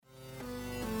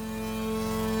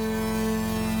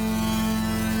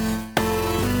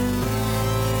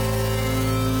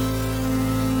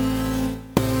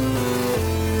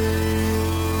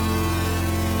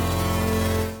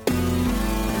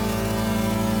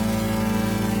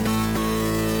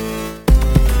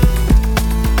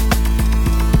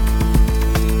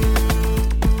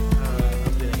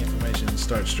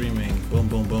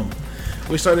boom, boom.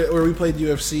 We played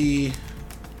UFC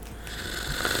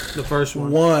The first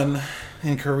one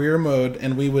in career mode,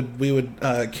 and we would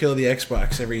kill the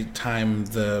Xbox every time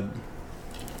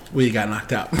we got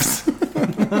knocked out.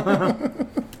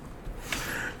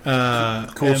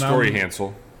 Cool story,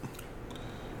 Hansel.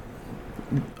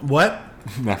 What?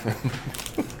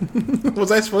 Nothing.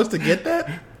 Was I supposed to get that?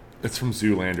 It's from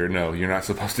Zoolander. No, you're not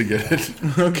supposed to get it.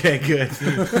 Okay, good.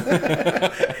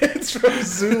 It's from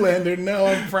Zoolander. No,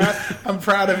 I'm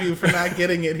proud of you for not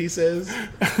getting it, he says.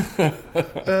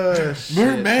 Shit.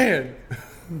 Merman!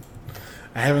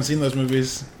 I haven't seen those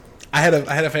movies. I had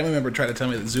a family member try to tell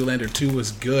me that Zoolander 2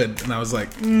 was good, and I was like,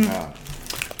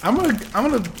 I'm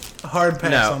gonna hard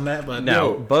pass on that. But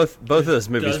no, both of those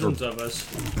movies dozens were of us.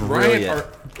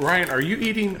 Ryan, are you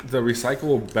eating the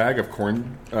recyclable bag of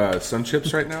corn Sun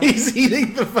Chips right now? He's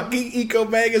eating the fucking eco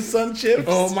bag of Sun Chips.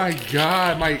 Oh my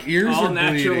god, my ears All are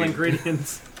natural bleeding.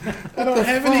 ingredients. I don't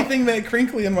have anything that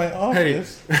crinkly in my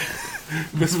office. Hey,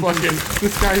 this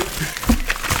guy,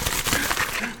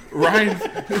 Ryan,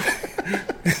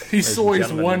 he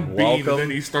soys one bean and then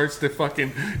he starts to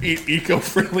fucking eat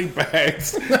eco-friendly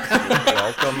bags.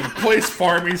 welcome. Plays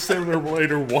Farming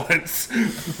Simulator once,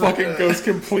 fucking goes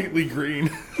completely green.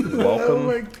 Oh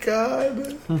my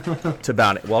god!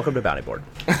 Welcome to Bounty Board,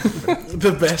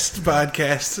 The best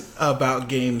podcast about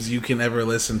games you can ever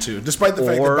listen to, despite the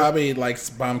fact that Bobby likes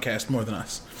Bombcast more than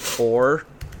us. or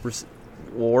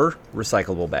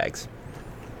recyclable bags.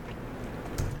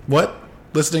 What?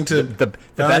 Listening to The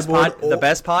best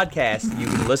podcast you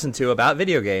can listen to about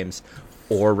video games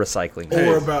or recycling bags.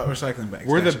 or about recycling bags.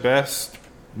 We're Gotcha. the best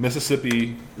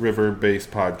Mississippi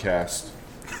River-based podcast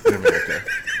in America.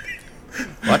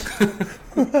 What?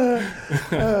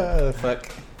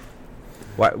 Fuck.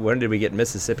 When did we get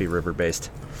Mississippi River based?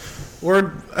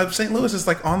 We're St. Louis is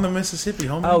like on the Mississippi,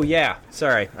 homie. Oh yeah,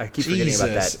 sorry, I keep forgetting about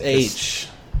that. H.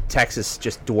 Texas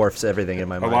just dwarfs everything in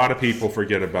my A mind. lot of people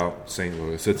forget about St.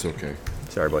 Louis. It's okay.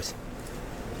 Sorry, boys.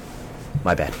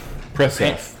 My bad. Press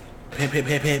F.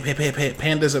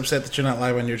 Panda's upset that you're not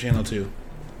live on your channel too.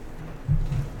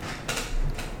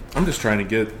 I'm just trying to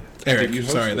get Eric, you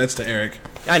sorry, hosted. that's to Eric.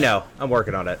 I know. I'm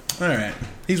working on it. All right,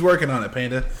 he's working on it,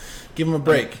 Panda. Give him a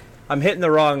break. I'm hitting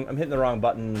the wrong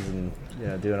buttons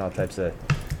and doing all types of.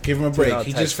 Give him a break. all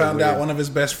He types just of found out weird- one of his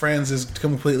best friends is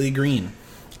completely green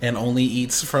and only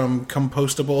eats from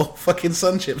compostable fucking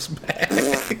Sun Chips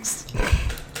bags.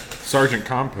 Sergeant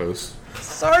Compost.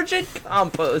 Sergeant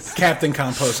Compost. Captain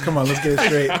Compost. Come on, let's get it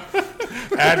straight.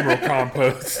 Admiral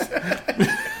Compost.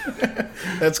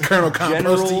 That's Colonel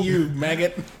Compost to General- you,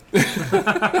 maggot.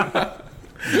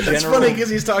 It's funny because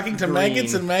he's talking to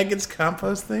maggots and maggots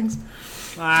compost things.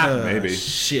 Maybe.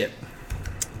 Shit.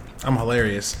 I'm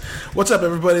hilarious. What's up,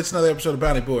 everybody? It's another episode of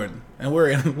Bounty Board, and we're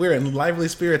in lively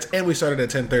spirits, and we started at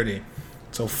 10:30.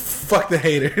 So fuck the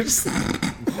haters.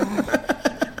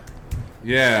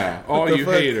 Yeah, all the you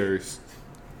fuck? haters.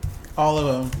 All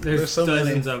of them. There's so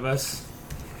dozens many of us.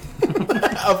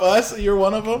 of us. You're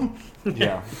one of them.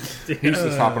 Yeah. He's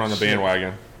just hopping on the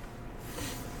bandwagon.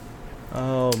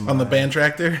 Oh my. On the band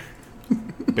tractor.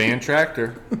 Band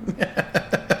tractor.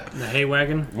 The hay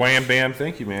wagon. Wham bam,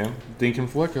 thank you, man. Dink and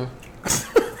flicka.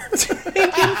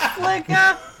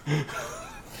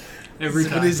 Every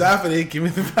time. Zippity zoppity, give me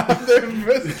the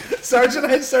power. Sergeant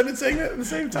and I started saying that at the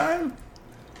same time.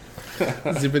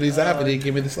 Zippity zoppity,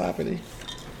 give me the sloppity.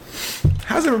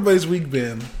 How's everybody's week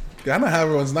been? I know how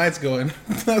everyone's night's going.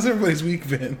 How's everybody's week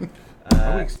been?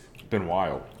 My week's been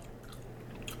wild.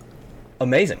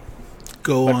 Amazing.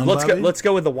 Go on, Bobby. Let's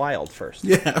go with the wild first.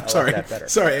 Yeah, I'm like sorry. that better.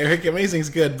 Sorry, Eric. Amazing's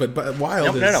good, but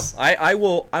wild No. is... I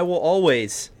will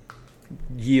always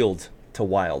yield to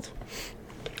wild.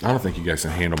 I don't think you guys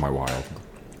can handle my wild.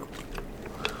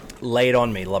 Lay it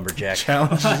on me, lumberjack.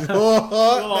 Challenges.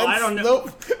 I don't know.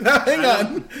 Nope. No, hang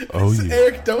on. Oh, yeah.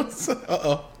 Eric, don't...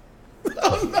 Uh-oh.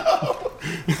 Oh,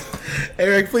 no.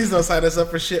 Eric, please don't sign us up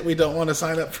for shit we don't want to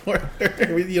sign up for.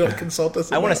 You don't consult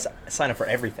us. I want to sign up for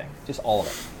everything, just all of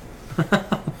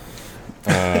it.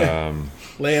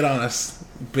 Lay it on us.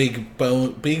 Big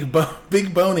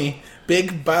Bony,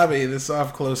 Big Bobby, the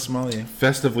soft close Smalley.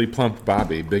 Festively plump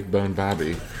Bobby, big bone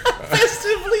Bobby.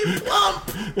 Festively plump.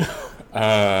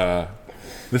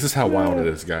 This is how wild it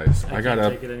is, guys. I got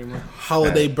up Take it anymore.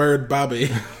 Holiday bird Bobby.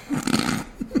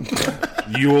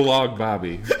 Yule log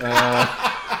Bobby.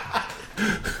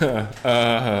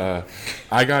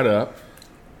 I got up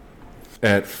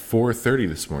at 4:30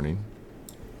 this morning.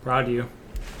 Proud of you.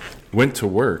 Went to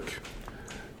work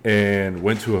and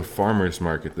went to a farmer's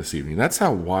market this evening. That's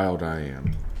how wild I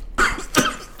am.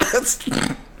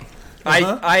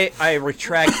 I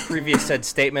retract previous said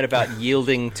statement about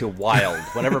yielding to wild.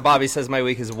 Whenever Bobby says my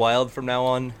week is wild from now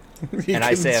on, and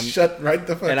I say shut right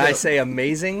the fuck up. I say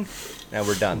amazing, now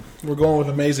we're done. We're going with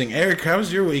amazing. Eric, how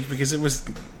was your week? Because it was.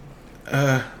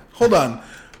 Hold on,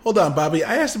 Bobby.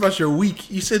 I asked about your week.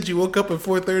 You said you woke up at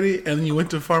 4:30 and then you went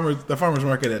to the farmer's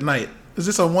market at night. Is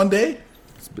this on one day,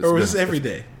 or was this every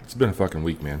day? It's been a fucking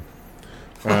week, man.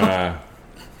 No,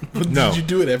 did you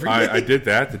do it every day? I did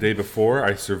that the day before.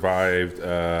 I survived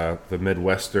the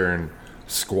Midwestern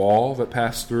squall that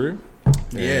passed through.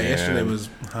 Yeah, yesterday was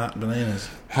hot bananas.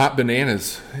 Hot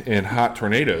bananas and hot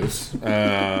tornadoes.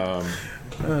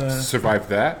 Survived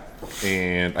that,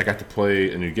 and I got to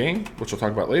play a new game, which I'll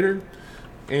talk about later.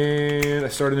 And I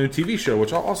started a new TV show,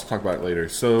 which I'll also talk about later.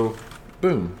 So,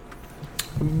 boom.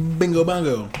 Bingo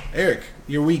bongo. Eric,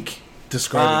 your week.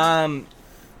 Describe it.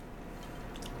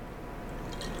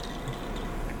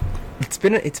 It's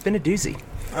been a doozy.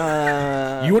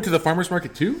 You went to the farmer's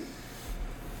market too?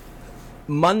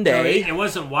 Monday. No, it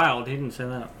wasn't wild. He didn't say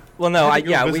that. Well, no,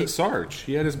 visit Sarge.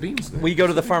 He had his beans there. We go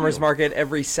to the farmer's market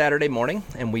every Saturday morning,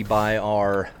 and we buy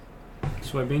our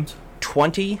soybeans.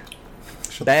 20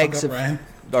 bags of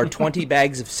our 20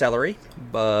 bags of celery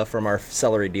from our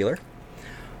celery dealer.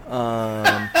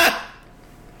 And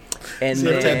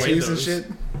then tattoos and shit.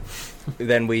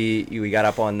 Then we got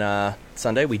up on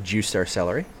Sunday. We juiced our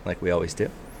celery like we always do,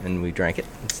 and we drank it.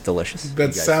 It's delicious.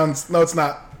 That sounds. No, it's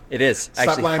not. It is. Stop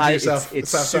actually lying to yourself.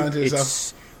 It's lying to yourself.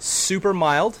 It's super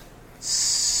mild.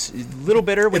 Little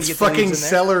bitter when it's you get fucking the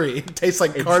celery. It tastes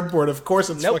like cardboard. Of course,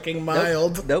 it's fucking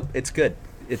mild. Nope, it's good.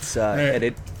 It's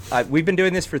and we've been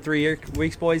doing this for 3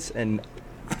 weeks, boys, and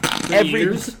 3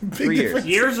 years. 3 years.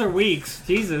 Years or weeks?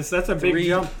 Jesus, that's a big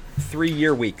jump. 3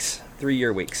 year weeks. 3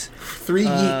 year weeks. 3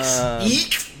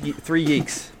 weeks. 3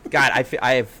 weeks. God, I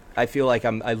feel like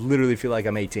I literally feel like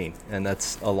I'm 18, and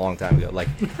that's a long time ago. Like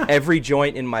every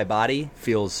joint in my body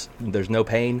feels there's no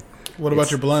pain. What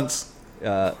about your blunts?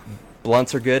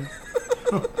 Blunts are good.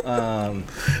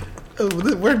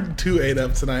 We're too ate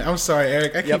up tonight. I'm sorry,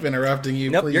 Eric. I keep interrupting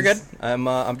you. Nope, please. you're good.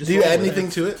 I'm just. Do you add anything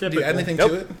to it? Do you add anything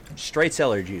to it? Straight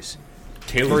celery juice.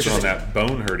 Taylor's on that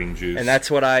bone hurting juice, and that's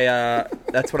what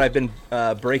I've been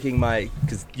breaking my,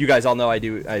 because you guys all know I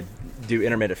do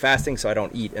intermittent fasting, so I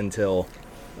don't eat until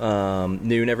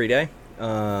noon every day,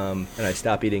 and I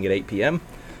stop eating at 8 p.m.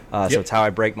 So it's how I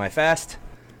break my fast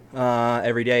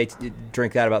every day.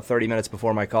 Drink that about 30 minutes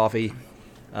before my coffee,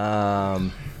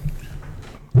 and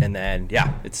then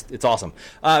it's awesome.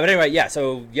 But anyway,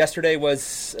 so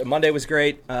Monday was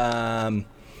great. A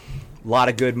lot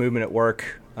of good movement at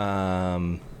work.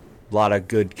 A lot of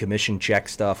good commission check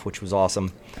stuff, which was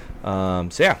awesome.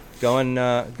 Going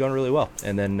really well.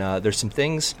 And then there's some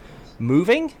things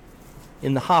moving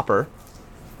in the hopper.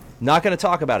 Not going to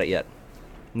talk about it yet.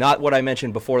 Not what I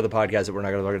mentioned before the podcast that we're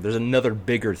not going to talk about. There's another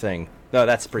bigger thing. No,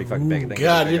 that's a pretty fucking big thing.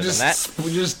 God, we're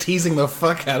just teasing the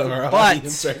fuck out of our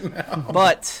audience right now.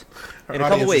 But in a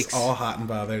couple weeks, all hot and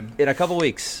bothered. In a couple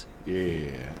weeks,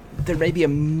 there may be a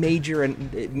major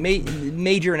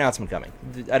announcement coming.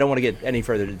 I don't want to get any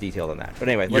further detail than that. But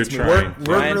anyway, let's move on.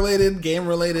 Work related, game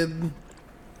related.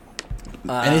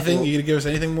 Anything? You gonna give us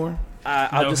anything more?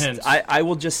 I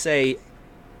will just say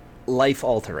life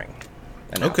altering.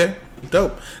 Okay,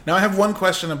 dope. Now I have one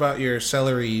question about your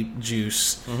celery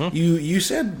juice. Mm-hmm. You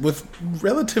said with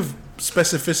relative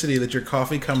specificity that your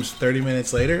coffee comes 30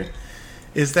 minutes later.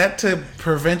 Is that to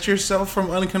prevent yourself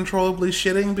from uncontrollably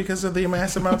shitting because of the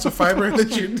mass amounts of fiber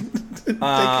that you're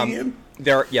taking in?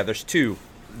 There's two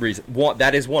reasons. One,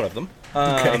 that is one of them.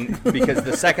 Because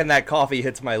the second that coffee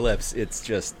hits my lips, it's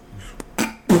just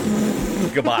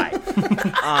goodbye.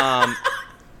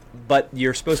 But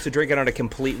you're supposed to drink it on a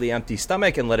completely empty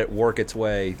stomach and let it work its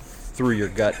way through your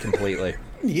gut completely.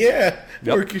 Yeah,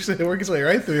 work its way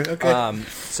right through. Okay.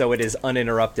 So it is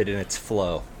uninterrupted in its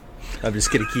flow. I'm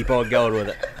just going to keep on going with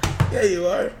it. Yeah, you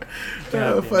are.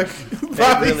 Oh, fuck.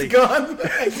 Bobby's gone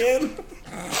again.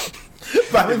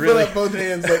 Bobby put up both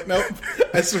hands like, nope,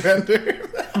 I surrender.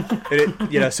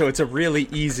 So it's a really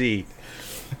easy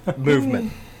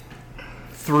movement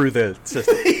through the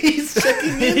system. He's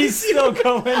checking in. He's still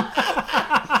going.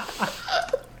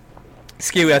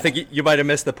 Skewy, I think you might have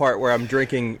missed the part where I'm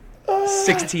drinking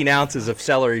 16 ounces of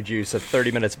celery juice at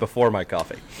 30 minutes before my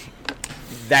coffee.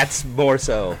 That's more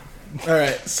so. All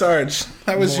right, Sarge,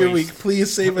 how was your week?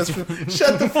 Please save us from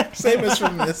save us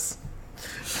from this.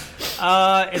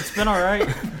 It's been all right.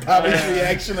 Bobby's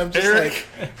reaction of just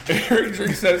Eric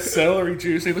drinks that celery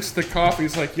juice. He looks at the coffee.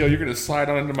 He's like, "Yo, you're gonna slide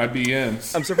on into my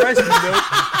BMs." I'm surprised you know.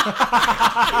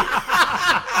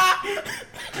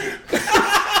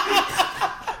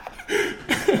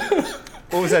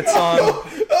 What was that song?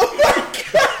 Oh my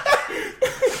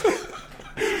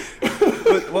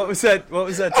god! What was that? What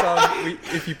was that song?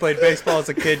 If you played baseball as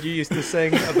a kid, you used to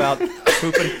sing about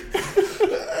pooping.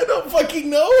 I don't fucking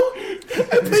know.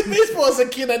 I played baseball as a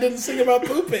kid. I didn't sing about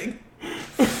pooping.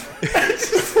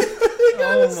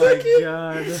 Oh my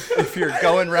god. If you're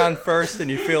going round first and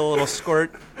you feel a little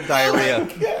squirt, diarrhea.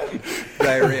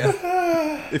 Diarrhea.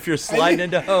 If you're sliding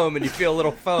into home and you feel a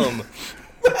little foam,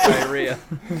 diarrhea.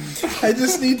 I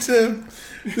just need to.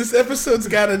 This episode's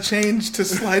got to change to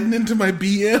sliding into my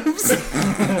BMs.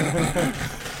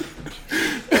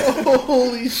 Oh,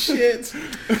 holy shit.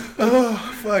 Oh,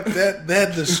 fuck.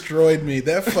 That destroyed me.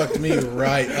 That fucked me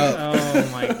right up. Oh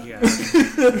my god.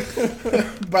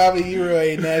 Bobby, you were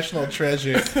a national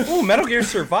treasure. Oh, Metal Gear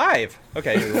Survive.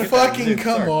 Okay. We'll Fucking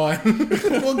come on.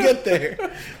 We'll get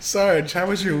there. Sarge, how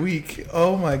was your week?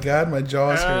 Oh my god, my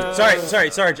jaws hurt.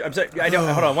 Sorry, Sarge. I'm sorry. I don't.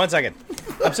 Hold on 1 second.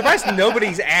 I'm surprised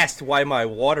nobody's asked why my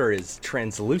water is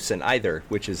translucent either,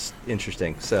 which is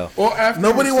interesting. So. Well, after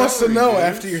Nobody your wants to celery know juice-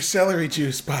 after your celery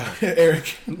juice, Bob,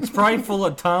 Eric. It's probably full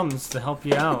of Tums to help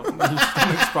you out. Your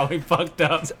stomach's probably fucked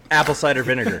up. Apple cider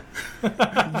vinegar.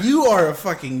 You are a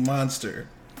fucking monster.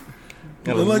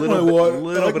 And I a like little my bit, water.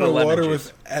 little I like bit my of lemon water juice.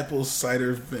 with apple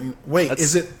cider vinegar. Wait,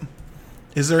 That's-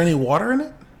 is there any water in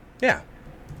it? Yeah.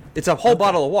 It's a whole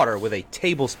bottle of water with a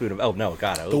tablespoon of. Oh no,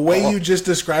 God! The way you just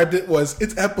described it was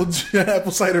it's apple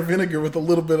cider vinegar with a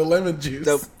little bit of lemon juice.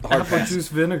 So, hard Apple pass. juice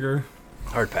vinegar.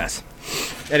 Hard pass.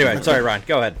 Anyway, sorry, Ron.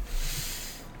 Go ahead.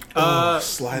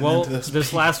 Sliding Well, into this.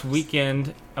 this last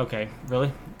weekend. Okay,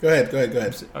 really? Go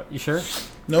ahead. You sure?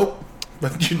 Nope.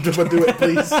 But do it,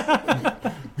 please.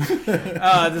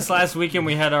 This last weekend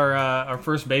we had our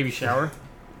first baby shower.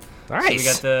 So we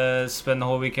got to spend the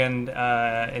whole weekend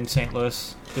in St.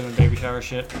 Louis doing baby shower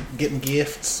shit. Getting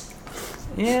gifts.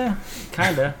 Yeah,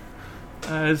 kinda.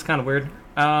 It's kind of weird.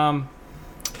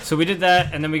 So we did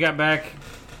that, and then we got back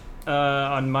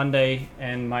on Monday,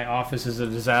 and my office is a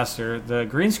disaster. The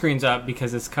green screen's up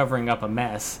because it's covering up a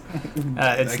mess.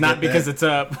 It's I not get because that. it's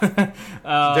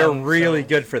up. They're really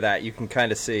good for that. You can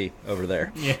kind of see over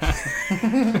there. Yeah.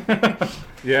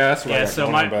 Yeah, that's what I Yeah, got so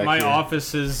going on back my here.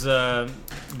 office is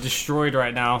destroyed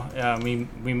right now.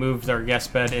 We moved our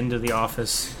guest bed into the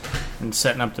office and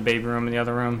setting up the baby room in the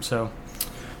other room. So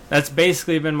that's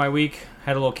basically been my week.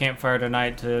 Had a little campfire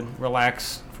tonight to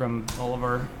relax from all of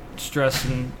our stress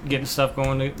and getting stuff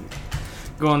going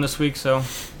this week. So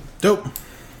Dope.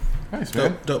 Nice,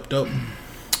 man. Dope.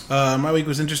 My week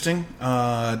was interesting.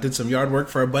 Did some yard work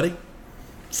for a buddy.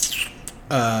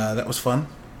 That was fun.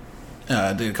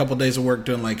 Did a couple days of work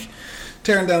doing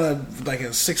tearing down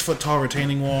a 6 foot tall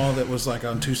retaining wall that was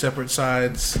on two separate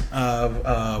sides of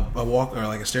a walk or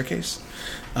a staircase.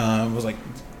 It was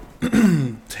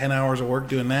 10 hours of work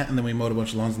doing that, and then we mowed a bunch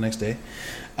of lawns the next day.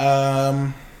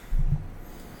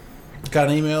 Got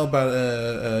an email about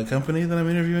a company that I'm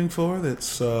interviewing for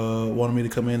that's wanted me to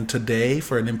come in today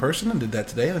for an in-person, and did that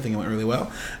today, and I think it went really well.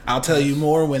 I'll tell you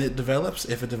more when it develops,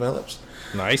 if it develops.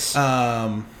 Nice.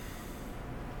 And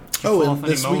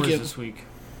this weekend... this week.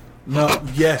 No,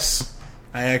 yes.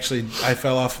 I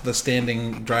fell off the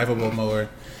standing drivable mower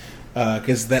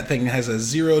because that thing has a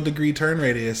 0 degree turn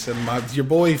radius, and your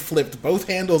boy flipped both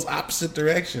handles opposite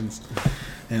directions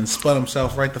and spun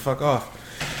himself right the fuck off.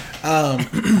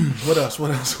 What else?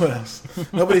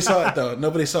 Nobody saw it though.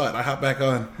 Nobody saw it. I hopped back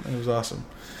on. It was awesome.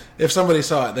 If somebody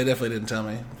saw it, they definitely didn't tell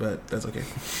me, but that's okay.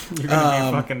 You're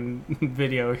gonna be a fucking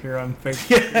video here on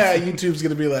Facebook. Yeah, YouTube's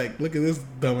gonna be like, look at this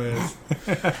dumbass.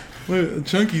 Look,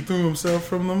 Chunky threw himself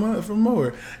from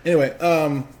mower. Anyway,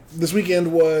 this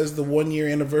weekend was the 1 year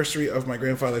anniversary of my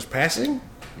grandfather's passing,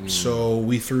 so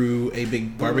we threw a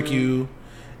big barbecue,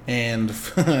 and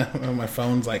my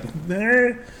phone's like,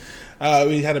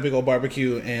 we had a big old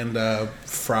barbecue and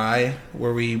fry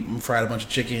where we fried a bunch of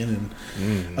chicken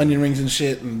and onion rings and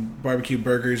shit and barbecue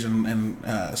burgers and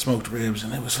smoked ribs,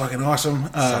 and it was fucking awesome.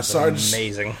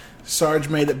 Amazing. Sarge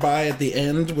made it by at the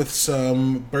end with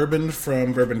some bourbon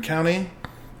from Bourbon County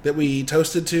that we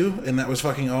toasted to, and that was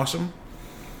fucking awesome.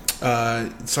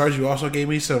 Sarge, you also gave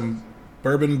me some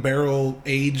bourbon barrel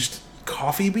aged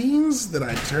coffee beans that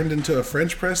I turned into a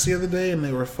French press the other day, and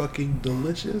they were fucking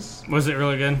delicious. Was it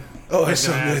really good? Oh, it's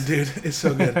so gonna good, dude. It's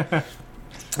so good.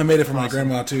 I made it for my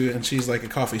grandma too, and she's like a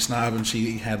coffee snob, and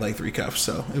she had 3 cups,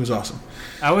 so it was awesome.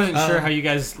 I wasn't sure how you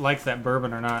guys liked that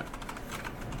bourbon or not.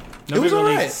 It was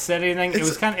really alright. said anything.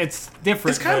 It's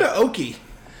different. It's kind of oaky.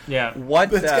 yeah.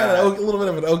 What? It's got a little bit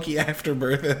of an oaky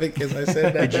afterbirth, I think, as I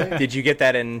said that. Did you get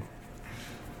that in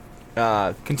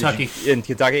Kentucky. In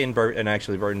Kentucky, and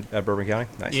actually Bourbon County.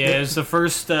 Nice. Yeah, it's the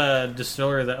first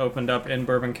distillery that opened up in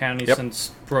Bourbon County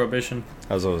since Prohibition.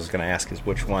 I was going to ask is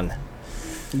which one.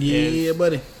 Yeah,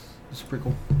 buddy. It's pretty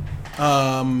cool.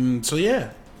 So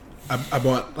yeah, I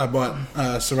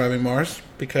bought Surviving Mars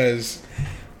because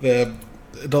the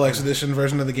deluxe edition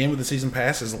version of the game with the season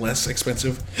pass is less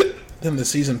expensive than the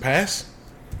season pass.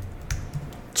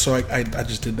 So I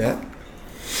just did that.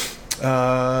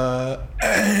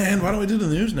 And why don't we do the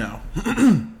news now?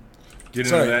 Get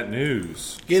into that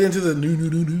news. Get into the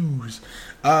news.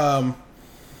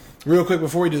 Real quick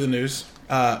before we do the news,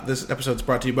 this episode's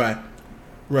brought to you by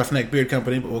Roughneck Beard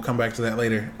Company, but we'll come back to that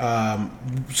later.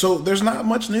 So there's not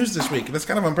much news this week. That's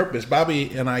kind of on purpose.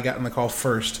 Bobby and I got on the call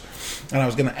first, and I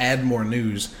was going to add more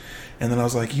news. And then I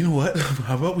was like, you know what?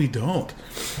 How about we don't?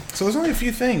 So there's only a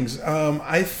few things.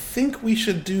 I think we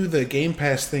should do the Game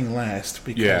Pass thing last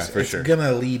because it's going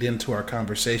to lead into our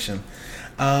conversation.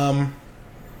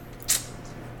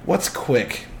 What's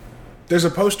quick? There's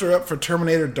a poster up for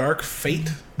Terminator Dark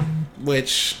Fate,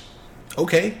 which,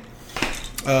 okay.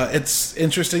 It's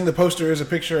interesting. The poster is a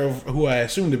picture of who I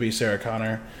assume to be Sarah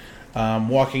Connor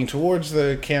walking towards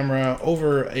the camera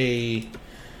over a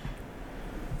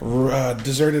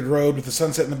deserted road with the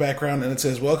sunset in the background, and it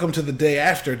says, "Welcome to the day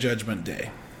after Judgment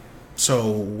Day." So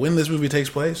when this movie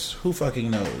takes place, who fucking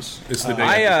knows? It's the day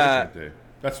after Judgment Day.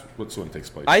 That's when it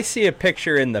takes place. I see a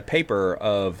picture in the paper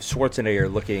of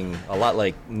Schwarzenegger looking a lot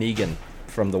like Negan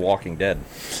from The Walking Dead.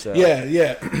 So.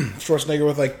 Yeah. Schwarzenegger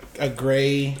with like a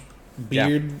gray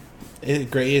beard,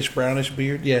 grayish, brownish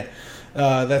beard. Yeah,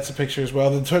 that's a picture as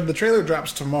well. The trailer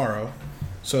drops tomorrow.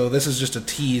 So this is just a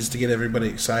tease to get everybody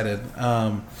excited.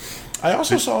 I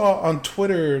also saw on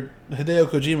Twitter Hideo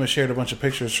Kojima shared a bunch of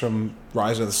pictures from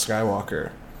Rise of the Skywalker.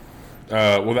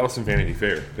 Well, that was in Vanity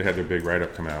Fair. They had their big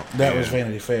write-up come out. That was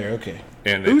Vanity Fair, okay.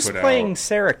 And who's playing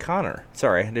Sarah Connor?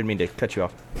 Sorry, I didn't mean to cut you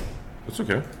off. It's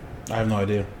okay. I have no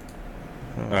idea.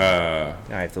 I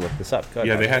have to look this up.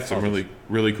 Yeah, they had some really,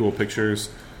 really cool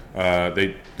pictures.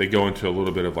 They go into a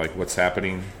little bit of like what's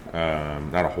happening.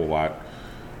 Not a whole lot,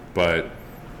 but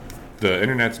the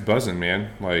internet's buzzing, man.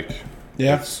 Like,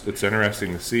 it's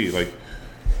interesting to see. Like,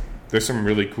 there's some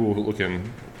really cool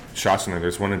looking shots in there.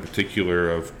 There's one in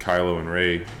particular of Kylo and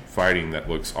Rey fighting that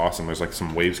looks awesome. There's like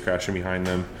some waves crashing behind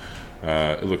them.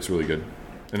 It looks really good.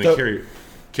 And then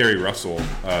Carrie Russell,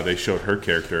 they showed her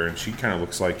character, and she kind of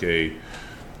looks like a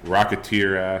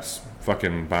Rocketeer ass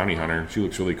fucking bounty hunter. She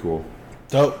looks really cool.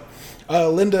 Dope.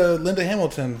 Linda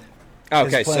Hamilton.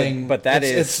 Okay, playing, so but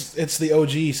it's the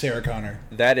OG Sarah Connor.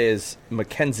 That is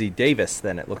Mackenzie Davis.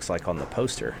 Then it looks like on the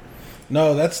poster.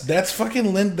 No, that's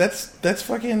fucking that's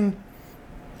fucking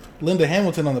Linda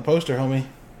Hamilton on the poster, homie.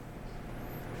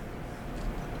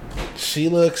 She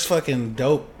looks fucking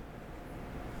dope.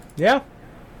 Yeah,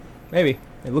 maybe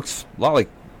it looks a lot like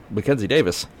Mackenzie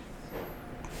Davis.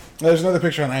 There's another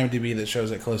picture on IMDb that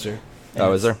shows it closer.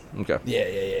 Oh, is there? Okay.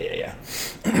 Yeah.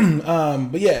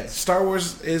 But yeah, Star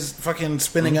Wars is fucking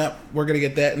spinning up. We're gonna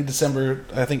get that in December.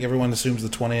 I think everyone assumes the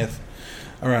 20th,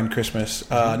 around Christmas.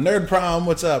 Nerd Prom,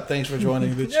 what's up? Thanks for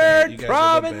joining the chat. Nerd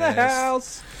Prom in the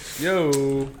house.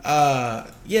 Yo.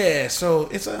 Yeah. So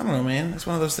it's, I don't know, man. It's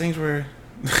one of those things where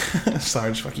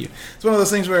Sarge, fuck you. It's one of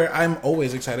those things where I'm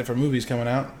always excited for movies coming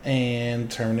out, and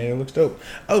Terminator looks dope.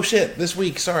 Oh shit! This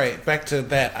week, sorry, back to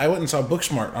that. I went and saw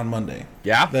Booksmart on Monday.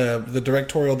 Yeah. The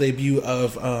directorial debut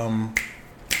of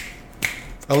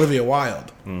Olivia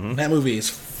Wilde. Mm-hmm. That movie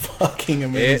is fucking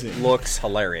amazing. It looks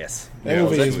hilarious. That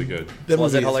movie it was really good.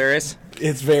 Was it hilarious?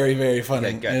 It's very, very funny.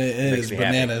 Okay, and it is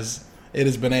bananas. Happy. It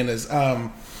is bananas.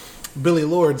 Billie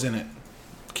Lourd's in it.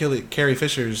 Carrie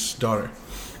Fisher's daughter.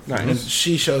 Nice. And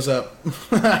she shows up.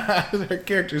 Her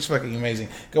character is fucking amazing.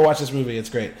 Go watch this movie. It's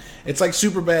great. It's like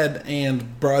Superbad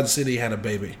and Broad City had a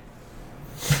baby.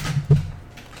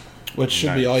 Which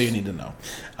should be all you need to know.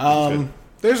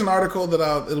 There's an article that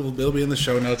it'll be in the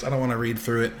show notes. I don't want to read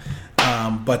through it.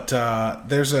 But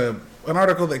there's an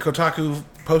article that Kotaku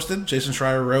posted, Jason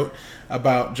Schreier wrote,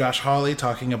 about Josh Hawley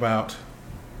talking about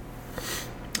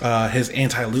his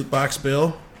anti-loot box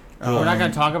bill. We're not going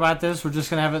to talk about this. We're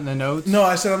just going to have it in the notes. No,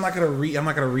 I said I'm not going to read. I'm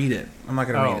not going to read it. I'm not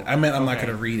going to read it. I meant I'm not going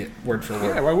to read it word for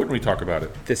word. Yeah, why wouldn't we talk about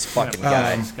it? This fucking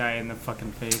guy. This guy in the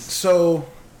fucking face. So,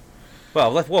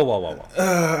 well, whoa.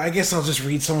 I guess I'll just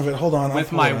read some of it. Hold on.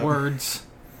 With my words.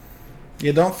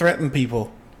 Yeah, don't threaten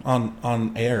people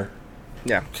on air.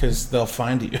 Yeah, because they'll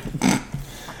find you.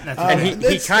 And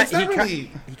he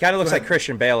kind of looks like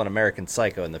Christian Bale in American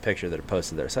Psycho in the picture that are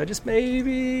posted there. So I just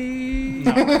maybe.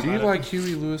 No, do you like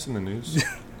Huey Lewis in the News?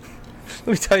 Let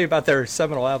me tell you about their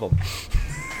seminal album.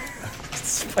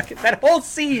 That whole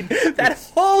scene, that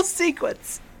whole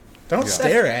sequence, Don't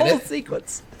stare that at whole it.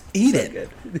 sequence. Eat So it. good.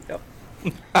 Yep.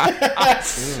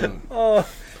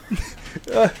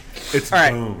 It's All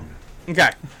right. boom.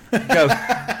 Okay,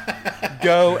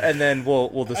 go, and then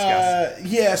we'll discuss.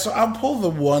 Yeah, so I'll pull the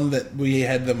one that we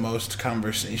had the most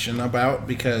conversation about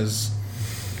because.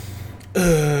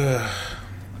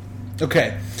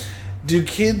 Okay. Do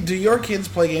your kids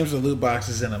play games with loot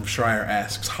boxes in them? Schreier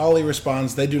asks. Holly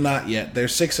responds, they do not yet. They're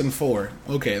 6 and 4.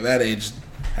 Okay, that age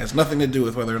has nothing to do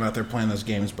with whether or not they're playing those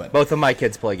games, but Both of my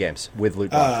kids play games with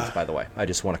loot boxes. By the way, I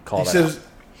just want to call he that says, out.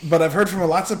 but I've heard from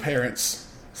lots of parents.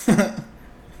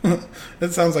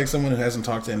 That sounds like someone who hasn't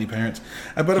talked to any parents.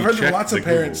 But I've heard from checked lots of the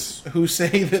parents who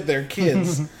say that their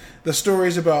kids, the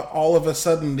stories about all of a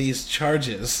sudden these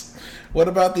charges. What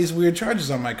about these weird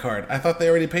charges on my card? I thought they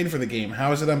already paid for the game.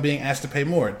 How is it I'm being asked to pay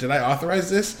more? Did I authorize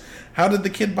this? How did the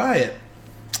kid buy it?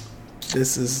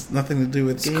 This is nothing to do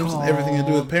with games and everything to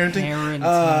do with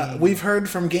parenting. We've heard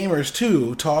from gamers,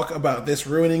 too, talk about this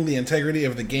ruining the integrity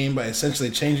of the game by essentially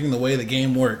changing the way the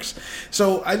game works.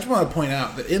 So I just want to point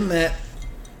out that in that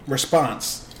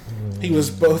response, he was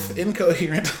both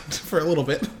incoherent for a little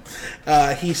bit.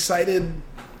 He cited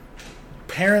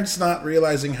parents not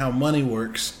realizing how money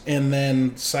works, and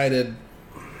then cited,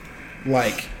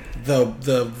 like,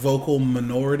 the vocal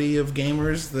minority of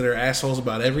gamers that are assholes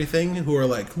about everything, who are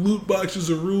like, loot boxes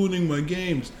are ruining my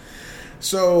games.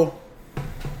 So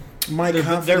my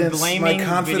confidence, blaming my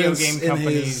confidence video game in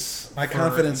companies his, my for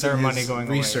confidence their in money his going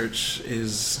away. research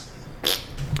is.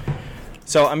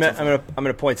 So I'm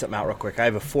gonna point something out real quick. I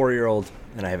have a 4-year-old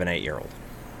and I have an 8-year-old.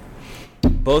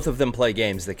 Both of them play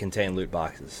games that contain loot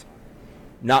boxes.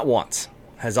 Not once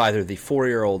has either the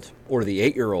 4-year-old or the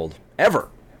 8-year-old ever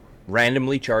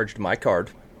randomly charged my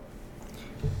card.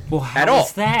 Well, At how all.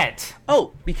 is that?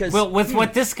 Oh, because Well, with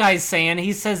what this guy's saying,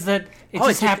 he says that it Oh, just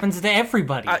it's- happens to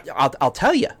everybody. I'll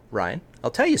tell you, Ryan. I'll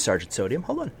tell you, Sergeant Sodium.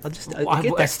 Hold on. I'll just I'll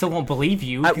get I there. still won't believe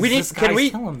you. 'cause We need, this guy's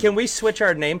telling me. can we switch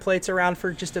our nameplates around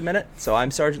for just a minute? So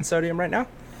I'm Sergeant Sodium right now.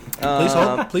 Please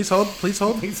hold. Please hold. Please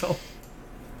hold. Please hold.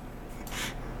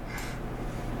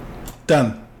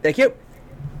 Done. Thank you.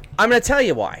 I'm going to tell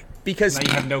you why. Because Now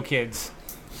you have no kids.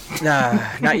 nah,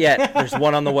 not yet. There's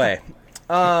one on the way.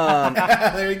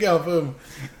 There you go.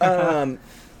 Boom.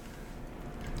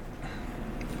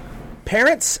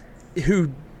 Parents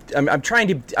who I'm trying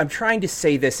to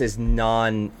say this as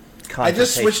non. I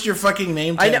just switched your fucking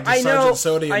name I tag know- to Sergeant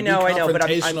Sodium. I know, Be but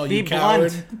confrontational, Be you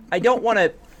coward. blunt. I don't want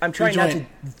to. I'm trying not to join.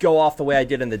 go off the way I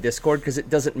did in the Discord because it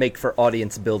doesn't make for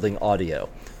audience building audio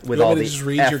with You all want me the to just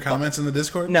read F- your comments in the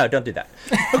Discord? No, don't do that.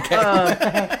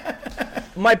 Okay.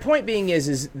 My point being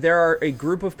is there are a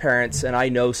group of parents, and I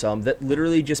know some, that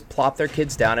literally just plop their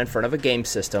kids down in front of a game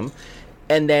system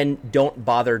and then don't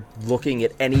bother looking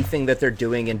at anything that they're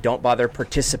doing and don't bother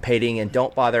participating and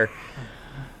don't bother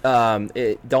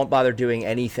doing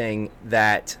anything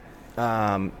that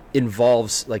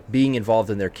involves like being involved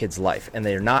in their kid's life, and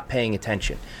they're not paying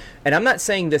attention. And I'm not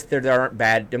saying that there aren't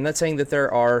bad. I'm not saying that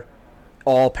there are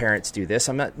all parents do this.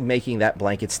 I'm not making that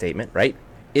blanket statement, right?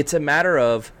 It's a matter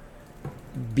of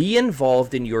be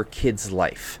involved in your kid's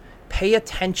life. Pay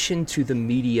attention to the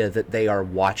media that they are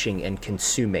watching and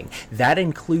consuming. That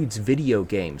includes video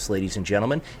games, ladies and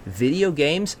gentlemen. Video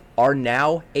games are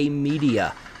now a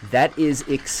media. That is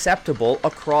acceptable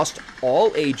across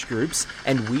all age groups,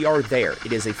 and we are there.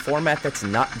 It is a format that's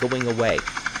not going away.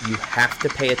 You have to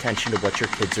pay attention to what your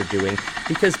kids are doing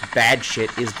because bad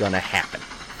shit is going to happen.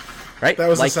 Right? That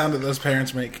was the sound that those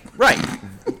parents make. Right.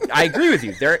 I agree with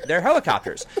you. They're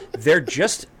helicopters. They're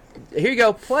just, here you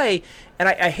go, play. And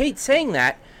I hate saying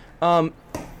that. Am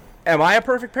I a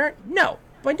perfect parent? No.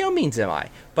 By no means am I.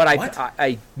 But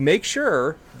I make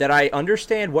sure that I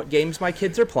understand what games my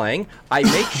kids are playing. I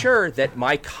make sure that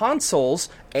my consoles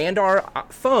and our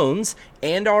phones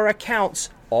and our accounts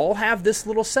all have this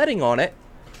little setting on it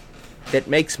that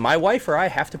makes my wife or I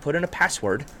have to put in a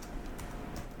password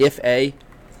if a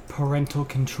Parental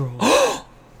control.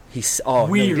 he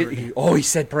Weird. he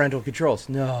said parental controls.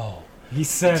 No. He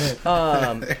said it.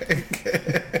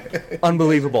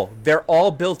 Unbelievable. They're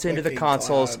all built into the Fucking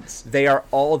consoles. clods. They are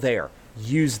all there.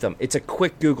 Use them. It's a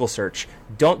quick Google search.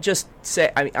 Don't just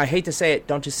say, I hate to say it,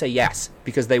 don't just say yes.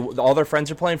 Because all their friends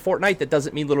are playing Fortnite. That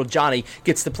doesn't mean little Johnny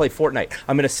gets to play Fortnite.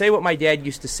 I'm going to say what my dad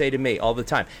used to say to me all the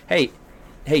time. Hey,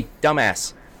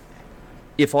 dumbass.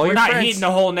 If all We're your not friends... heating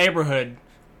the whole neighborhood.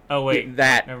 Oh, wait.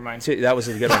 Never mind. That was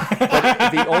a good one.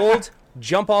 But the old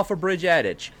jump off a bridge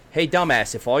adage. Hey,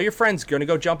 dumbass, if all your friends are going to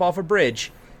go jump off a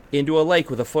bridge into a lake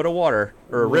with a foot of water,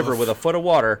 or a river with a foot of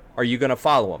water, are you going to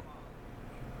follow them?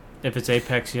 If it's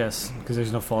Apex, yes, because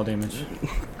there's no fall damage.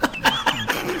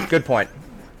 Good point.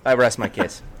 I rest my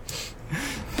case.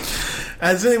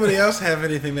 Does anybody else have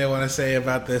anything they want to say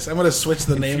about this? I'm going to switch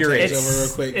the name tags over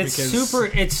real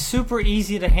quick. It's super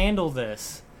easy to handle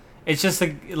this. It's just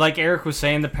like Eric was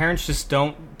saying, the parents just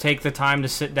don't take the time to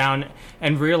sit down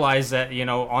and realize that,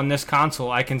 on this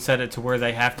console, I can set it to where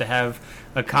they have to have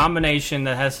a combination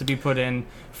that has to be put in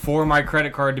for my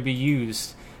credit card to be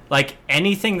used. Like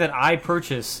anything that I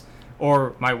purchase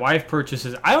or my wife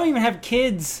purchases, I don't even have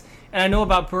kids, and I know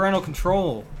about parental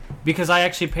control because I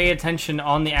actually pay attention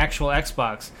on the actual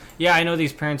Xbox. Yeah, I know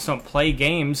these parents don't play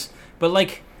games, but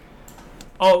like...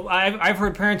 Oh, I've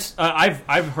heard parents.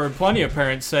 I've heard plenty of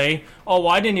parents say, "Oh, well,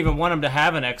 I didn't even want them to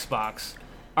have an Xbox."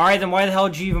 All right, then why the hell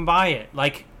did you even buy it?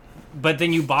 Like, but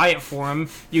then you buy it for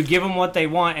them, you give them what they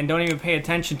want, and don't even pay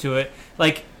attention to it.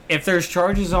 Like, if there's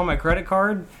charges on my credit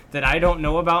card that I don't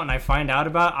know about and I find out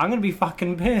about, I'm gonna be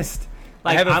fucking pissed.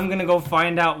 Like, I'm gonna go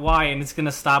find out why, and it's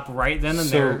gonna stop right then and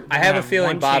there. I have a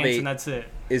feeling Bobby and that's it.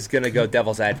 Is gonna go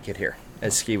devil's advocate here,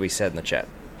 as Skiwi said in the chat.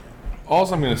 All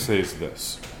I'm going to say is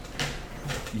this.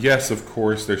 Yes, of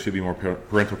course, there should be more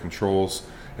parental controls,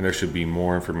 and there should be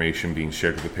more information being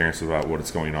shared with the parents about what is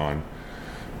going on.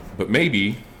 But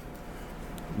maybe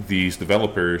these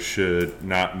developers should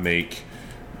not make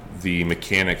the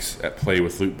mechanics at play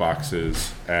with loot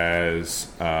boxes as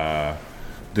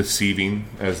deceiving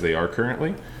as they are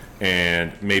currently.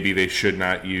 And maybe they should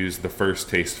not use the first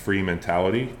taste free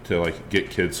mentality to like get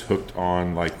kids hooked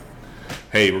on like,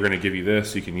 hey, we're going to give you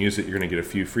this, you can use it, you're going to get a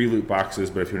few free loot boxes,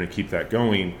 but if you want to keep that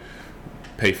going,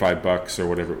 pay $5 or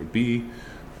whatever it would be.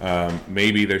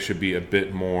 Maybe there should be a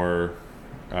bit more,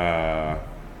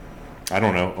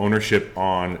 ownership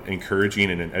on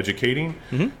encouraging and educating.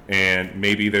 Mm-hmm. And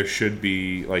maybe there should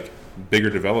be like bigger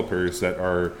developers that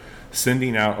are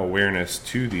sending out awareness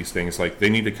to these things. Like they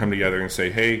need to come together and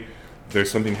say, hey,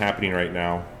 there's something happening right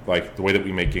now. Like the way that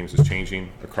we make games is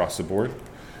changing across the board.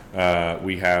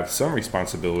 We have some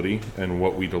responsibility in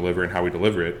what we deliver and how we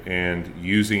deliver it, and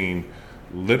using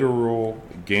literal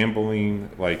gambling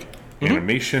like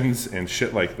animations and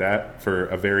shit like that for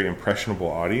a very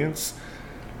impressionable audience,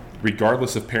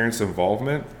 regardless of parents'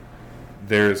 involvement,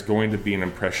 there's going to be an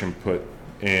impression put.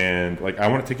 And like I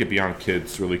want to take it beyond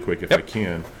kids really quick if I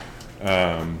can.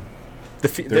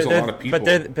 There's a lot of people,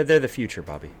 but they're the future,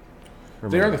 Bobby.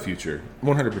 Remember. They are the future,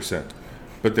 100%.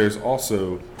 But there's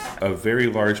also a very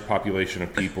large population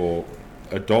of people,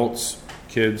 adults,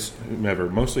 kids,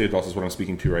 whomever, mostly adults is what I'm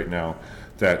speaking to right now,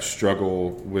 that struggle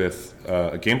with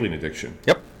a gambling addiction.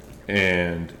 Yep.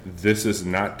 And this is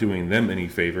not doing them any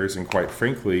favors. And quite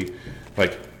frankly,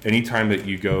 like anytime that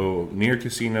you go near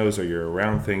casinos or you're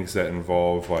around things that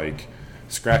involve like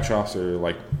scratch-offs or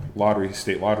like lotteries,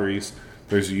 state lotteries,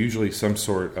 there's usually some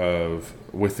sort of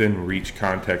within reach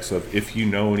context of if you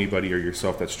know anybody or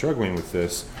yourself that's struggling with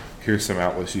this, here's some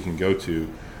outlets you can go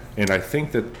to. And I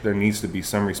think that there needs to be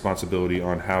some responsibility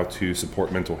on how to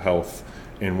support mental health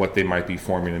and what they might be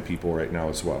forming in people right now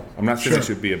as well. I'm not saying it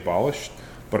should be abolished,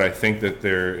 but I think that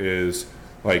there is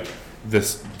like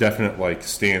this definite like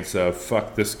stance of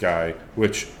fuck this guy,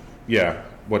 which yeah,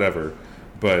 whatever.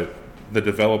 But the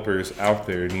developers out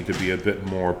there need to be a bit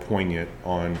more poignant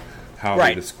on how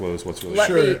they disclose what's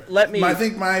really let me I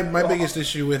think my biggest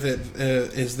issue with it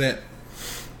is that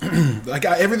like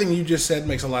everything you just said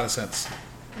makes a lot of sense.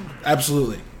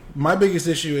 Absolutely. My biggest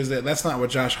issue is that that's not what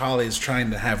Josh Hawley is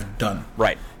trying to have done.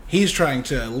 Right. He's trying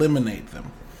to eliminate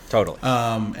them. Totally.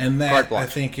 And that I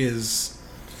think is,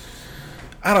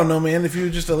 I don't know, man. If you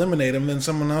just eliminate them, then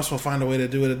someone else will find a way to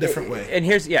do it a different way. And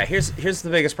here's the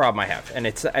biggest problem I have,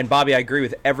 and Bobby, I agree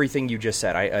with everything you just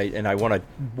said. I want to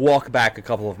walk back a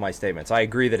couple of my statements. I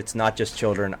agree that it's not just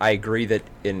children. I agree that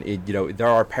there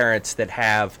are parents that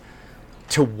have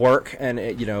to work and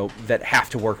that have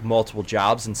to work multiple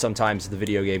jobs, and sometimes the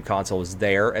video game console is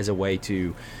there as a way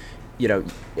to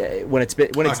when it's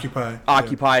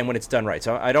occupy and when it's done right.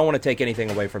 So I don't want to take anything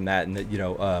away from that.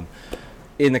 And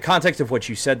in the context of what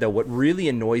you said, though, what really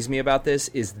annoys me about this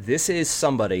is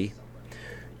somebody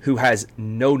who has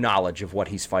no knowledge of what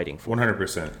he's fighting for.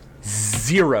 100%.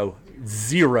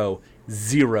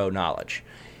 Zero knowledge.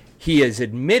 He has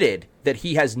admitted that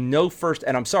he has no first,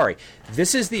 and I'm sorry,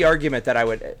 this is the argument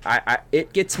that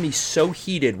it gets me so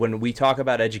heated when we talk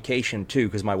about education, too,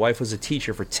 because my wife was a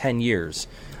teacher for 10 years.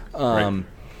 Right.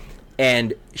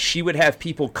 And she would have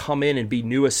people come in and be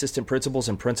new assistant principals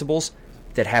and principals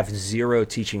that have zero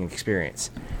teaching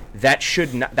experience. That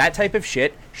type of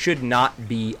shit should not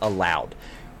be allowed.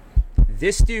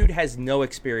 This dude has no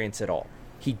experience at all.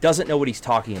 He doesn't know what he's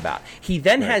talking about. He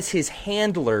then has his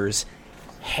handlers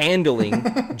handling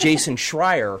Jason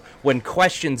Schreier when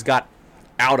questions got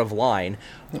out of line.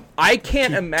 I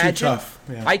can't imagine. Too tough.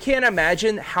 Yeah. I can't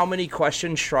imagine how many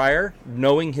questions Schreier,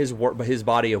 knowing his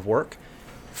body of work,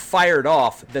 fired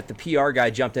off that the PR guy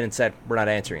jumped in and said, "We're not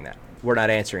answering that. We're not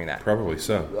answering that." Probably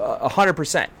so.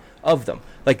 100% of them.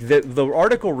 Like the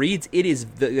article reads, it is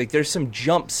like there's some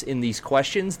jumps in these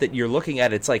questions that you're looking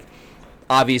at. It's like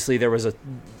obviously there was a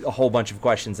whole bunch of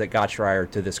questions that got Schreier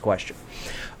to this question.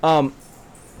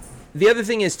 The other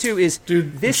thing is too is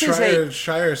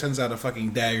Schreier sends out a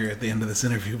fucking dagger at the end of this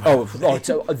interview.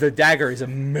 The dagger is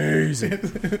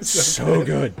amazing, so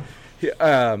good,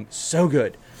 so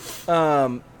good.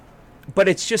 But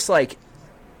it's just like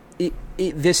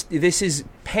this is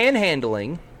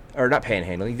panhandling, or not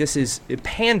panhandling. This is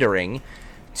pandering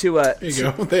to a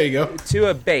there you go to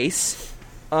a base.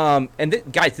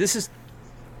 Guys, this is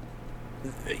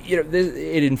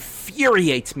it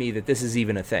infuriates me that this is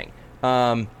even a thing.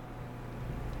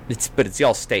 It's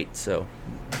y'all state, so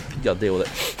y'all deal with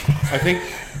it. I think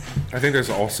there's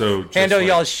also just handle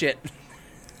y'all's shit.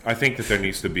 I think that there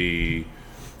needs to be,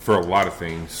 for a lot of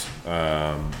things,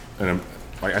 and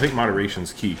I think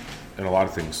moderation's key in a lot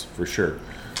of things for sure.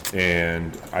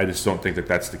 And I just don't think that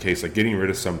that's the case. Like, getting rid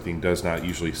of something does not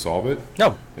usually solve it.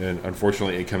 No. And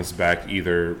unfortunately, it comes back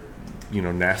either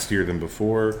nastier than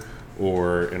before,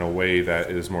 or in a way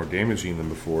that is more damaging than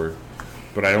before.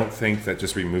 But I don't think that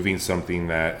just removing something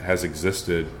that has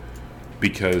existed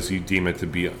because you deem it to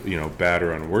be bad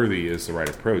or unworthy is the right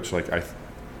approach. Like, I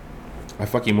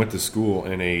fucking went to school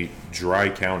in a dry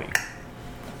county,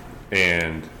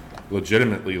 and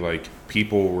legitimately, like,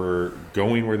 people were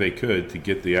going where they could to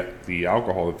get the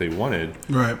alcohol that they wanted.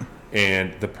 Right.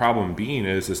 And the problem being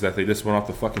is that they just went off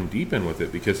the fucking deep end with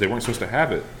it because they weren't supposed to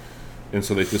have it, and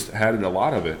so they just had a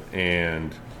lot of it.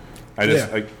 And I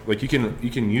just like you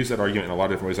can use that argument in a lot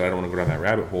of different ways. I don't want to go down that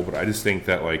rabbit hole, but I just think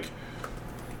that, like,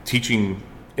 teaching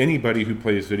anybody who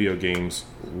plays video games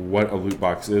what a loot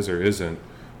box is or isn't,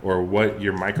 or what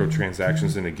your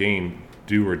microtransactions in a game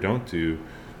do or don't do,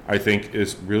 I think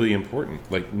is really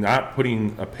important. Like, not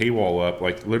putting a paywall up,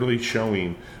 like literally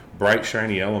showing bright,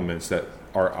 shiny elements that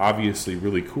are obviously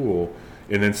really cool,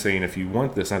 and then saying, if you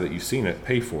want this, now that you've seen it,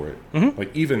 pay for it. Mm-hmm.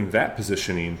 Like, even that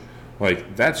positioning,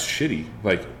 like, that's shitty.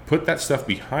 Like, put that stuff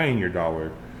behind your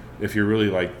dollar if you're really,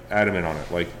 like, adamant on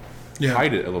it. Like,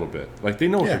 hide it a little bit. Like, they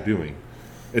know what they're doing.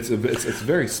 It's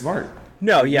very smart.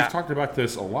 No, yeah. We've talked about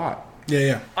this a lot.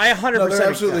 Yeah. I 100%. No,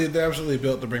 they're absolutely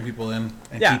built to bring people in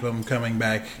and keep them coming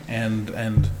back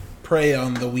and prey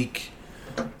on the weak.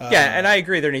 And I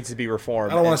agree there needs to be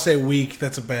reform. I don't want to say weak.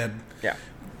 That's a bad. Yeah.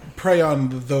 Prey on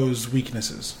those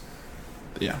weaknesses.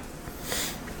 Yeah.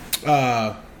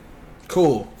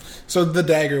 Cool. So the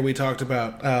dagger we talked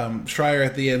about, Schreier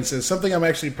at the end says, something I'm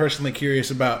actually personally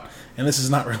curious about, and this is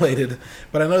not related,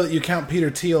 but I know that you count Peter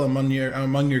Thiel among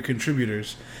your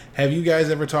contributors. Have you guys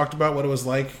ever talked about what it was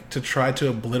like to try to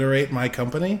obliterate my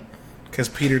company? Because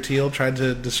Peter Thiel tried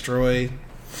to destroy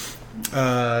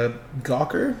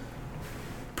Gawker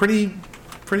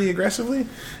pretty aggressively,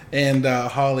 and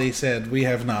Holly said, we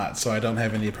have not, so I don't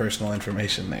have any personal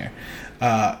information there.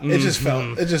 It just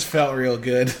felt real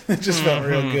good. It just felt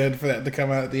real good for that to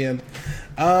come out at the end.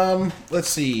 Let's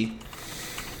see.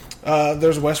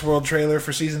 There's a Westworld trailer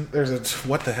for there's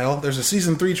a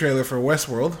season 3 trailer for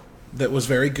Westworld that was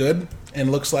very good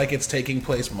and looks like it's taking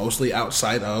place mostly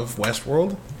outside of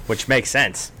Westworld, which makes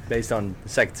sense based on the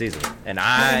second season. And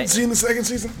I haven't seen the second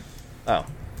season. Oh,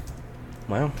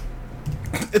 well,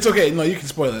 it's okay. No, you can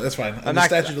spoil it. That's fine. The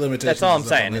statute of limitations. That's all I'm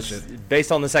saying. It's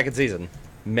based on the second season.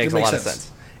 Makes a lot of sense.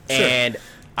 Sure. And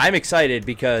I'm excited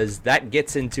because that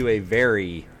gets into a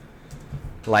very,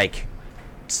 like,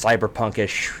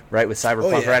 cyberpunkish, right? With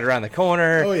Cyberpunk right around the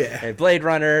corner. Oh, yeah. And Blade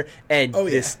Runner. And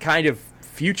this kind of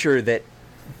future that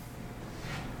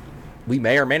we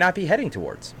may or may not be heading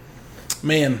towards.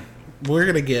 Man, we're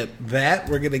going to get that.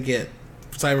 We're going to get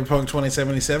Cyberpunk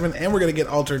 2077. And we're going to get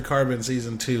Altered Carbon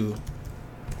Season 2.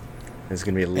 There's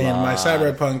going to be a lot. And my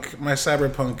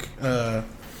cyberpunk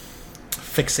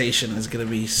fixation is going to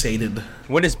be sated.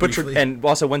 When is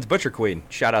when's Butcher Queen?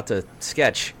 Shout out to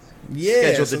Sketch.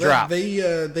 Yeah, scheduled to drop.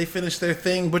 They finished their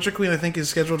thing. Butcher Queen, I think, is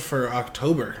scheduled for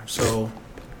October. So,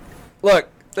 look,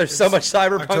 there's so much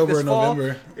Cyberpunk October this and fall.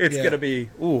 November. It's gonna be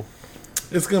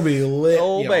it's gonna be lit.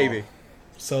 Oh, baby,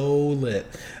 so lit.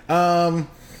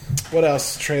 What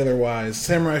else? Trailer wise,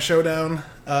 Samurai Showdown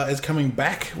is coming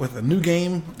back with a new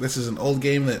game. This is an old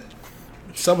game that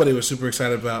somebody was super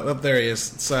excited about. Oh, there he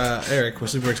is. It's, Eric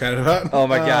was super excited about. Oh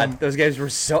my god, those games were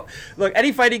so... Look,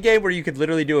 any fighting game where you could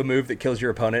literally do a move that kills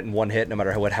your opponent in one hit, no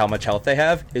matter how much health they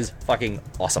have, is fucking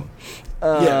awesome.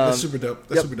 Yeah, that's super dope.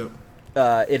 Super dope.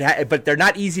 but they're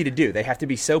not easy to do. They have to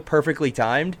be so perfectly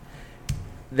timed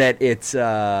that it's it's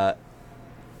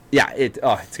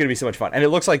going to be so much fun. And it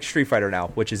looks like Street Fighter now,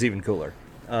 which is even cooler.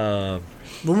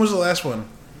 When was the last one?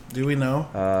 Do we know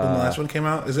when the last one came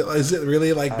out? Is it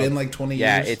really been like 20 years?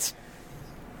 Yeah, it's.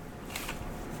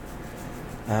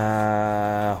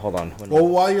 Hold on. Well,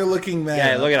 while you're looking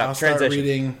that, look it up.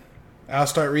 I'll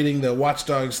start reading the Watch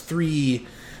Dogs 3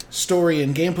 story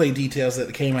and gameplay details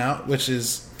that came out, which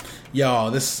is,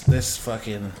 y'all, this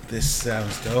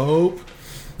sounds dope.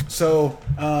 So,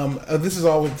 this is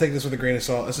all, we'll take this with a grain of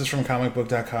salt. This is from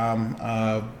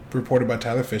comicbook.com, reported by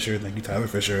Tyler Fisher. Thank you, Tyler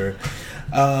Fisher.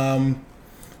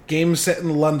 Game set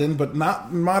in London, but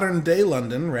not modern day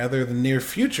London, rather the near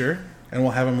future, and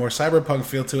will have a more cyberpunk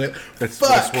feel to it. That's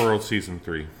Westworld Season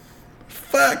 3.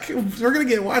 Fuck! We're gonna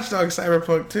get Watch Dogs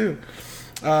cyberpunk too.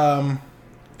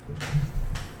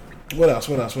 What else?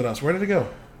 Where did it go?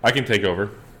 I can take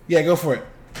over. Yeah, go for it.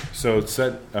 So it's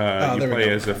set. You play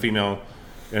as a female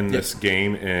in this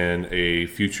game in a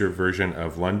future version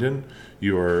of London.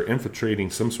 You are infiltrating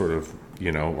some sort of,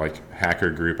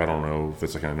 hacker group. I don't know if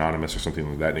it's like an anonymous or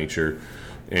something of that nature.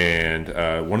 And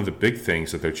one of the big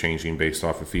things that they're changing based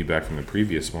off of feedback from the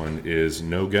previous one is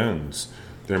no guns.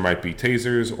 There might be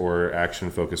tasers or action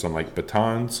focused on like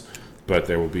batons, but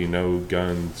there will be no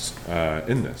guns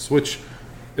in this. Which,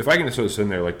 if I can just throw this in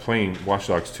there, like playing Watch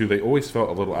Dogs 2, they always felt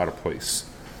a little out of place.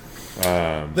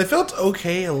 They felt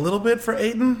okay a little bit for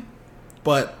Aiden,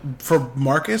 but for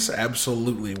Marcus,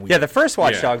 absolutely weird. Yeah, the first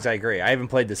Watch Dogs, I agree. I haven't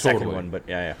played the second one, but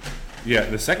yeah. Yeah,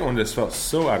 the second one just felt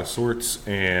so out of sorts,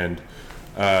 and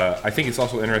I think it's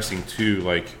also interesting too,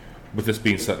 like with this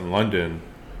being set in London,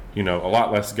 a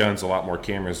lot less guns, a lot more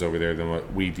cameras over there than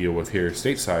what we deal with here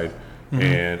stateside. Mm-hmm.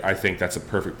 And I think that's a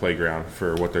perfect playground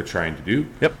for what they're trying to do.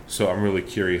 Yep. So I'm really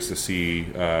curious to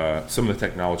see some of the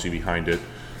technology behind it.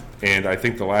 And I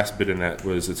think the last bit in that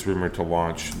was it's rumored to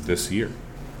launch this year.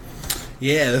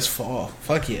 Yeah, this fall.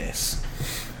 Fuck yes.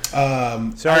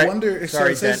 I wonder. So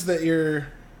it says that you're.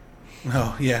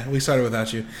 Oh yeah, we started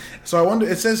without you. So I wonder.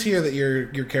 It says here that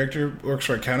your character works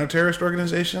for a counter-terrorist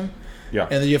organization. Yeah.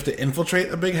 And then you have to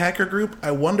infiltrate a big hacker group.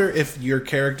 I wonder if your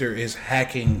character is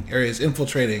hacking or is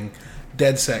infiltrating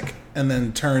DedSec and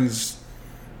then turns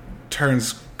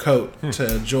coat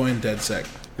to join DedSec.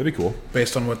 That'd be cool.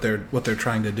 Based on what they're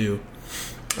trying to do.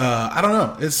 I don't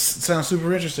know. It sounds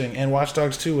super interesting, and Watch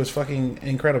Dogs 2 was fucking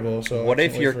incredible. So what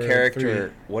if your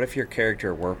character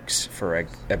works for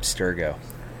Abstergo?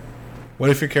 What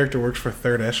if your character works for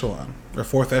Third Echelon or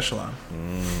Fourth Echelon?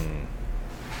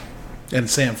 And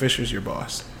Sam Fisher's your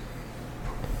boss.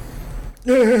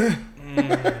 You're in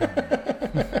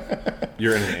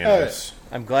an animus.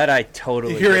 I'm glad I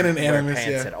totally You're in an didn't wear animus,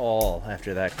 pants yeah. at all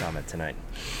after that comment tonight.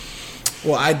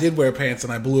 Well, I did wear pants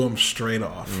and I blew them straight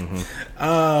off.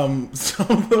 Mm-hmm. So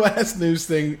the last news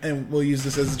thing, and we'll use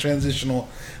this as a transitional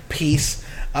piece.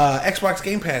 Xbox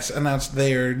Game Pass announced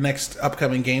their next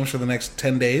upcoming games for the next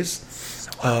 10 days.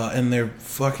 And they're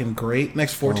fucking great.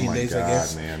 Next 14 days, I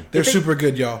guess. Man. They're super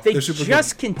good, y'all. They're super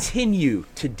just continue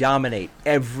to dominate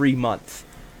every month.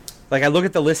 Like, I look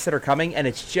at the lists that are coming, and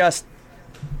it's just...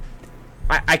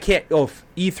 I can't...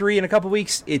 E3 in a couple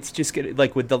weeks, it's just...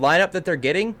 Like, with the lineup that they're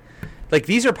getting... Like,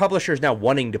 these are publishers now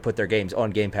wanting to put their games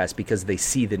on Game Pass because they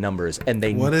see the numbers, and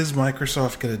they... What is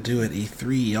Microsoft going to do at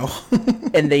E3,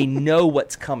 y'all? And they know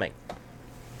what's coming.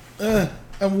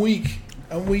 I'm weak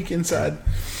inside.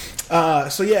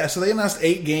 So they announced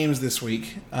 8 games this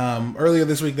week. Earlier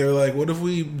this week, they were like, what if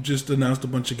we just announced a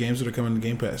bunch of games that are coming to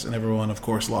Game Pass? And everyone, of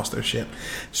course, lost their shit.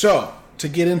 So, to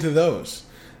get into those,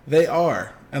 they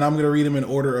are, and I'm going to read them in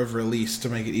order of release to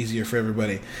make it easier for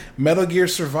everybody. Metal Gear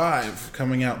Survive,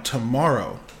 coming out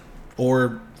tomorrow,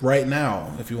 or right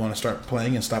now, if you want to start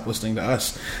playing and stop listening to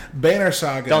us. Banner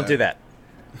Saga. Don't do that.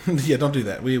 Yeah, don't do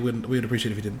that. We'd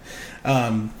appreciate it if you didn't.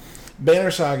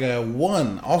 Banner Saga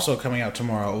 1 also coming out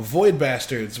tomorrow. Void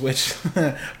Bastards, which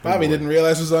Bobby didn't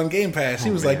realize was on Game Pass.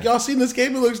 He was like, y'all seen this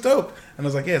game? It looks dope. And I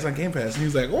was like, yeah, it's on Game Pass. And he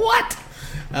was like, what?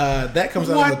 That comes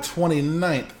out on the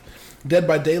 29th. Dead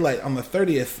by Daylight on the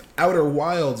 30th. Outer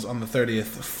Wilds on the 30th.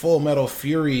 Full Metal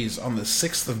Furies on the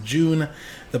 6th of June.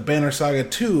 The Banner Saga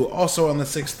 2 also on the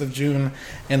 6th of June.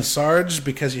 And Sarge,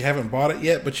 because you haven't bought it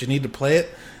yet, but you need to play it,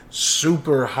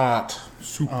 Super Hot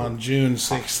on June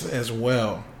 6th as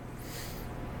well.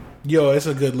 Yo, it's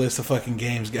a good list of fucking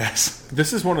games, guys.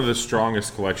 This is one of the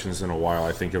strongest collections in a while,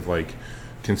 I think, of like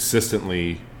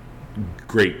consistently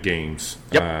great games.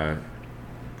 Yep.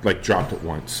 Like dropped at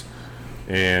once.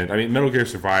 And I mean, Metal Gear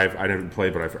Survive, I didn't play,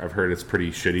 but I've heard it's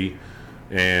pretty shitty.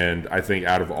 And I think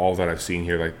out of all that I've seen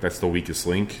here, like that's the weakest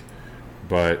link.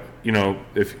 But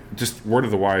if just word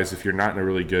of the wise, if you're not in a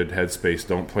really good headspace,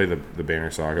 don't play the Banner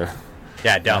Saga.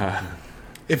 Yeah, don't.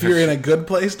 If you're in a good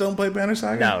place, don't play Banner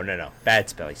Saga? No. Bad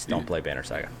space. Don't play Banner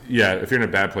Saga. Yeah, if you're in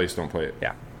a bad place, don't play it.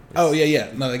 Yeah. Oh,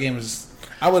 yeah. No, that game is...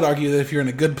 I would argue that if you're in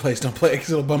a good place, don't play it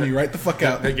because it'll bum you right the fuck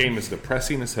out. That game is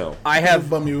depressing as hell. It'll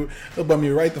bum you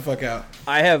right the fuck out.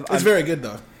 It's very good,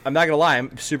 though. I'm not going to lie.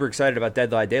 I'm super excited about Dead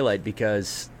by Daylight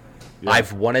because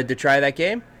I've wanted to try that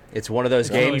game. It's one of those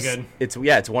games. Really good.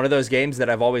 It's one of those games that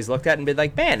I've always looked at and been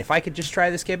like, man, if I could just try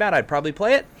this game out, I'd probably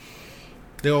play it.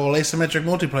 The old asymmetric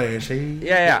multiplayer, see?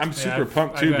 Yeah. I'm super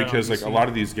pumped too because like a lot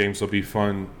of these games will be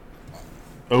fun.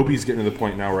 Obi's getting to the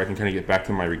point now where I can kind of get back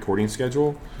to my recording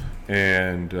schedule,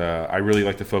 and I really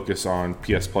like to focus on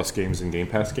PS Plus games and Game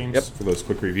Pass games for those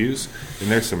quick reviews.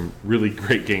 And there's some really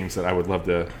great games that I would love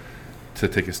to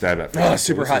take a stab at. Oh,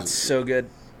 Super Hot's so good.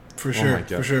 For sure.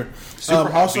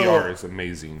 Super Hot also, VR is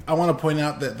amazing. I want to point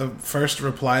out that the first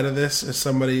reply to this is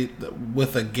somebody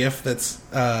with a GIF that's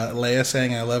Leia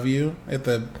saying "I love you" at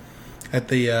the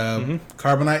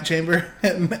Carbonite chamber,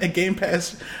 and Game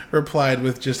Pass replied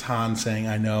with just Han saying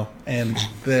 "I know," and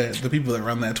the people that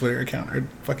run that Twitter account are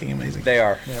fucking amazing. They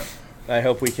are. Yeah. I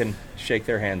hope we can shake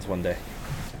their hands one day.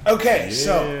 Okay,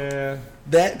 so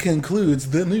that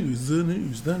concludes the news. So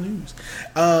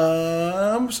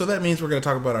that means we're going to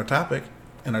talk about our topic,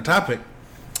 and our topic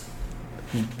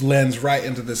lends right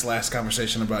into this last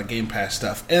conversation about Game Pass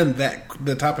stuff, and that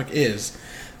the topic is: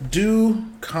 do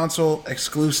console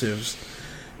exclusives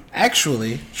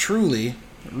actually, truly,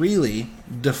 really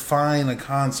define a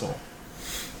console?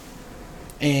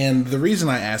 And the reason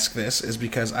I ask this is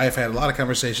because I've had a lot of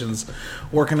conversations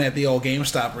working at the old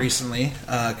GameStop recently,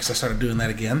 because I started doing that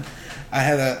again.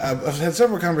 I've had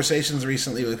several conversations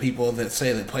recently with people that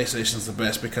say that PlayStation's the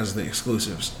best because of the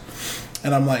exclusives.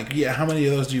 And I'm like, yeah, how many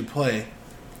of those do you play?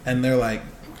 And they're like,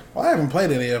 well, I haven't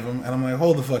played any of them. And I'm like,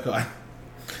 hold the fuck on.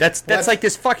 That's like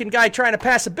this fucking guy trying to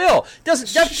pass a bill. So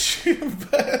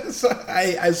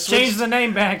I switched, change the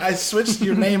name back. I switched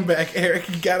your name back, Eric.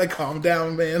 You gotta calm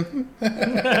down, man.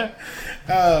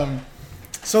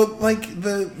 So, like,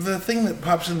 the thing that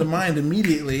pops into mind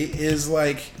immediately is,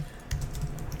 like,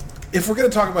 if we're gonna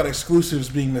talk about exclusives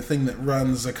being the thing that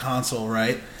runs a console,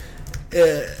 right?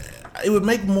 It would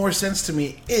make more sense to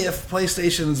me if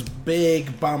PlayStation's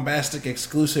big, bombastic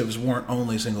exclusives weren't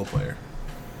only single player.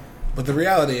 But the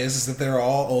reality is that they're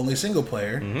all only single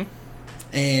player,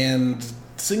 and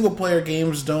single player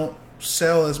games don't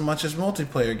sell as much as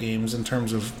multiplayer games in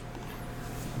terms of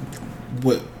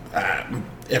what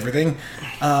everything.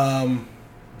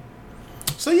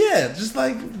 So yeah, just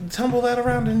like tumble that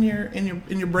around in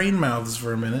your brain mouths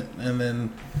for a minute, and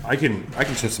then I can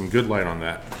shed some good light on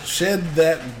that. Shed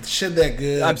that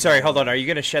good. I'm sorry, hold on. Are you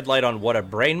going to shed light on what a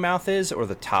brain mouth is or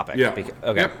the topic? Yeah.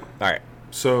 Okay. Yep. All right.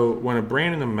 So when a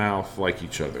brain and a mouth like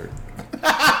each other.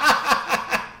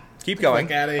 Keep going.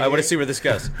 I want to see where this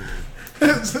goes.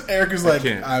 Eric is like,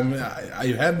 you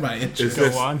had my intro.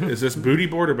 Is this booty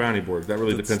board or bounty board? That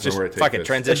really depends on where it takes fucking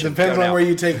transition. It depends on where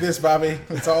you take this, Bobby.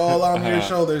 It's all on your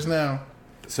shoulders now.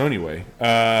 So anyway,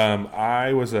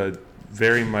 I was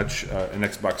very much an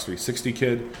Xbox 360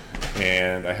 kid,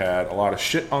 and I had a lot of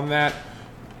shit on that.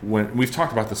 When we've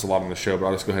talked about this a lot on the show, but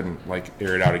I'll just go ahead and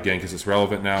air it out again because it's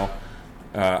relevant now.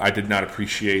 I did not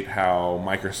appreciate how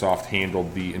Microsoft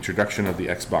handled the introduction of the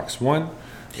Xbox One.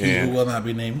 He who will not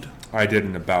be named. I did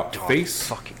an about face.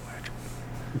 Fucking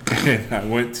And I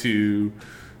went to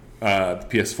the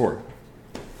PS4.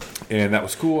 And that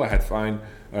was cool. I had fine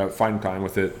time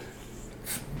with it.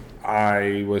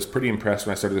 I was pretty impressed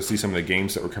when I started to see some of the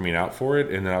games that were coming out for it.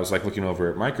 And then I was looking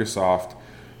over at Microsoft,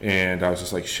 and I was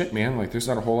just like, shit, man, there's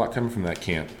not a whole lot coming from that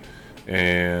camp.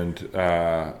 And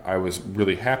I was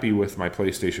really happy with my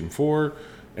PlayStation 4,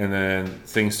 and then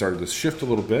things started to shift a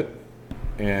little bit,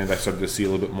 and I started to see a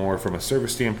little bit more from a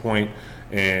service standpoint,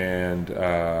 and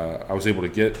I was able to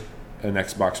get an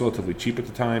Xbox relatively cheap at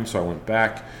the time, so I went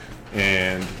back,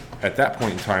 and at that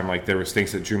point in time, there was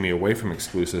things that drew me away from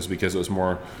exclusives because it was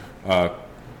more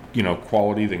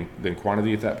quality than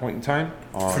quantity at that point in time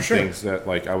on For sure. things that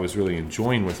I was really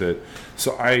enjoying with it.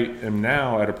 So I am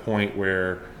now at a point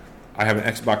where I have an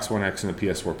Xbox One X and a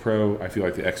PS4 Pro. I feel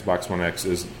like the Xbox One X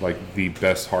is the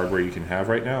best hardware you can have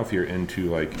right now if you're into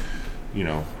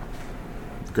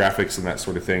graphics and that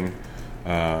sort of thing,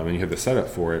 and you have the setup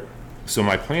for it. So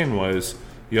my plan was,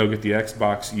 get the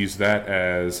Xbox, use that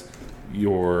as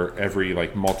your every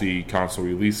multi-console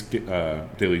release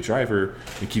daily driver,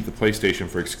 and keep the PlayStation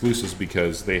for exclusives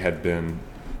because they had been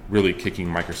really kicking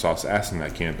Microsoft's ass in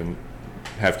that camp and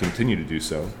have continued to do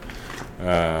so.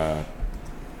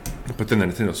 But then the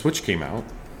Nintendo Switch came out,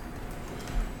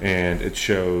 and it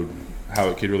showed how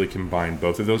it could really combine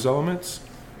both of those elements.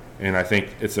 And I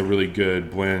think it's a really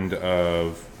good blend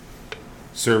of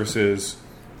services,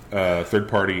 third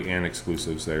party, and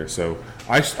exclusives there. So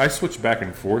I switch back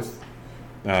and forth.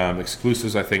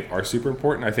 Exclusives I think are super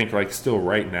important. I think like still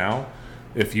right now,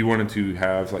 if you wanted to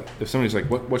have like, if somebody's like,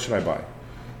 what should I buy?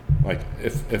 Like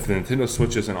if the Nintendo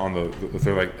Switch isn't on if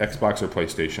they're like Xbox or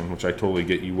PlayStation, which I totally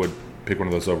get, you would pick one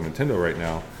of those over Nintendo right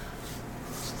now.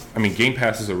 I mean, Game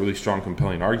Pass is a really strong,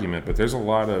 compelling argument, but there's a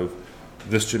lot of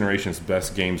this generation's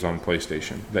best games on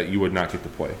PlayStation that you would not get to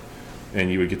play.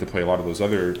 And you would get to play a lot of those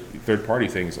other third-party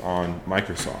things on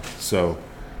Microsoft. So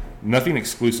nothing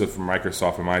exclusive from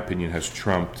Microsoft, in my opinion, has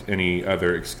trumped any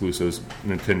other exclusives,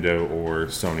 Nintendo or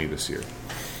Sony this year.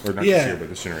 Or not this year, but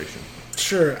this generation.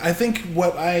 Sure. I think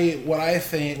what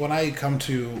I come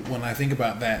to when I think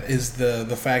about that is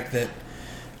the fact that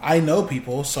I know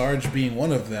people, Sarge being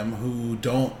one of them, who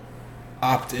don't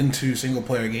opt into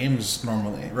single-player games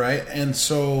normally, right? And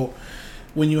so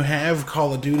when you have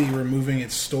Call of Duty removing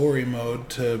its story mode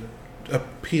to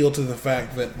appeal to the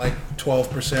fact that like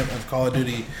 12% of Call of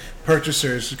Duty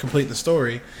purchasers complete the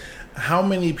story, how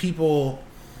many people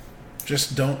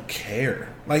just don't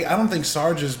care? Like, I don't think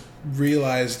Sarge has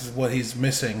realized what he's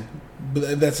missing.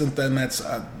 But that's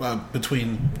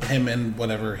between him and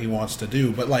whatever he wants to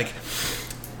do. But like,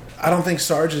 I don't think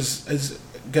Sarge is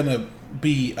gonna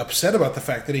be upset about the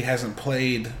fact that he hasn't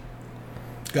played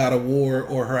God of War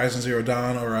or Horizon Zero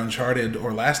Dawn or Uncharted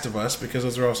or Last of Us, because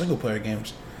those are all single player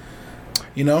games,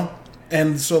 you know.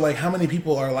 And so like, how many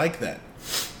people are like that?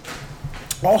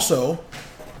 Also,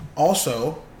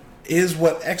 is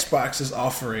what Xbox is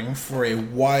offering for a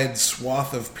wide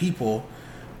swath of people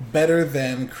better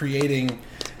than creating,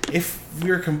 if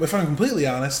I'm completely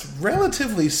honest,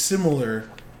 relatively similar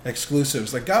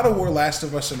exclusives? Like God of War, Last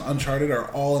of Us, and Uncharted are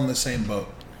all in the same boat.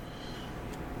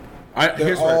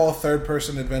 They're all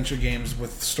third-person adventure games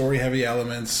with story-heavy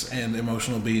elements and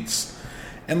emotional beats.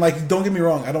 And like, don't get me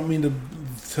wrong, I don't mean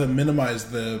to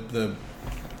minimize the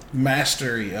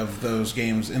mastery of those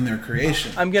games in their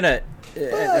creation. I'm gonna,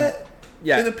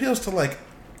 yeah, it appeals to like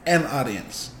an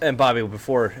audience. And Bobby,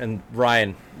 and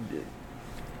Ryan,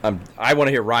 I want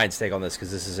to hear Ryan's take on this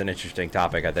because this is an interesting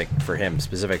topic, I think, for him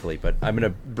specifically. But I'm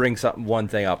going to bring one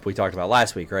thing up we talked about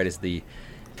last week, right? Is the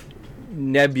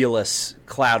nebulous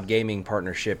cloud gaming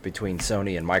partnership between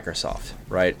Sony and Microsoft,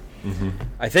 right? Mm-hmm.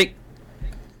 I think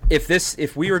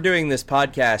if we were doing this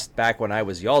podcast back when I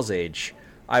was y'all's age,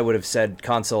 I would have said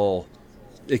console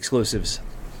exclusives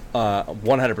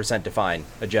 100% define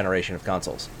a generation of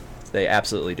consoles. They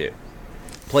absolutely do.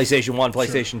 PlayStation 1,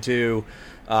 PlayStation 2,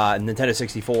 Nintendo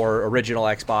 64, original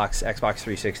Xbox, Xbox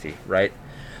 360, right?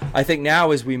 I think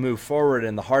now as we move forward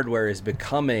and the hardware is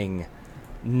becoming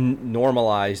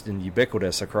normalized and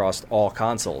ubiquitous across all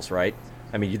consoles, right?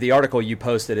 I mean, the article you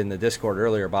posted in the Discord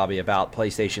earlier, Bobby, about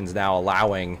PlayStation's now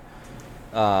allowing,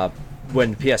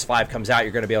 when PS5 comes out,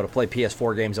 you're going to be able to play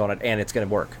PS4 games on it and it's going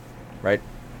to work, right?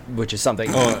 Which is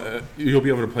something... you'll be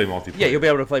able to play multiplayer. Yeah, you'll be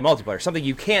able to play multiplayer. Something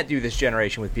you can't do this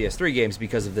generation with PS3 games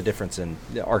because of the difference in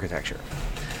the architecture.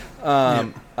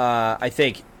 I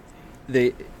think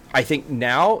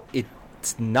now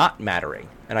it's not mattering.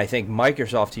 And I think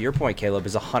Microsoft, to your point, Caleb,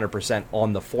 is 100%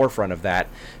 on the forefront of that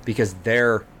because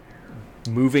they're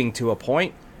moving to a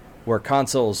point where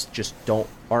consoles just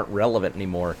aren't relevant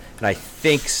anymore. And I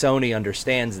think Sony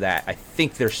understands that. I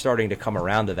think they're starting to come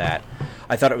around to that.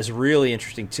 I thought it was really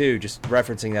interesting, too, just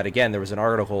referencing that again. There was an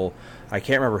article, I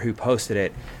can't remember who posted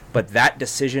it, but that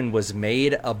decision was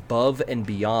made above and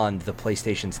beyond the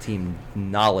PlayStation's team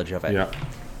knowledge of it. Yeah.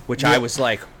 Which I was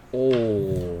like,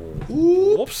 oh,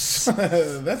 whoops.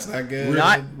 That's not good.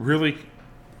 Really,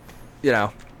 you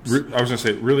know. I was going to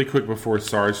say, really quick before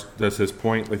Sarge does his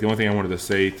point, like the only thing I wanted to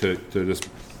say to just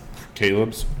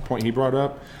Caleb's point he brought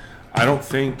up, I don't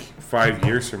think 5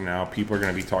 years from now people are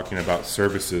going to be talking about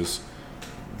services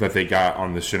that they got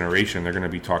on this generation. They're going to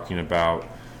be talking about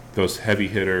those heavy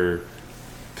hitter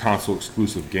console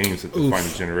exclusive games that define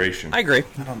the generation. I agree.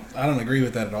 I don't agree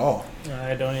with that at all.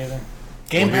 I don't either.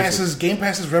 Game Pass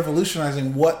is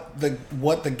revolutionizing what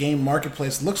the game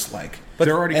marketplace looks like. But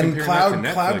they're already comparing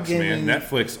that to Netflix, man.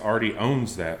 Netflix already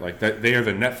owns that. Like that, they are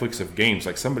the Netflix of games.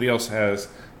 Like somebody else has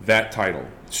that title.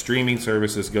 Streaming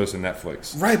services goes to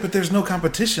Netflix. Right, but there's no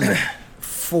competition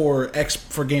for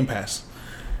Game Pass,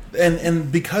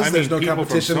 and because there's no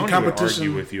competition, from Sony would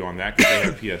argue with you on that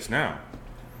because they have PS Now.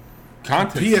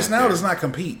 PS Now does not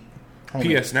compete.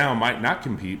 PS Now might not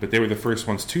compete, but they were the first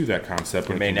ones to that concept.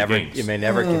 It may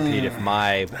never compete if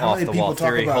my off-the-wall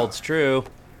theory holds true.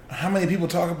 How many people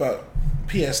talk about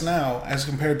PS Now as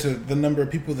compared to the number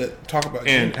of people that talk about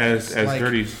And Game Pass. as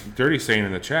Dirty's saying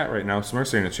in the chat right now, Smurf's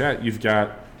saying in the chat, you've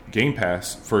got Game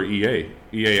Pass for EA.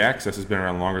 EA Access has been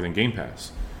around longer than Game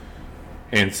Pass.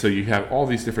 And so you have all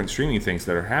these different streaming things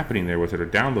that are happening there with it or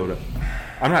download it.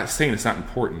 I'm not saying it's not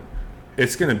important.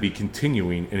 It's going to be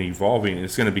continuing and evolving, and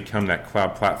it's going to become that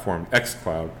cloud platform,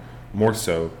 xCloud, more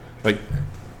so. Like,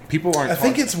 people aren't... I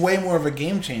think it's way more of a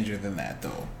game changer than that,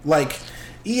 though. Like,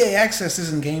 EA Access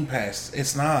isn't Game Pass.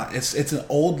 It's not. It's an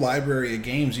old library of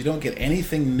games. You don't get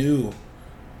anything new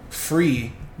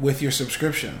free with your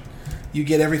subscription. You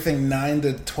get everything 9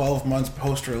 to 12 months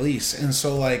post-release. And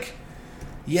so, like,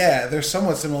 yeah, they're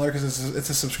somewhat similar because it's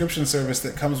a subscription service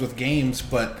that comes with games,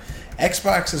 but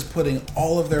Xbox is putting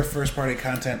all of their first-party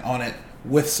content on it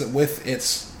with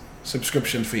its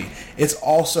subscription fee. It's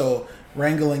also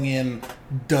wrangling in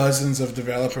dozens of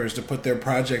developers to put their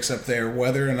projects up there,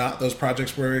 whether or not those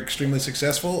projects were extremely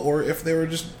successful or if they were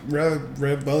just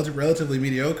relatively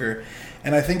mediocre.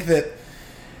 And I think that,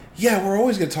 yeah, we're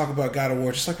always going to talk about God of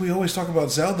War, just like we always talk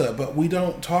about Zelda, but we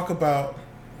don't talk about...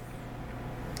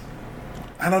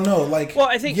 I don't know, like, well,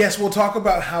 I think, yes, we'll talk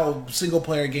about how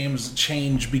single-player games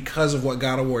change because of what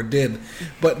God of War did,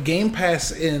 but Game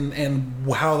Pass and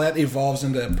how that evolves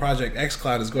into Project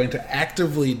xCloud is going to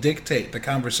actively dictate the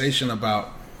conversation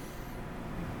about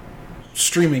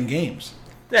streaming games.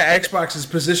 Yeah, Xbox is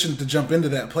positioned to jump into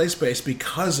that play space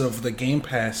because of the Game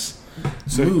Pass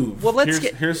move. Well,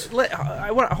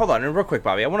 I want hold on real quick,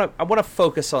 Bobby. I want to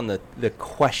focus on the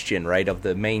question, right, of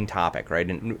the main topic, right?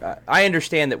 And I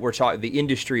understand that we're talking. The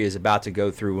industry is about to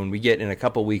go through when we get in a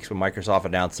couple weeks when Microsoft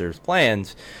announced their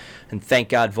plans, and thank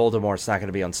God Voldemort's not going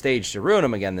to be on stage to ruin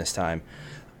them again this time.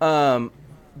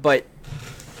 But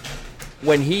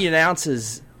when he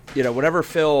announces, whenever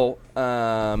Phil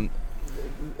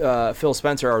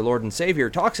Spencer, our Lord and Savior,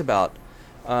 talks about,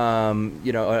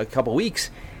 a couple weeks.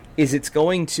 It's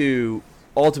going to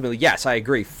ultimately, yes, I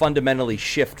agree, fundamentally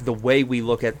shift the way we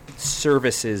look at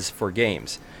services for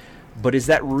games. But is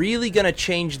that really going to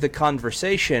change the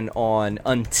conversation on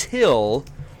until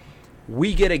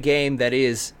we get a game that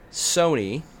is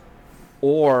Sony,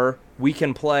 or we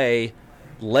can play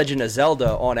Legend of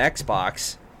Zelda on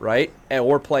Xbox, right?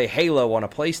 Or play Halo on a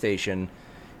PlayStation?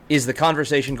 Is the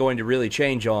conversation going to really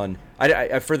change on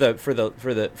for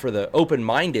the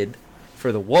open-minded,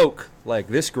 for the woke like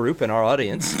this group and our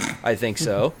audience? I think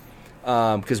so,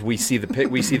 because we see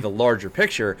the larger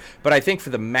picture. But I think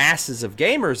for the masses of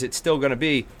gamers, it's still going to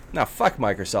be, no, fuck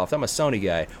Microsoft, I'm a Sony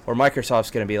guy. Or Microsoft's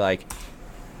going to be like,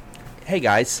 hey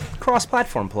guys,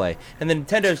 cross-platform play, and then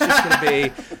Nintendo's just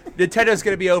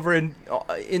going to be over in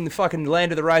the fucking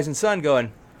land of the rising sun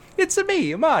going, it's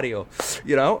me, Mario.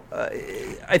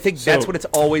 I think that's what it's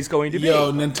always going to be.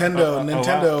 Yo,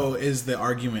 Nintendo is the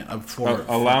argument for.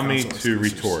 Allow me to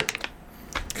retort.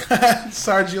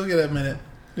 Sarge, you'll get a minute.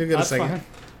 You'll get a second. Fine.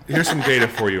 Here's some data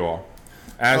for you all.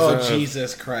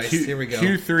 Jesus Christ! Here we go.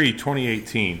 Q3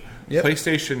 2018. Yep.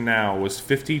 PlayStation Now was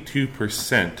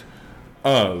 52%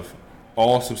 of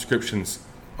all subscriptions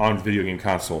on video game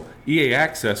console. EA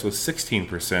Access was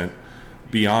 16%.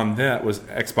 Beyond that was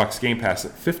Xbox Game Pass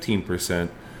at 15%,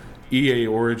 EA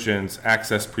Origins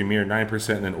Access Premier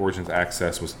 9%, and then Origins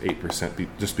Access was 8%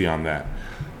 just beyond that.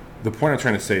 The point I'm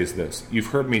trying to say is this. You've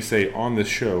heard me say on this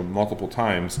show multiple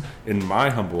times, in my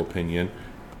humble opinion,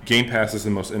 Game Pass is the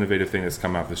most innovative thing that's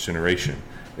come out this generation.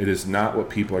 It is not what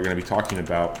people are going to be talking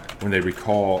about when they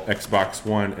recall Xbox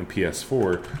One and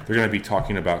PS4. They're going to be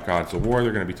talking about Gods of War.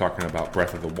 They're going to be talking about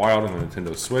Breath of the Wild on the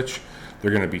Nintendo Switch.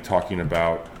 They're going to be talking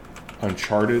about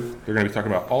Uncharted. They're going to be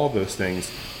talking about all of those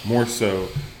things more so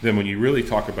than when you really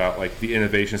talk about like the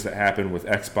innovations that happened with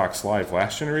Xbox Live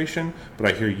last generation. But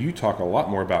I hear you talk a lot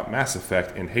more about Mass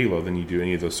Effect and Halo than you do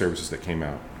any of those services that came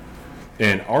out.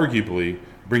 And arguably,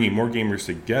 bringing more gamers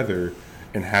together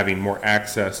and having more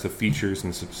access to features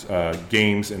and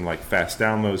games and like fast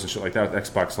downloads and shit like that with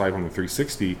Xbox Live on the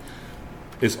 360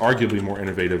 is arguably more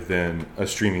innovative than a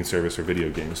streaming service or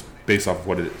video games based off of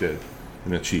what it did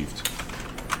and achieved.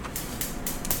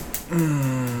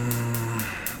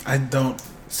 I don't.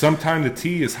 Sometime the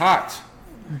tea is hot.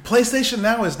 PlayStation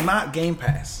Now is not Game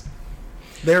Pass.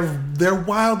 They're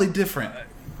wildly different,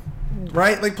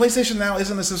 right? Like PlayStation Now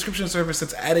isn't a subscription service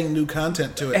that's adding new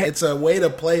content to it. It's a way to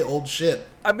play old shit.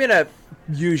 I'm gonna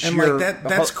use and your like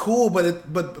that's cool,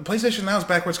 but PlayStation Now is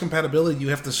backwards compatibility. You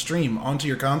have to stream onto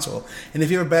your console, and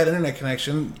if you have a bad internet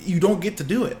connection, you don't get to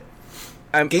do it.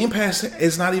 Game Pass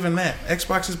is not even that.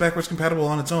 Xbox is backwards compatible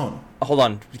on its own. Hold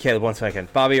on, Caleb, 1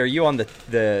 second. Bobby, are you on the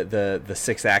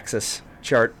 6-axis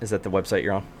chart? Is that the website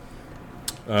you're on?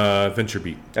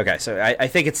 VentureBeat. Okay, so I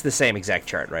think it's the same exact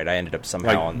chart, right? I ended up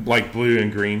somehow on... Like blue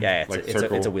and green. Yeah, like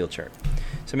it's a wheel chart.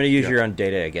 So I'm going to use your own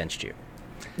data against you.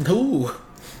 Ooh.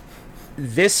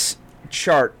 This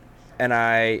chart, and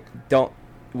I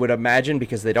would imagine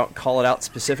because they don't call it out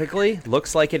specifically,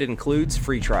 looks like it includes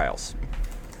free trials.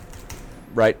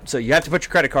 Right? So you have to put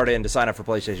your credit card in to sign up for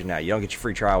PlayStation Now. You don't get your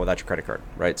free trial without your credit card,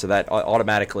 right? So that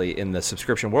automatically, in the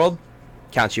subscription world,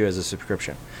 counts you as a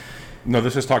subscription. No,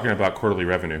 this is talking about quarterly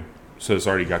revenue. So it's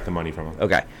already got the money from them.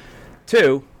 Okay.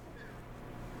 2,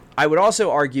 I would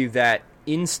also argue that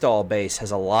install base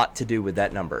has a lot to do with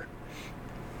that number.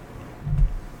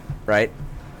 Right?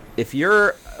 If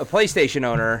you're a PlayStation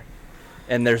owner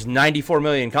and there's 94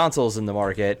 million consoles in the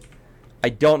market, I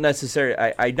don't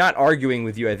necessarily... I'm not arguing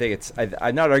with you. I think it's...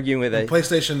 I'm not arguing with it.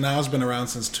 PlayStation Now has been around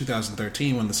since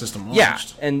 2013 when the system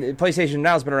launched. Yeah, and PlayStation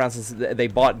Now has been around since they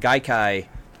bought Gaikai...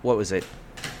 What was it?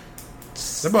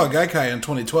 They bought Gaikai in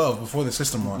 2012 before the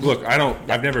system launched. Look,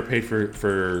 I've never paid for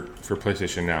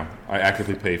PlayStation Now. I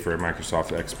actively pay for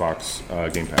Microsoft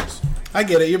Xbox Game Pass. I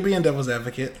get it. You're being devil's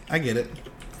advocate. I get it.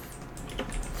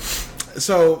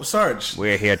 So, Sarge.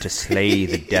 We're here to slay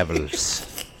the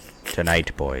devils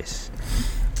tonight, boys.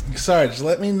 Sarge,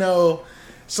 let me know.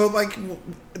 So, like,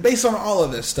 based on all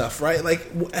of this stuff, right?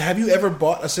 Like, have you ever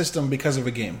bought a system because of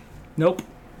a game? Nope.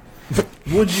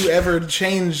 Would you ever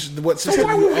change what system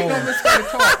you own? this guy to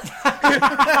talk?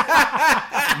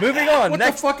 Moving on.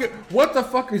 What the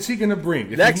fuck is he going to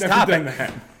bring? If Next you've never topic. done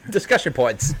that? Discussion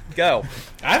points. Go.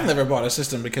 I've never bought a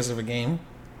system because of a game.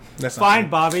 That's not Fine,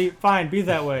 true. Bobby. Fine, be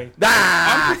that way.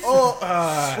 Look,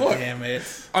 Damn it.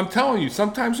 I'm telling you,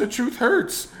 sometimes the truth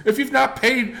hurts. If you've not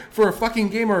paid for a fucking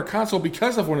game or a console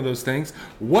because of one of those things,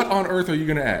 what on earth are you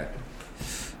going to add?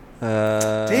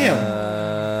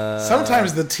 Damn.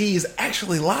 Sometimes the tea is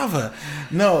actually lava.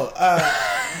 No,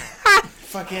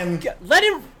 fucking... Let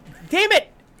him... Damn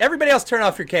it! Everybody else turn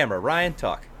off your camera. Ryan,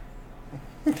 talk.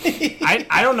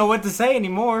 I don't know what to say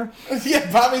anymore.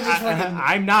 Yeah, Bobby just fucking...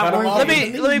 I'm not Cut him worried. off.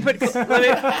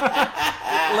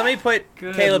 Let me put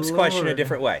Good Caleb's question a Lord.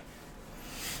 different way.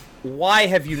 Why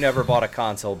have you never bought a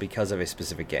console because of a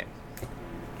specific game?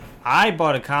 I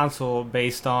bought a console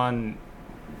based on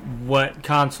what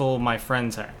console my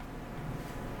friends had.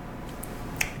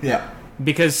 Yeah.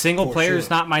 Because single For player sure. is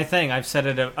not my thing. I've said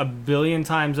it a billion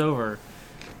times over.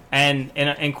 And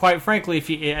quite frankly,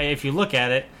 if you look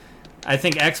at it, I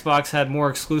think Xbox had more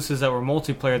exclusives that were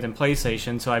multiplayer than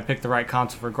PlayStation, so I picked the right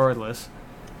console regardless.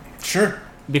 Sure.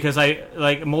 Because I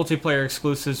like multiplayer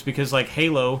exclusives because like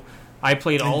Halo, I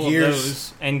played And all Gears. of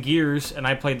those, and Gears, and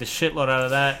I played the shitload out of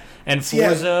that, and Yeah.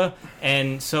 Forza,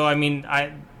 and so I mean,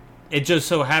 it just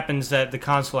so happens that the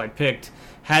console I picked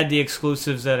had the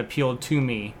exclusives that appealed to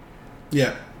me.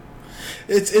 Yeah.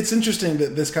 It's interesting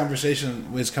that this conversation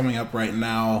is coming up right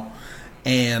now,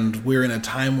 and we're in a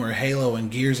time where Halo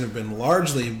and Gears have been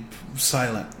largely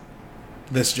silent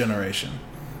this generation.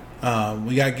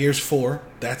 We got Gears 4,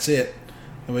 that's it.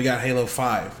 And we got Halo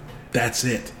 5, that's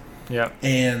it. Yep.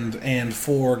 And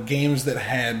for games that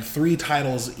had 3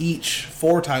 titles each,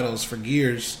 4 titles for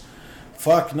Gears,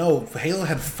 fuck no, Halo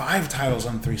had 5 titles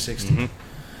on 360.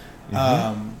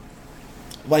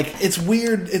 Like, it's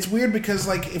weird because,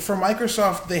 like, for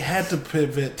Microsoft, they had to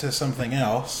pivot to something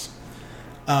else.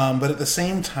 But at the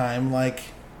same time, like,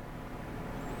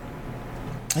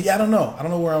 yeah, I don't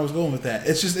know where I was going with that.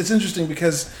 It's interesting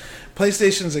because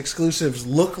PlayStation's exclusives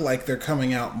look like they're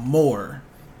coming out more,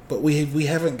 but we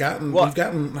haven't gotten. Well, we've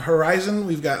gotten Horizon,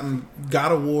 we've gotten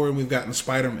God of War, and we've gotten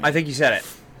Spider-Man. I think you said it.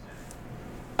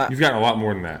 You've gotten a lot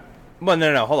more than that. Well,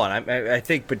 no, hold on. I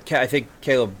think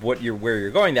Caleb, where you're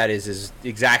going, that is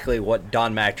exactly what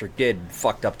Don Matrick did.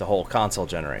 Fucked up the whole console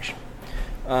generation.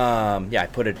 I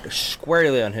put it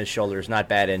squarely on his shoulders. Not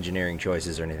bad engineering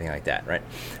choices or anything like that, right?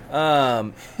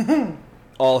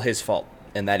 All his fault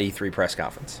in that E3 press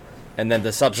conference, and then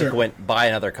the subsequent buy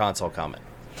another console comment.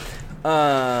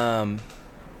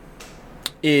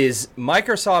 Is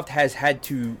Microsoft had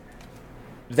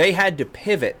to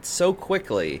pivot so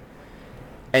quickly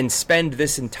and spend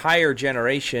this entire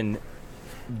generation,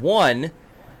 one,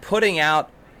 putting out,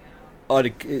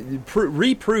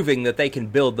 reproving that they can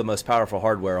build the most powerful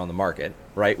hardware on the market,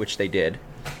 right, which they did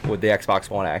with the Xbox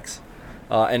One X.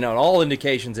 And on all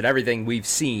indications and everything we've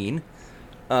seen,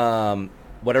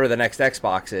 whatever the next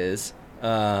Xbox is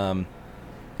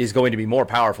going to be more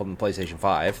powerful than PlayStation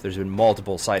 5. There's been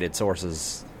multiple cited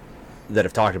sources that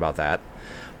have talked about that.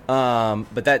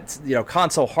 But that's,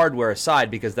 console hardware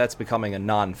aside, because that's becoming a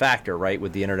non-factor, right,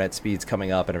 with the internet speeds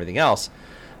coming up and everything else.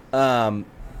 I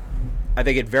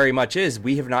think it very much is.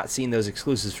 We have not seen those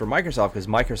exclusives for Microsoft because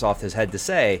Microsoft has had to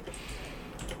say,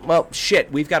 well,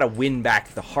 shit, we've got to win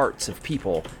back the hearts of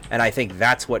people, and I think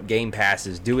that's what Game Pass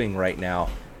is doing right now.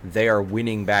 They are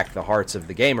winning back the hearts of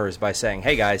the gamers by saying,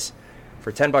 hey guys,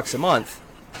 for $10 a month,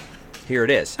 here it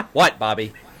is. What,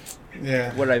 Bobby?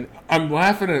 Yeah. I'm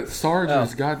laughing at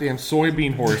Sarge's goddamn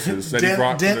soybean horses that he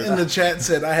brought. Dent in the chat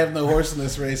said, I have no horse in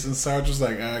this race, and Sarge was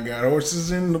like, I got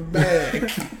horses in the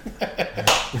bag.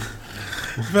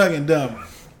 Fucking dumb.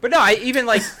 But no, even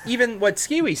what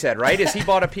Skiwi said, right, is he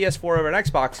bought a PS4 over an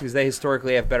Xbox because they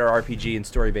historically have better RPG and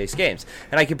story-based games.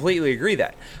 And I completely agree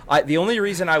that. The only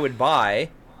reason I would buy...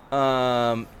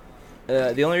 Can't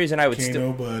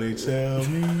nobody tell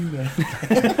me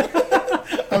nothing.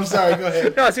 I'm sorry, go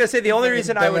ahead. No, I was going to say the only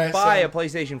reason I would buy a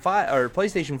PlayStation 5 or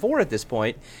PlayStation 4 at this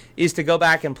point is to go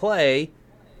back and play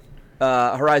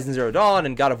Horizon Zero Dawn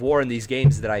and God of War and these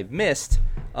games that I've missed,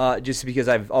 just because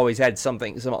I've always had some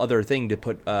other thing to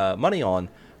put money on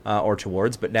or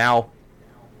towards. But now,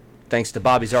 thanks to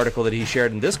Bobby's article that he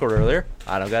shared in Discord earlier,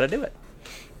 I don't got to do it.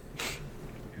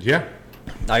 Yeah.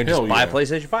 I can just buy a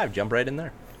PlayStation 5, jump right in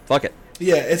there. Fuck it.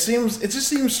 Yeah, it just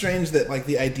seems strange that like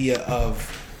the idea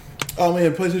of, oh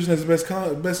man, PlayStation has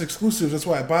the best exclusives, that's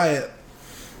why I buy it.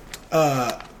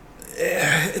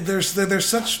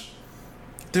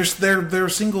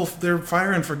 They're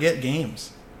fire and forget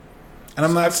games, and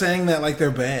I'm not saying that like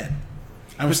they're bad.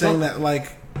 I'm saying that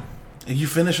like you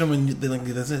finish them and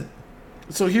that's it.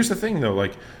 So here's the thing though,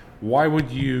 like why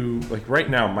would you like right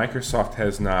now? Microsoft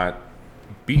has not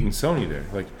beaten Sony there.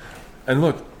 Like, and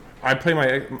look, I play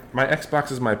my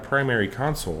Xbox is my primary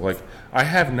console. Like, I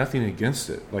have nothing against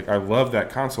it. Like, I love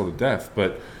that console to death.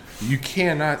 But you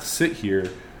cannot sit here,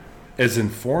 as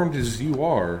informed as you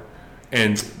are,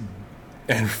 and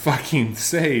fucking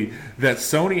say that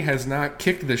Sony has not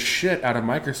kicked the shit out of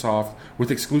Microsoft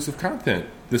with exclusive content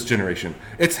this generation.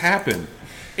 It's happened,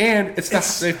 and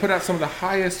they put out some of the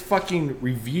highest fucking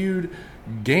reviewed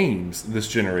games this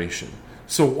generation.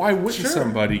 So why wouldn't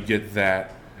somebody get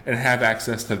that and have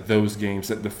access to those games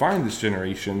that define this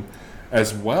generation,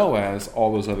 as well as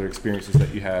all those other experiences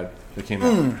that you had that came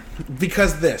out?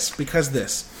 Because they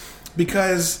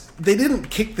didn't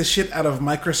kick the shit out of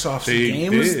Microsoft's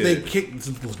games. They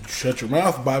kicked... Shut your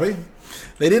mouth, Bobby.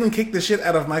 They didn't kick the shit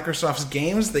out of Microsoft's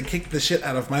games. They kicked the shit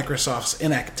out of Microsoft's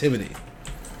inactivity.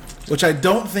 Which I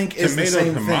don't think is the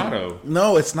same thing.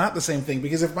 No, it's not the same thing.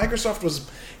 Because if Microsoft was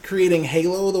creating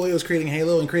Halo the way it was creating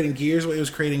Halo and creating Gears the way it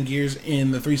was creating Gears in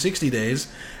the 360 days,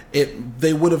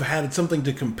 they would have had something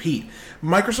to compete.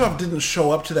 Microsoft didn't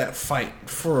show up to that fight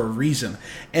for a reason.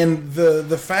 And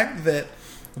the fact that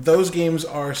those games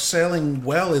are selling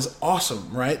well is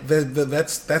awesome, right?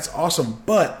 That's awesome.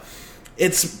 But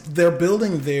they're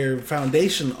building their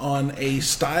foundation on a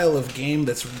style of game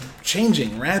that's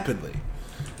changing rapidly.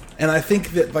 And I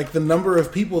think that like the number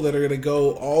of people that are going to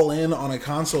go all in on a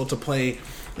console to play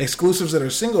exclusives that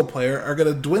are single player are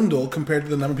going to dwindle compared to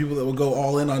the number of people that will go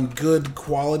all in on good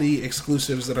quality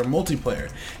exclusives that are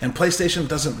multiplayer. And PlayStation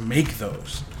doesn't make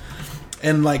those.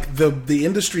 And like the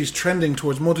industry's trending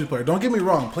towards multiplayer. Don't get me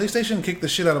wrong, PlayStation kicked the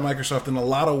shit out of Microsoft in a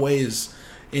lot of ways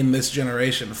in this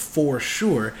generation for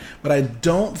sure, but I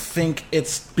don't think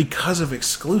it's because of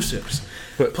exclusives.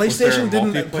 But PlayStation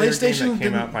didn't. PlayStation game that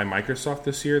came out by Microsoft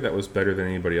this year that was better than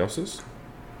anybody else's.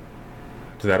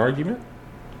 To that argument,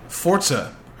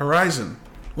 Forza Horizon,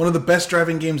 one of the best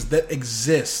driving games that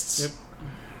exists. Yep.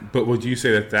 But would you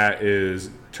say that is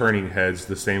turning heads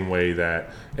the same way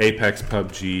that Apex,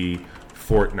 PUBG,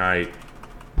 Fortnite,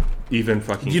 even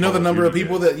fucking... Do you know the number of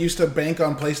people that used to bank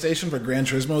on PlayStation for Gran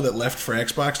Turismo that left for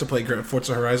Xbox to play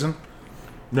Forza Horizon?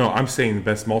 No, I'm saying the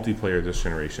best multiplayer this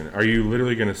generation. Are you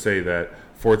literally going to say that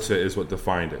Forza is what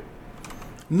defined it?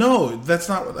 No, that's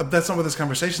not what this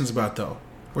conversation's about, though,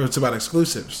 where it's about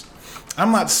exclusives.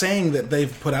 I'm not saying that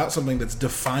they've put out something that's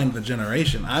defined the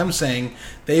generation. I'm saying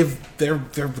they're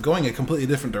going a completely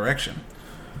different direction.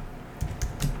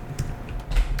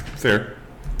 Fair.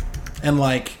 And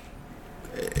like,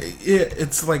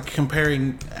 it's like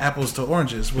comparing apples to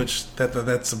oranges, which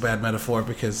that's a bad metaphor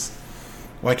because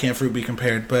why can't fruit be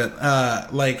compared? But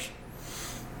like,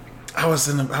 I was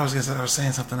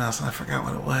saying something else and I forgot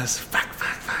what it was. Fuck.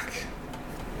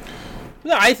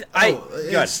 No,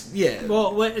 yeah.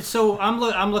 Well, so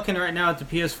I'm looking right now at the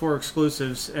PS4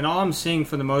 exclusives, and all I'm seeing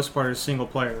for the most part is single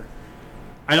player.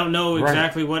 I don't know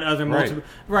exactly what other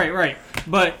Right.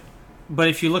 But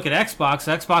if you look at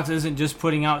Xbox isn't just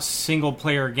putting out single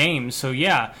player games. So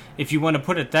yeah, if you want to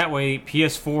put it that way,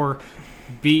 PS4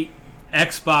 beat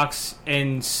Xbox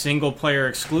in single player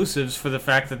exclusives for the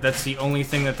fact that that's the only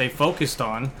thing that they focused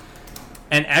on,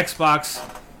 and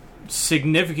Xbox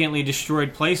significantly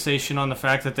destroyed PlayStation on the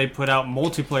fact that they put out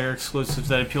multiplayer exclusives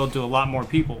that appealed to a lot more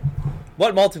people.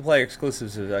 What multiplayer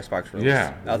exclusives has Xbox released?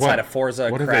 Yeah. Outside of Forza,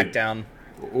 Crackdown,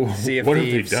 Sea of What have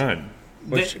they Thieves. done?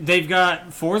 They've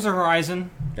got Forza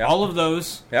Horizon, Yep. all of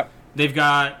those. Yep. They've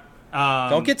got.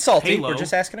 Don't get salty. Halo. We're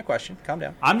just asking a question. Calm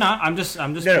down. I'm not. I'm just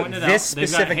pointing No, it this out. They've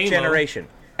got specific Halo. generation.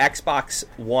 Xbox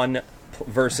One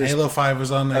versus... Halo 5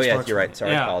 was on Xbox. Oh, yeah, you're right.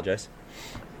 Sorry, Yeah. I apologize.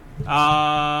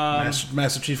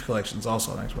 Master Chief Collection's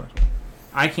also on Xbox.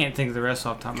 I can't think of the rest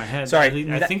off the top of my head. Sorry,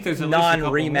 I think there's at least a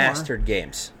couple more. non-remastered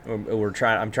games. I'm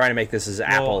trying to make this as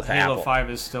apple to Halo apple. 5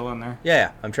 is still in there.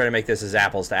 Yeah, I'm trying to make this as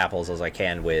apples to apples as I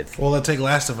can with... Well, let's take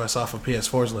Last of Us off of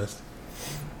PS4's list.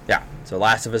 Yeah, so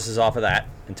Last of Us is off of that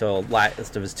until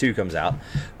Last of Us 2 comes out.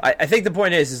 I think the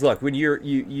point is look, when you're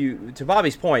you to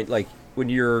Bobby's point, like when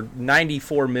you're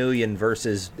 94 million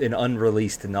versus an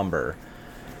unreleased number,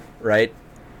 right?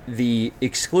 The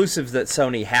exclusives that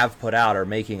Sony have put out are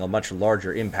making a much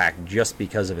larger impact just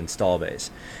because of install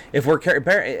base. If we're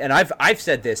comparing, and I've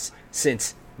said this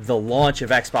since the launch of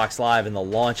Xbox Live and the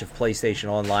launch of PlayStation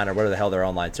Online, or whatever the hell their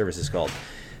online service is called,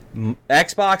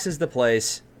 Xbox is the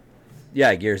place.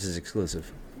 Yeah, Gears is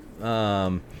exclusive.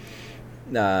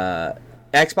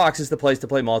 Xbox is the place to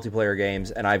play multiplayer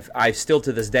games, and I still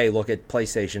to this day look at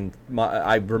PlayStation.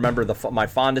 I remember my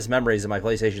fondest memories of my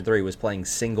PlayStation 3 was playing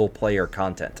single player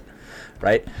content,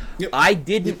 right? Yep. I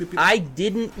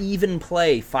didn't even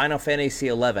play Final Fantasy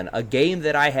 11, a game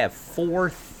that I have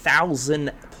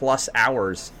 4,000 plus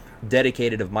hours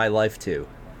dedicated of my life to,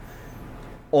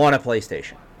 on a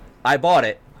PlayStation. I bought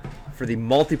it for the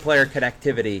multiplayer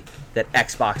connectivity that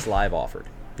Xbox Live offered,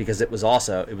 because it was on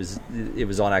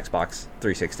Xbox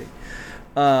 360.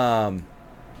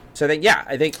 So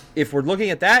I think if we're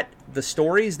looking at that, the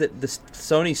stories that the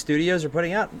Sony studios are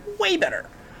putting out, way better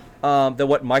than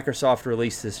what Microsoft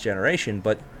released this generation.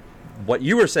 But what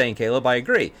you were saying, Caleb, I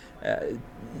agree.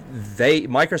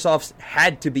 Microsoft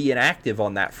had to be inactive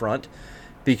on that front,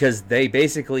 because they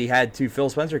basically had to. Phil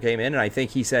Spencer came in, and I think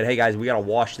he said, hey guys, we got to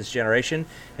wash this generation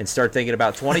and start thinking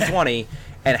about 2020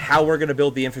 and how we're going to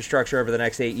build the infrastructure over the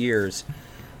next 8 years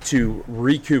to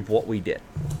recoup what we did.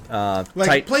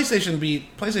 PlayStation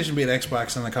beat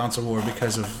Xbox in the console war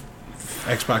because of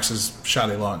Xbox's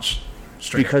shoddy launch.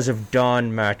 Because of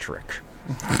Don Matrick.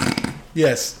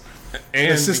 Yes.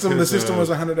 And The system because, was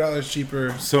 $100 cheaper.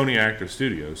 Sony Active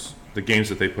Studios, the games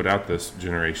that they put out this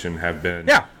generation have been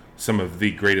some of the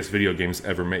greatest video games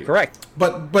ever made. Correct.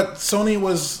 But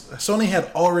Sony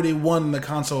had already won the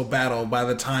console battle by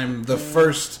the time the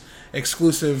first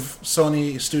exclusive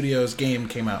Sony Studios game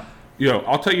came out.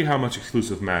 I'll tell you how much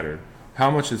exclusive mattered.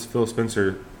 How much has Phil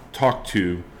Spencer talked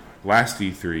to last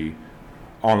E3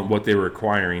 on what they were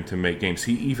requiring to make games?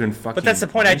 He even fucking. But that's the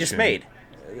point I just made.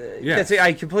 Yeah,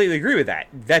 I completely agree with that.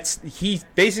 He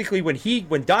basically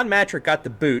when Don Matrick got the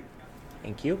boot.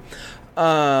 Thank you.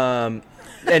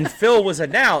 And Phil was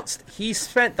announced, he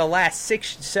spent the last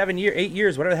 6, 7 years, 8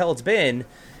 years, whatever the hell it's been,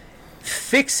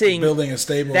 building a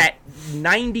stable. That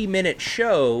 90-minute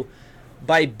show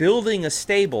by building a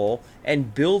stable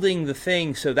and building the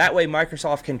thing so that way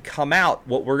Microsoft can come out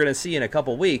what we're going to see in a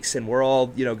couple weeks, and we're all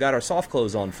got our soft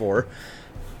clothes on for.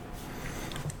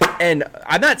 And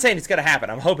I'm not saying it's going to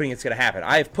happen. I'm hoping it's going to happen.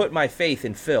 I have put my faith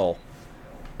in Phil.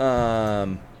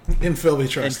 In Phil we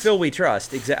trust. In Phil we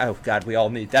trust. Oh God, we all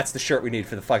need. That's the shirt we need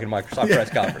for the fucking Microsoft press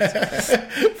conference.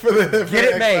 Get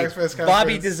it made.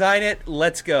 Bobby, design it.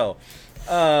 Let's go.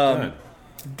 Done.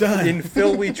 In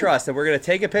Phil we trust, and we're gonna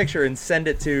take a picture and send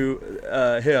it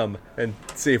to him and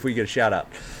see if we get a shout out.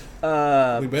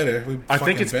 We better. I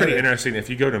think it's pretty interesting if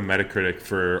you go to Metacritic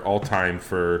for all time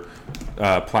for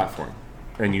platform,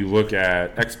 and you look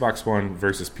at Xbox One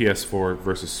versus PS4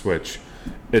 versus Switch.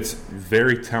 It's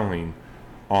very telling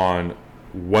on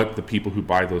what the people who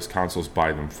buy those consoles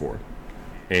buy them for.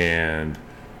 And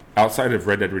outside of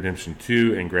Red Dead Redemption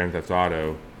 2 and Grand Theft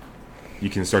Auto, you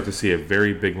can start to see a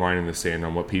very big line in the sand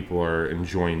on what people are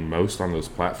enjoying most on those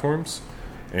platforms.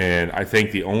 And I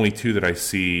think the only two that I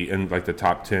see in like the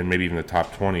top 10, maybe even the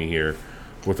top 20 here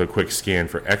with a quick scan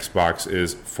for Xbox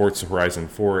is Forza Horizon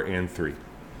 4 and 3.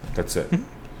 That's it. And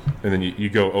then you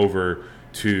go over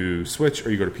to Switch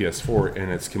or you go to PS4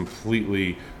 and it's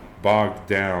completely bogged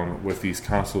down with these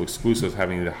console exclusives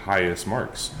having the highest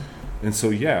marks. And so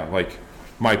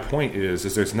my point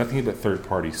is there's nothing but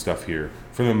third-party stuff here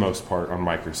for the most part on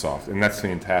Microsoft, and that's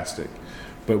fantastic.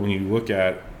 But when you look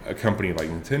at a company like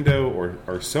Nintendo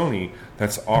or Sony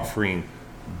that's offering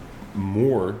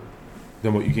more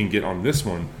than what you can get on this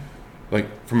one,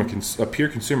 like from a pure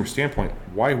consumer standpoint,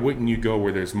 why wouldn't you go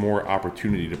where there's more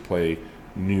opportunity to play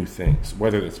new things,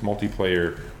 whether it's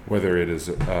multiplayer, whether it is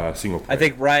single player. I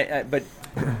think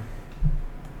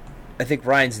I think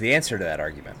Ryan's the answer to that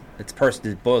argument. It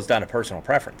boils down to personal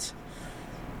preference,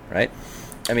 right?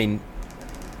 I mean,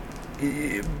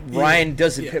 Ryan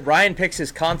doesn't. Ryan picks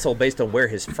his console based on where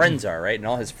his friends are, right? And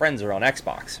all his friends are on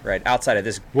Xbox, right? Outside of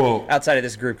this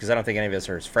group, because I don't think any of us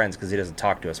are his friends, because he doesn't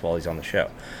talk to us while he's on the show.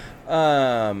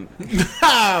 Oh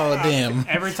damn!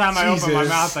 Every time I open my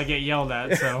mouth, I get yelled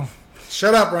at. So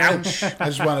shut up, Ryan. I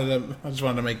just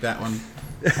wanted to make that one.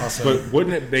 Also, but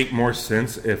wouldn't it make more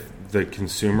sense if the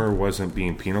consumer wasn't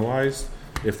being penalized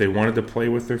if they wanted to play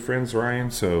with their friends,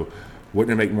 Ryan? So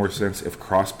wouldn't it make more sense if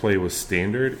crossplay was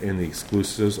standard and the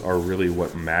exclusives are really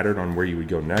what mattered on where you would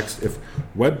go next? If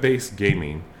web-based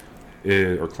gaming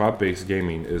or cloud-based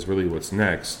gaming is really what's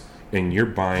next, and you're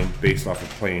buying based off of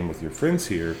playing with your friends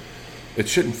here, it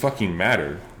shouldn't fucking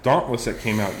matter. Dauntless that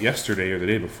came out yesterday or the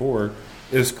day before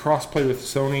is crossplay with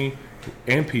Sony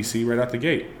and PC right out the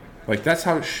gate. Like, that's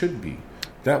how it should be.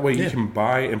 That way you can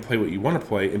buy and play what you want to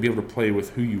play and be able to play with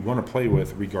who you want to play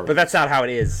with regardless. But that's not how it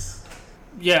is.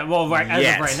 Yeah, well,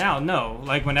 as of right now, no.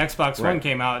 Like, when Xbox One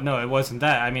came out, no, it wasn't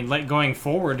that. I mean, like, going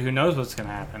forward, who knows what's going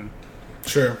to happen?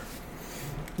 Sure.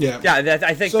 Yeah. Yeah,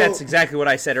 I think that's exactly what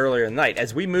I said earlier in the night.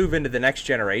 As we move into the next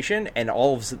generation, and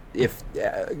if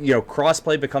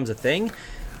crossplay becomes a thing,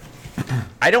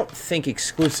 I don't think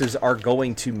exclusives are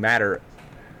going to matter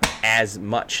as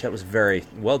much. That was very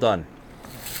well done,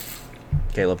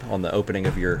 Caleb, on the opening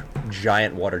of your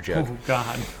giant water jug. Oh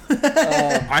God!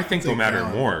 I think they'll matter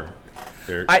more.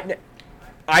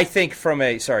 I think from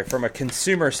a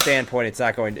consumer standpoint, it's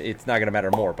not going to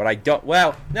matter more. But I don't.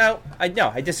 Well, no, I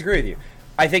disagree with you.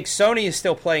 I think Sony is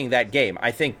still playing that game.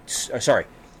 I think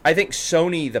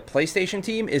Sony, the PlayStation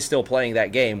team, is still playing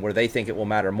that game where they think it will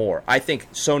matter more. I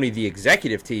think Sony, the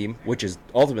executive team, which is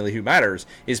ultimately who matters,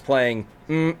 is playing,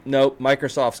 no,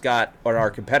 Microsoft's got, or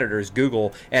our competitors,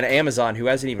 Google and Amazon, who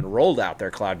hasn't even rolled out their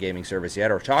cloud gaming service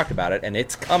yet or talked about it, and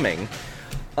it's coming,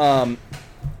 are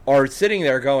sitting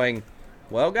there going,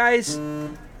 well, guys,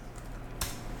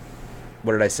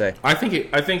 what did I say? I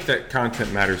think that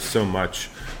content matters so much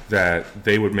that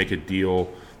they would make a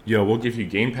deal. We'll give you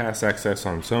Game Pass access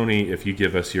on Sony if you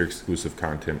give us your exclusive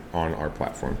content on our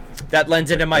platform. That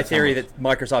lends into my theory that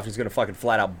Microsoft is going to fucking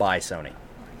flat out buy Sony.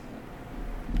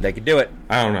 They could do it.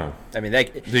 I don't know. I mean,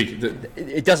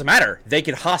 it doesn't matter. They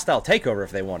could hostile takeover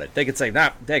if they wanted. They could say, nah,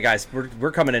 hey guys,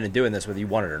 we're coming in and doing this whether you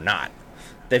want it or not.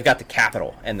 They've got the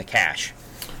capital and the cash.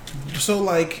 So,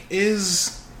 like,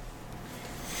 So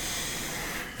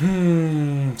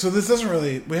this doesn't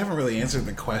really... We haven't really answered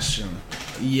the question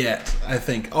yet, I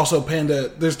think. Also, Panda...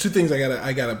 There's two things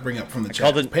I gotta bring up from the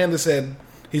chat. Panda said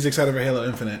he's excited for Halo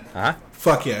Infinite. Uh-huh.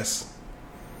 Fuck yes.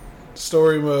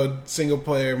 Story mode, single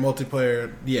player,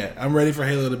 multiplayer. Yeah, I'm ready for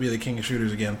Halo to be the king of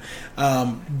shooters again.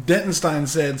 Dentonstein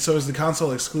said, so is the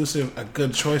console exclusive a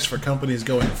good choice for companies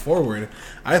going forward?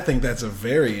 I think that's a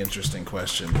very interesting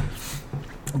question.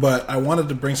 But I wanted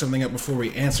to bring something up before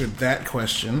we answered that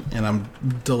question, and I'm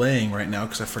delaying right now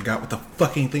because I forgot what the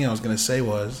fucking thing I was going to say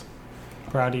was.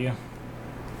 Proud of you.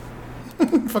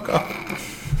 Fuck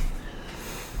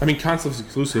off. I mean, console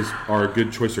exclusives are a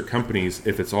good choice for companies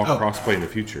if it's all crossplay in the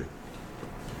future.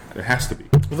 It has to be.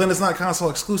 Well, then it's not console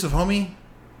exclusive, homie.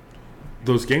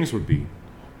 Those games would be.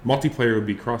 Multiplayer would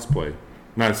be crossplay,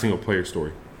 not a single player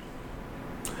story.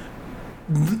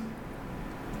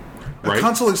 A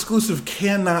console exclusive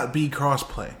cannot be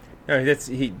crossplay. No,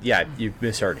 you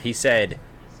misheard. He said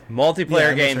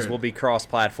multiplayer games will be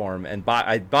cross-platform, and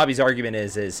Bobby's argument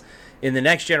is in the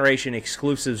next generation,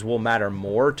 exclusives will matter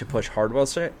more to push hardware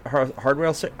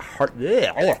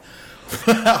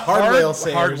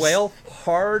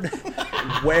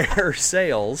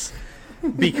sales,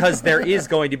 because there is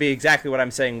going to be exactly what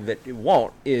I'm saying that it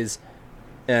won't is,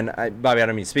 and Bobby, I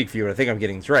don't mean to speak for you, but I think I'm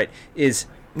getting this right.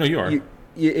 No, you are.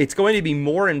 It's going to be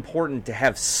more important to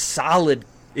have solid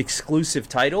exclusive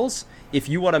titles if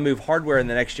you want to move hardware in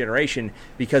the next generation,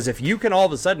 because if you can all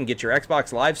of a sudden get your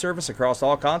Xbox Live service across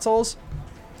all consoles,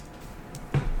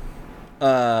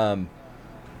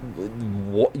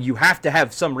 you have to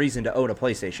have some reason to own a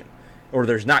PlayStation, or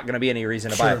there's not going to be any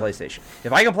reason to buy a PlayStation.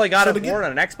 If I can play God of War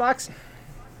on an Xbox,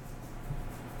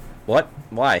 what?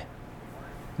 Why?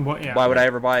 Why would I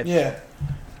ever buy it? Yeah.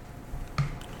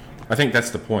 I think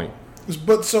that's the point.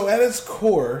 But so at its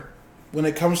core, when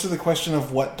it comes to the question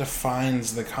of what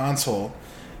defines the console,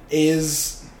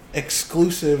 is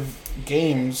exclusive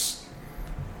games...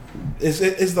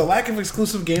 Is the lack of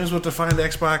exclusive games what defined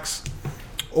Xbox?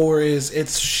 Or is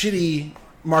its shitty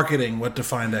marketing what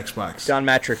defined Xbox. Don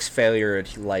Matrick's failure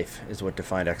at life is what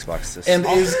defined Xbox. And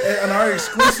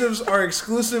our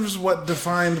exclusives what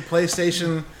defined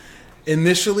PlayStation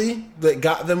initially that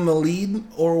got them the lead,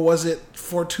 or was it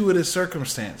fortuitous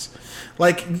circumstance?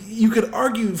 Like, you could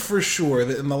argue for sure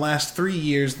that in the last 3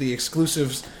 years the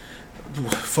exclusives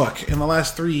in the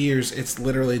last 3 years it's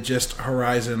literally just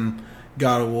Horizon,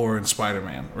 God of War, and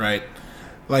Spider-Man, right?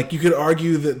 Like, you could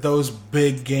argue that those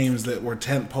big games that were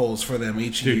tent poles for them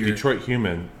each year. Detroit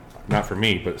Human, not for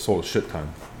me, but sold a shit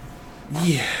ton.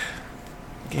 Yeah.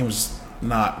 The game was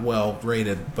not well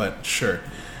rated, but sure.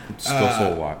 It still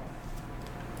sold a lot.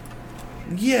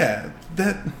 Yeah,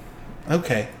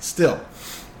 okay, still.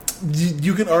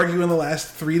 You can argue in the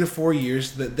last 3 to 4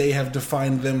 years that they have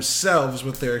defined themselves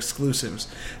with their exclusives.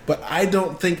 But I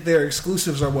don't think their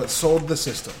exclusives are what sold the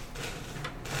system.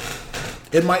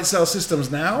 It might sell systems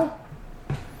now,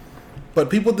 but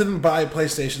people didn't buy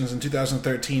PlayStations in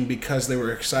 2013 because they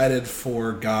were excited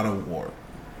for God of War.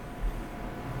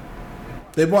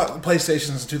 They bought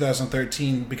PlayStations in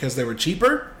 2013 because they were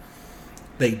cheaper.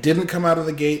 They didn't come out of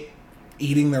the gate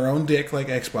eating their own dick like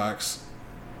Xbox.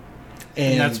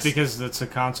 And that's because it's a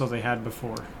console they had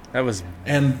before. That was...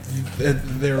 And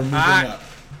they were moving up.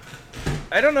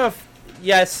 I don't know if...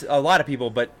 Yes, a lot of people,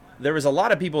 but there was a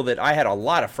lot of people that... I had a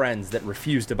lot of friends that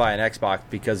refused to buy an Xbox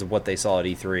because of what they saw at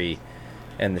E3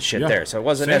 and the shit there. So it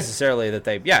wasn't necessarily that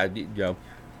they... Yeah, you know,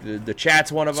 the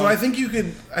chat's one of them. So I think you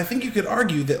could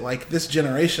argue that, like, this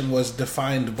generation was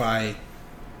defined by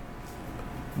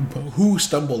who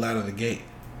stumbled out of the gate.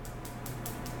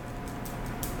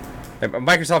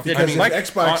 Microsoft didn't.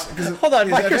 Xbox. Hold on,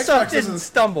 Microsoft Xbox didn't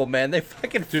stumble, man. They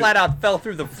fucking flat out fell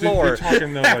through the floor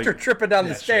after tripping down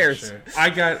the stairs. Sure.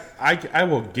 I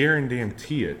will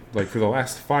guarantee it. Like, for the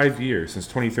last 5 years, since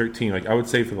 2013, like, I would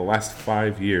say for the last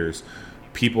 5 years,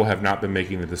 people have not been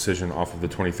making the decision off of the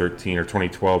 2013 or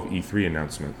 2012 E3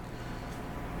 announcement.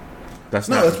 That's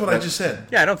what I just said.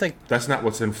 Yeah, I don't think that's not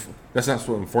what's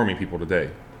informing people today,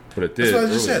 but it did. That's what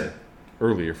I just said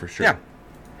earlier for sure. Yeah.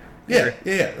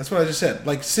 That's what I just said.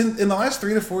 Like, in the last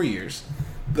 3 to 4 years,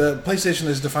 the PlayStation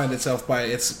has defined itself by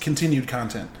its continued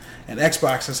content, and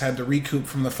Xbox has had to recoup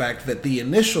from the fact that the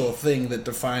initial thing that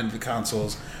defined the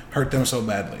consoles hurt them so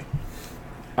badly.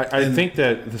 I think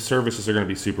that the services are going to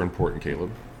be super important,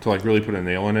 Caleb. To, like, really put a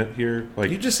nail in it here.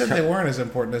 Like, you just said they weren't as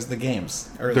important as the games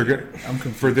earlier. I'm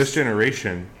confused. For this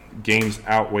generation, games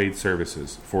outweighed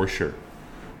services for sure.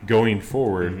 Going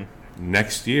forward,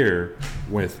 next year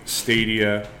with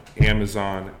Stadia,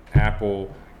 Amazon,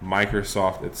 Apple,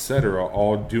 Microsoft, etc.,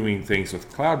 all doing things with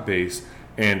cloud-based,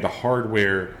 and the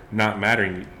hardware not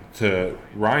mattering, to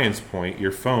Ryan's point,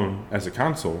 your phone as a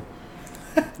console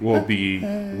will be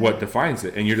what defines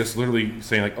it. And you're just literally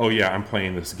saying, like, oh yeah, I'm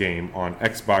playing this game on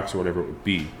Xbox or whatever it would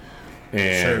be.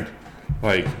 And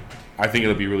like, I think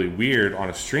it'll be really weird on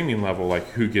a streaming level, like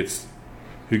who gets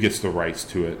the rights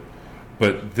to it.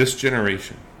 But this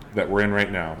generation that we're in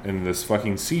right now, and this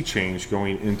fucking sea change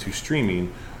going into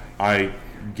streaming, I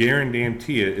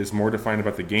guarantee it is more defined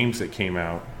about the games that came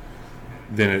out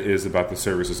than it is about the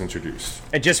services introduced.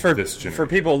 And just for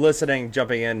people listening,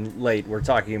 jumping in late, we're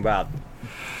talking about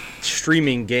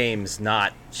streaming games,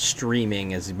 not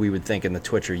streaming as we would think in the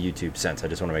Twitch or YouTube sense. I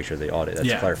just want to make sure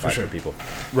that's clarified for people.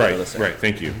 Right.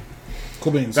 Thank you.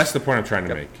 Cool beans. That's the point I'm trying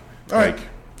to make. All right.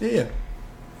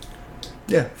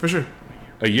 Yeah, for sure.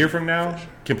 A year from now,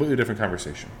 completely different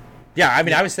conversation. Yeah, I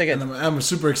mean, I was thinking... And I'm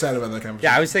super excited about that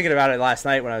conversation. Yeah, I was thinking about it last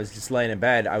night when I was just laying in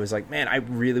bed. I was like, man, I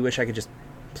really wish I could just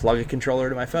plug a controller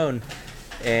to my phone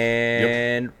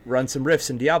and run some riffs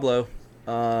in Diablo.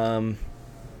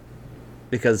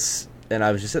 Because... And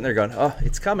I was just sitting there going, oh,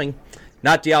 it's coming.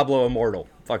 Not Diablo Immortal.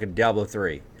 Fucking Diablo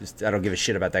 3. I don't give a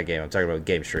shit about that game. I'm talking about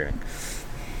game streaming.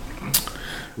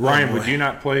 Ryan, would you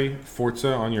not play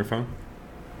Forza on your phone?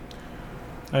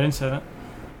 I didn't say that.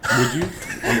 Would you?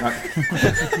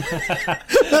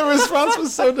 The response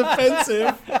was so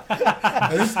defensive. I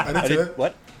didn't say that.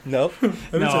 What? No.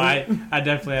 I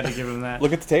definitely had to give him that.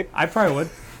 Look at the tape. I probably would.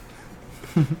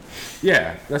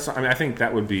 Yeah, I think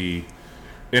that would be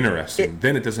interesting.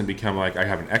 Then it doesn't become like I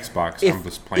have an Xbox. I'm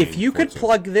just playing. If you could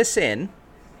plug this in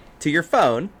to your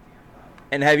phone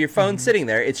and have your phone sitting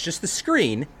there, it's just the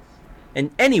screen,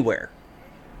 and anywhere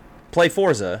play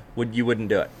Forza, you wouldn't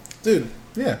do it, dude?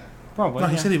 Yeah, probably. No,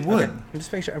 he said he would. Okay. I'm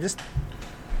just making sure. Did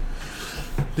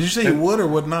you say he would or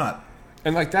would not?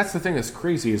 And like that's the thing that's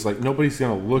crazy is like nobody's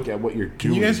gonna look at what you're doing.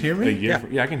 Can you guys hear me? Yeah,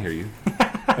 I can hear you.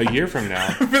 A year from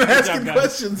now, I've been asking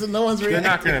questions and no one's reacting.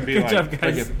 You're not going to be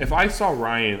like if I saw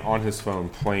Ryan on his phone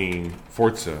playing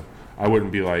Forza, I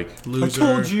wouldn't be like, loser. I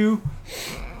told you.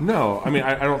 No, I mean,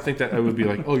 I don't think that it would be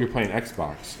like, oh, you're playing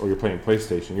Xbox or you're playing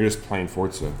PlayStation. You're just playing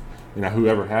Forza. You know,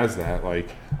 whoever has that, like,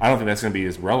 I don't think that's going to be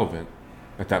as relevant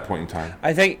at that point in time.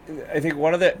 I think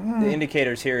one of the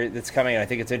indicators here that's coming, and I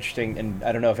think it's interesting, and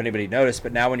I don't know if anybody noticed,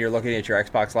 but now when you're looking at your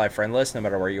Xbox Live friend list, no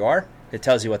matter where you are, it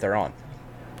tells you what they're on.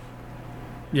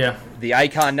 Yeah. The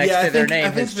icon next to their name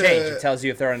has the- changed. It tells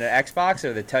you if they're on an Xbox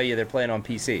or they tell you they're playing on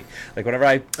PC. Like whenever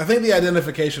I think the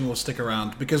identification will stick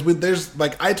around because there's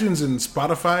like iTunes and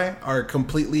Spotify are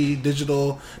completely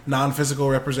digital, non-physical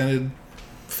represented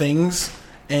things,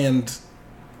 and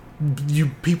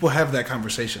people have that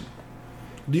conversation.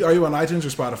 Are you on iTunes or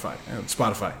Spotify?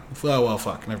 Spotify. Oh, well,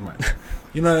 fuck. Never mind.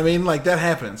 You know what I mean? Like that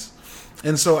happens,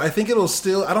 and so I think it'll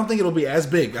still. I don't think it'll be as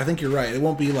big. I think you're right. It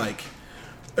won't be like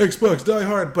Xbox Die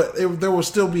Hard, but there will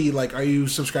still be like, are you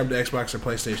subscribed to Xbox or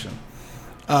PlayStation?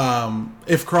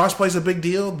 If crossplay is a big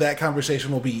deal, that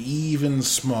conversation will be even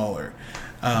smaller.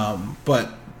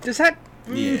 But does that?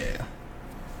 Yeah,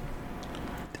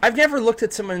 I've never looked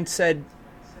at someone and said,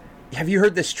 "Have you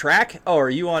heard this track? Oh, are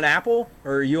you on Apple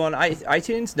or are you on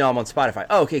iTunes? No, I'm on Spotify.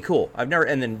 Oh, okay, cool. I've never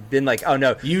and then been like, oh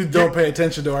no, you don't pay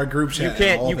attention to our group chat.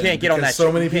 You can't get on that. So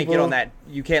many you can't people get on that.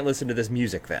 You can't listen to this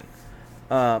music then.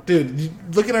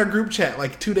 Dude, look at our group chat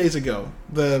like 2 days ago.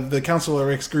 The Counselor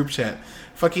Rick's group chat.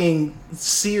 Fucking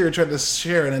Seer tried to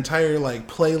share an entire like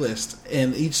playlist,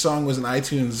 and each song was an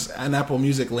iTunes and Apple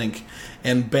Music link.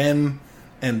 And Ben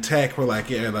and Tech were like,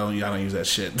 "Yeah, I don't use that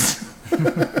shit."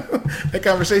 That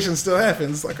conversation still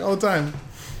happens like all the time.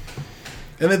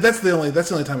 And that's the only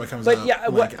time it comes But up. yeah,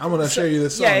 like, I'm gonna share you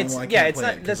this song.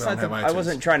 I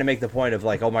wasn't trying to make the point of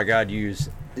like, oh my god, use.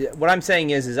 What I'm saying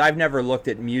is I've never looked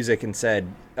at music and said,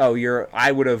 oh,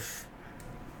 I would have.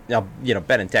 Now,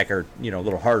 Ben and Tech are a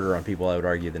little harder on people, I would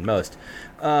argue, than most.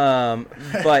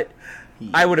 But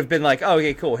I would have been like, oh,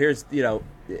 okay, cool. Here's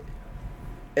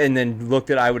and then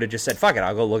I would have just said, fuck it,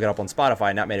 I'll go look it up on Spotify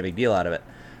and not made a big deal out of it.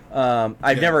 Also,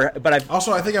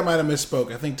 I think I might have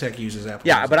misspoke. I think Tech uses Apple.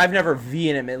 Yeah, but I've never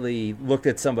vehemently looked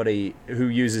at somebody who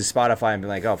uses Spotify and been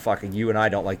like, oh, fucking, you and I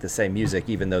don't like the same music,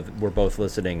 even though we're both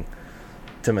listening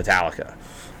to Metallica.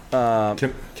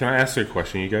 Can I ask you a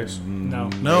question, you guys? No.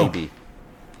 Maybe.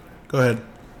 Go ahead.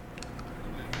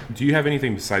 Do you have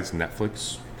anything besides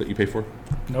Netflix that you pay for?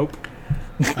 Nope.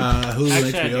 Hulu,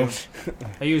 Actually, HBO.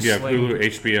 I use You have Sling. Hulu,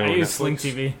 HBO, I and use Netflix? Sling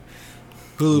TV.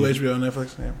 Hulu, HBO,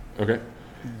 Netflix. Yeah. Okay.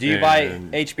 Do you buy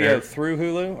And HBO Eric? through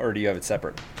Hulu, or do you have it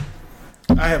separate?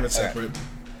 I have it separate.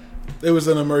 It was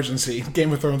an emergency.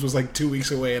 Game of Thrones was like 2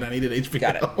 weeks away, and I needed HBO.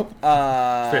 Got it.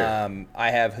 Fair. I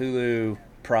have Hulu,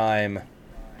 Prime, a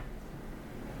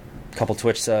couple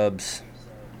Twitch subs.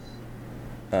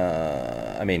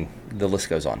 I mean, the list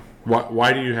goes on.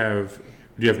 Why do you have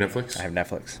Netflix? I have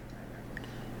Netflix.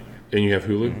 And you have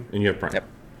Hulu? And you have Prime? Yep.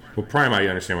 Well, Prime, I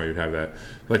understand why you'd have that.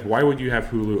 Like, why would you have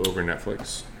Hulu over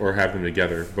Netflix? Or have them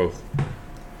together, both?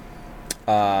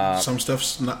 Some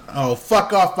stuff's not. Oh,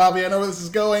 fuck off, Bobby! I know where this is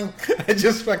going. I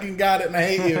just fucking got it, and I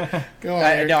hate you. Go on.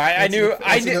 Eric. I knew.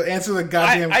 Answer the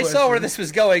goddamn I question. saw where this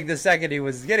was going the second he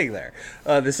was getting there.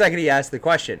 The second he asked the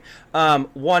question.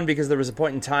 One, because there was a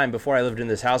point in time before I lived in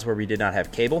this house where we did not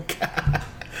have cable.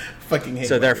 Fucking hate.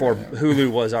 So therefore, you.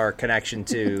 Hulu was our connection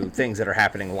to things that are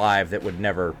happening live that would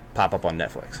never pop up on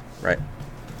Netflix, right?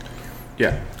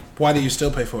 Yeah. Why do you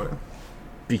still pay for it?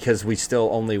 Because we still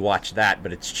only watch that,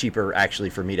 but it's cheaper actually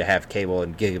for me to have cable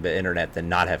and gigabit internet than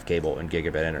not have cable and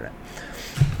gigabit internet.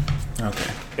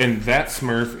 Okay. And that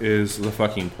Smurf is the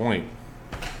fucking point.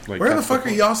 Like, Where the that's fuck are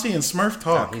point. y'all seeing Smurf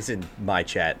talk? He's in my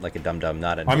chat like a dum-dum,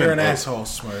 not a... I'm You're in an both. asshole,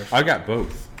 Smurf. I got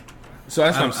both. So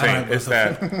that's what I'm I saying, have is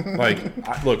both. that,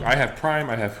 like, look, I have Prime,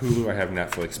 I have Hulu, I have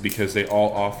Netflix, because they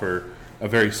all offer a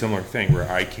very similar thing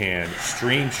where I can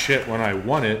stream shit when I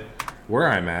want it, where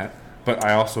I'm at, but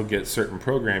I also get certain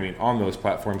programming on those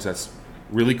platforms that's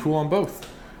really cool on both.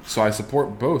 So I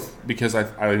support both because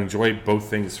I enjoy both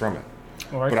things from it.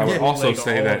 Or But I would can also bootleg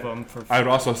say all that of them for I would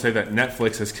also say that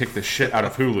Netflix has kicked the shit out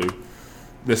of Hulu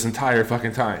this entire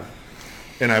fucking time,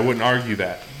 and I wouldn't argue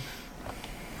that.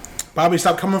 Bobby,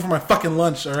 stop coming for my fucking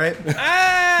lunch, all right?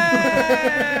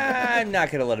 I'm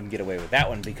not going to let him get away with that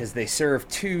one because they serve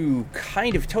two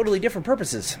kind of totally different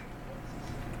purposes.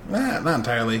 Not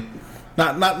entirely.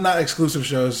 Not exclusive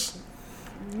shows.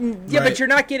 Yeah, Right. but you're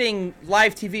not getting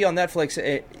live TV on Netflix,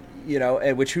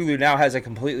 which Hulu now has a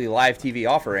completely live TV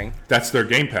offering. That's their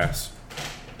Game Pass.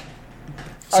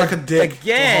 Suck a dick.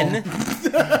 Again,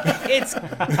 it's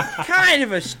kind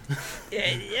of a...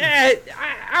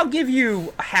 I'll give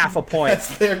you half a point.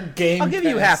 That's their game. I'll give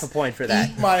you pass. half a point for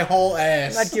that. Eat my whole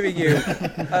ass. I'm not giving you...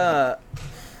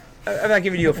 I'm not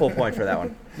giving you a full point for that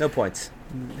one. No points.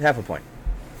 Half a point.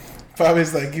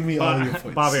 Bobby's like, give me all your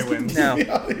points. Bobby wins. No. Give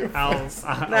me all your points.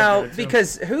 I'll No, give it to him.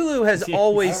 because Hulu has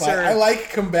always served. I like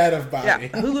combative Bobby. Yeah,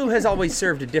 Hulu has always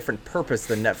served a different purpose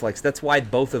than Netflix. That's why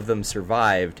both of them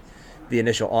survived the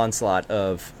initial onslaught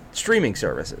of streaming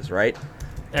services, right?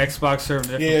 Xbox served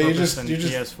a different Yeah, purpose than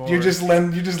PS4. you're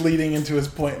just leading into his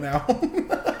point now.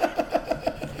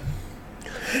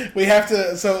 We have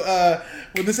to. So,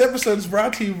 well, this episode is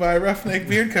brought to you by Roughneck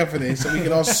Beard Company, so we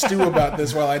can all stew about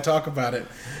this while I talk about it.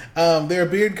 They're a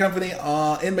beard company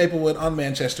in Maplewood on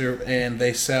Manchester, and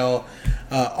they sell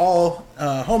all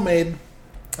homemade.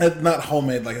 Not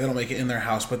homemade, like they don't make it in their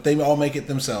house, but they all make it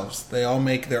themselves. They all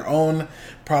make their own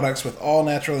products with all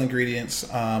natural ingredients,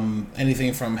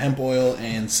 anything from hemp oil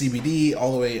and CBD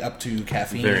all the way up to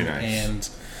caffeine. Very nice. And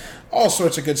all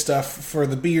sorts of good stuff for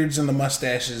the beards and the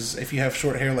mustaches. If you have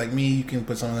short hair like me, you can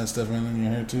put some of that stuff in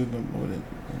your hair too.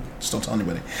 Just don't tell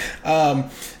anybody.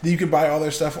 You can buy all their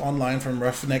stuff online from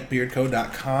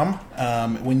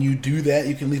roughneckbeardco.com. When you do that,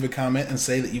 you can leave a comment and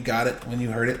say that you got it when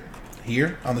you heard it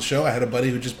here on the show. I had a buddy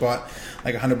who just bought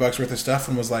like $100 worth of stuff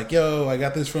and was like, yo, I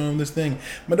got this from this thing.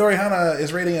 Midori Hana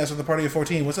is rating us with a party of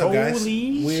 14. What's up, guys?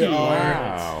 Holy We shit.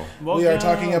 Wow. we are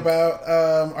talking about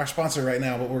our sponsor right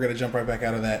now, but we're going to jump right back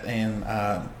out of that and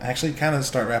actually kind of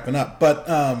start wrapping up. But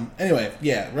anyway,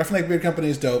 yeah, Roughneck Beard Company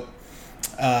is dope.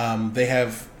 They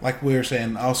have, like we were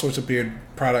saying, all sorts of beard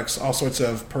products, all sorts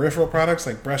of peripheral products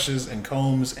like brushes and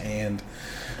combs, and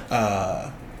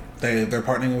they're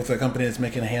partnering with a company that's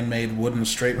making handmade wooden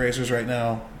straight razors right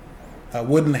now.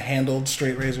 Wooden handled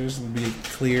straight razors, to be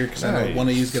clear, because I know Nice. one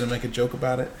of you is going to make a joke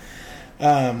about it.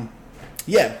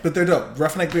 Yeah, but they're dope.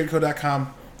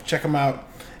 Roughneckbeardco.com. Check them out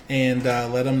and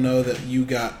let them know that you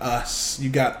got us. You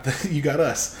got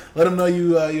us. Let them know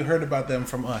you heard about them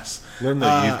from us. Learn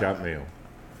that you've got mail.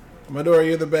 Midori,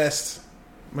 you're the best.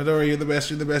 Midori, you're the best.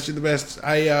 You're the best. You're the best.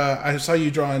 I saw you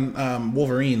drawing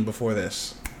Wolverine before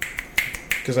this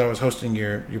because I was hosting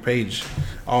your page,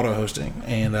 auto hosting,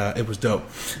 and it was dope.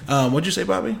 What'd you say,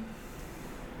 Bobby?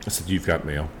 I said, you've got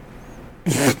mail.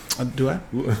 Do I?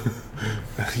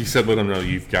 You said, let them know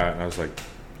you've got. And I was like,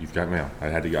 you've got mail. I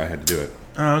had to do it.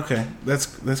 Oh, okay.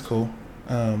 That's cool.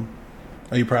 Are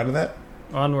you proud of that?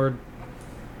 Onward.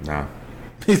 Nah.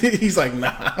 He's like,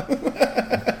 nah.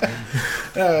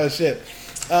 Oh shit.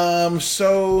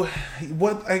 So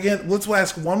what again? Let's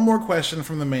ask one more question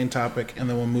from the main topic, and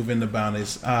then we'll move into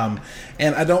bounties. And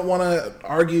I don't want to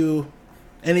argue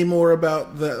any more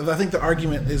about I think the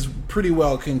argument is pretty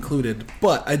well concluded,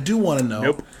 but I do want to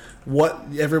know what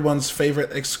everyone's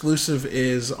favorite exclusive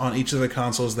is on each of the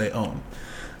consoles they own.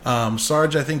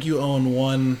 Sarge, I think you own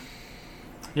one.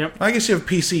 Yep. I guess you have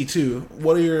PC too.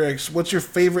 What's your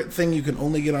favorite thing you can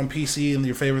only get on PC, and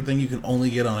your favorite thing you can only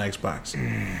get on Xbox?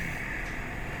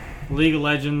 League of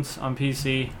Legends on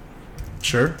PC.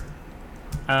 Sure.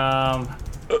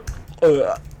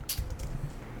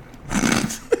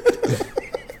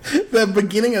 The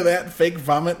beginning of that fake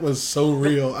vomit was so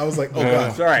real. I was like, oh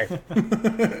god. Sorry.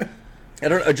 I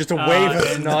don't know. Just a wave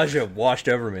of nausea washed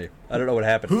over me. I don't know what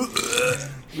happened.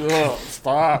 Oh,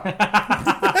 stop.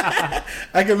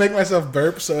 I can make myself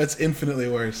burp, so it's infinitely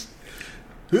worse.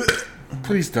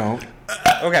 Please don't.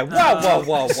 Okay.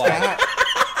 Whoa.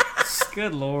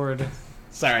 Good lord.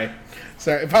 Sorry.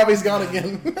 Bobby's gone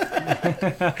again.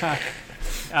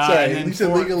 Sorry, And then you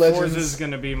said League of Legends. Forza's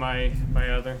going to be my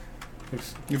other.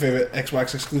 Your favorite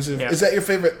Xbox exclusive? Yeah. Is that your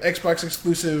favorite Xbox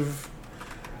exclusive?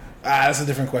 That's a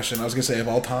different question. I was going to say of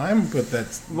all time, but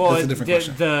that's a different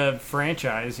question. The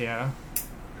franchise, yeah.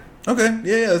 Okay,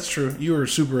 yeah, that's true. You were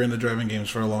super into driving games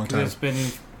for a long time. It's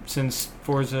been since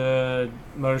Forza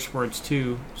Motorsports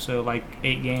 2, so like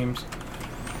 8 games.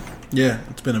 Yeah,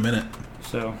 it's been a minute.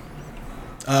 So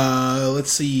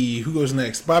Let's see who goes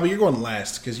next. Bobby, you're going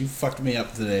last because you fucked me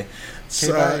up today.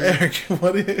 So, Bobby. Eric,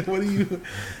 what do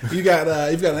you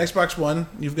got? You've got an Xbox One.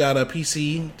 You've got a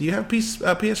PC. Do you have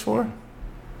PS4?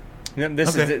 No,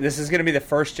 this Okay. is going to be the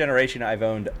first generation I've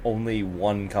owned only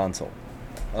one console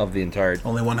of the entire.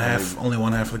 Only one half. Only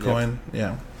one half of the coin.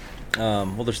 Yeah.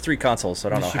 Well, there's 3 consoles, so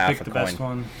I don't you know should half pick a the coin. best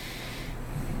one.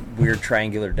 Weird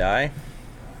triangular die.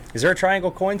 Is there a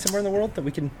triangle coin somewhere in the world that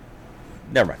we can?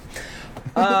 Never mind.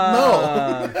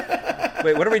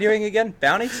 Wait, what are we doing again?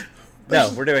 Bounties?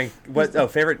 No, we're doing what? Oh,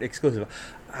 favorite exclusive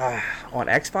on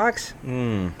Xbox.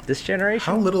 This generation.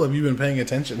 How little have you been paying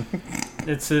attention?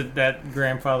 It's that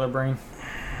grandfather brain.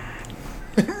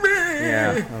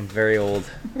 Yeah, I'm very old.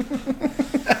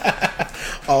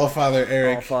 All Father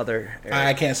Eric. All Father. Eric.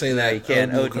 I can't say that. No, you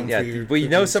can't. Odin will Odin. come Yeah, for your we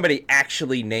know cookies. somebody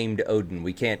actually named Odin.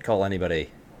 We can't call anybody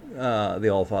the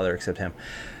All Father except him.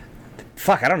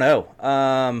 Fuck, I don't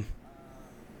know.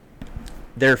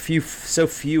 they're so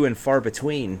few and far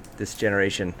between this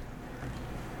generation.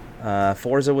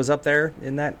 Forza was up there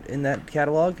in that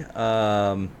catalog.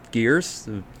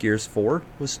 Gears 4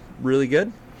 was really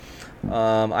good.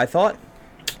 I thought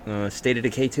State of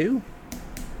Decay 2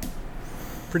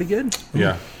 pretty good.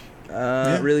 Yeah.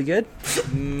 Really good.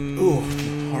 Ooh,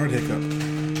 hard hiccup.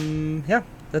 Yeah,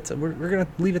 we're gonna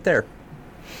leave it there.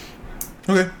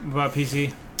 Okay. What about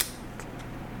PC?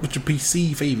 What's your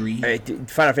PC favorite?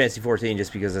 Final Fantasy 14,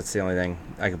 just because that's the only thing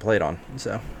I can play it on.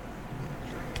 So,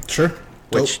 Sure.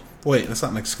 Which- Wait, that's not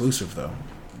an exclusive though.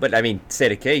 but I mean,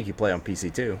 State of Decay you can play on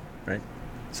PC too, right?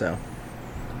 So,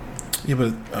 Yeah,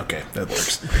 but okay, that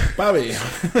works. Bobby,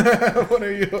 what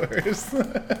are yours?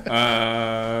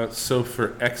 So for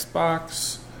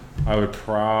Xbox, I would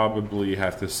probably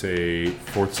have to say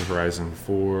Forza Horizon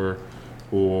 4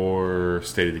 or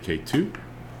State of Decay 2.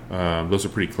 Those are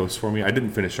pretty close for me. I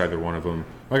didn't finish either one of them.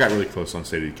 I got really close on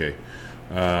State of Decay.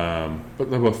 But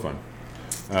they're both fun.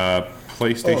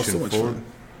 PlayStation so much 4 fun.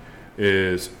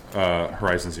 is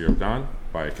Horizon Zero Dawn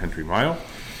by a country mile.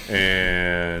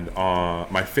 And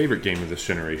my favorite game of this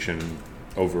generation,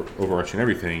 overarching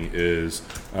everything, is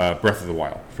Breath of the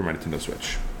Wild for my Nintendo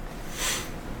Switch.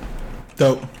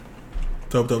 Dope.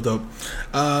 What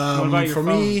about your for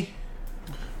me,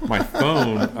 My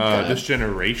phone, this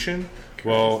generation,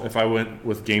 well, if I went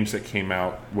with games that came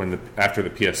out after the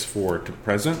PS4 to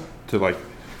present, to like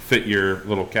fit your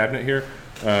little cabinet here,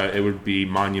 it would be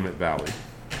Monument Valley.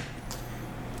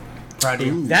 Proud of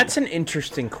you. that's an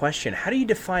interesting question. How do you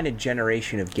define a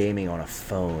generation of gaming on a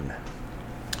phone?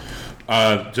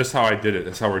 Just how I did it.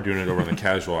 That's how we're doing it over in the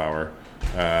casual hour,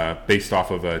 based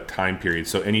off of a time period.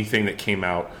 So anything that came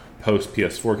out post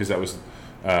PS4, because that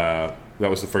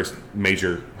was the first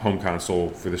major home console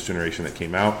for this generation that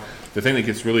came out. The thing that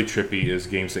gets really trippy is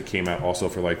games that came out also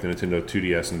for like the Nintendo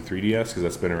 2DS and 3DS, because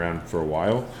that's been around for a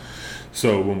while.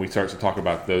 So when we start to talk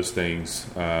about those things,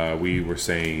 we were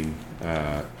saying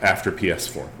after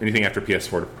PS4, anything after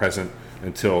PS4 to present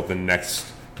until the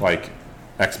next like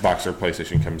Xbox or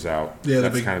PlayStation comes out. yeah,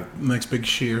 that's the next big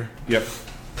shear. Yep.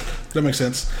 That makes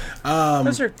sense.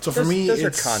 Those are it's are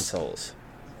consoles,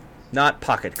 not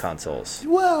pocket consoles.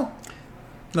 Well,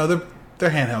 no, they're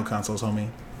handheld consoles, homie.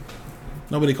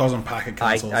 Nobody calls them pocket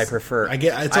consoles. I prefer. I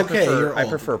get it's okay. You're I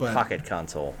old, prefer but pocket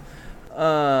console.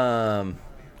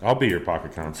 I'll be your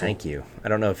pocket console. Thank you. I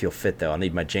don't know if you'll fit though. I'll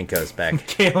need my Jinkos back.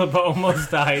 Caleb almost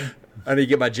died. I need to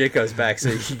get my Jinkos back so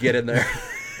you can get in there.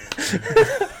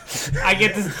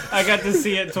 I got to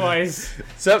see it twice.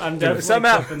 I'm definitely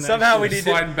clipping that somehow we shit. need to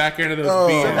Sliding back into those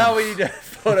beans. somehow we need to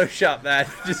Photoshop that.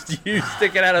 Just you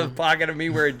sticking out of the pocket of me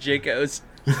wearing Jinkos.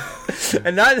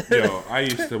 And not. Yo, I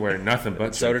used to wear nothing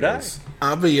but So did I. Jinkos.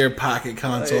 I'll be your pocket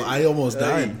console. I almost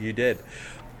died. You did.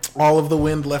 All of the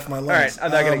wind left my All right, lungs.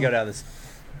 I'm not gonna go down this.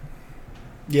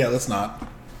 Yeah, let's not.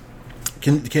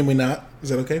 Can we not? Is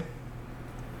that okay?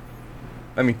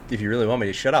 I mean, if you really want me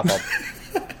to shut up, I'll.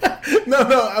 No,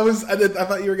 I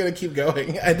thought you were gonna keep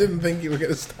going. I didn't think you were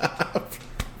gonna stop.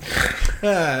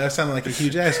 That sounded like a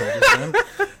huge asshole just then.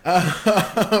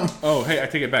 Oh, hey, I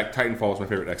take it back. Titanfall is my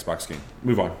favorite Xbox game.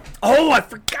 Move on. Oh, I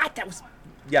forgot that was.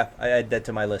 Yeah, I add that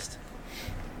to my list.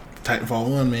 Titanfall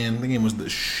 1, man. The game was the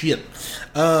shit.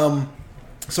 So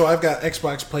I've got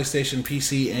Xbox, PlayStation,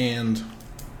 PC, and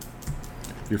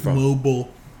Your phone.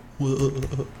 mobile.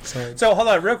 Sorry. So hold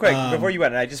on, real quick, before you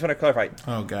went, I just want to clarify.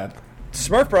 Oh, God.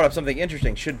 Smurf brought up something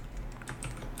interesting. Should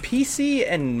PC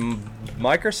and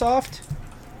Microsoft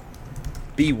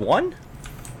be one?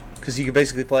 Because you can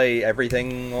basically play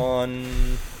everything on.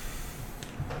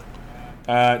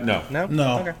 No. No.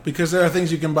 No, Okay. because there are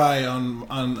things you can buy on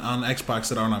Xbox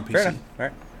that aren't on PC. Fair enough. All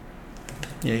right.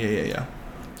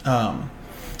 Yeah.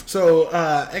 So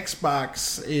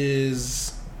Xbox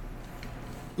is,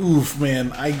 oof,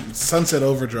 man. Sunset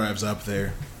Overdrive's up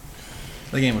there.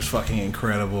 That game was fucking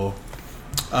incredible.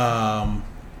 I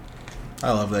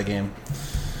love that game.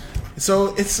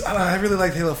 So it's I really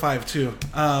like Halo 5 too.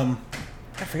 I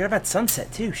forgot about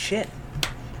Sunset too. Shit.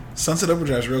 Sunset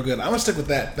Overdrive's real good. I'm gonna stick with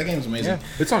that. That game's amazing. Yeah.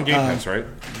 It's on Game Pass, right?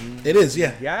 It is,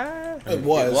 yeah. Yeah. It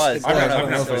was. It was. I've I never don't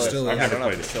know if played it it. still is. I've I never don't know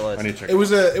if played it it. still is. I need to check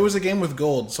It was a game with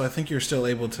gold, so I think you're still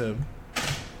able to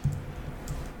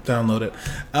download it.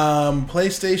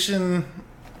 PlayStation.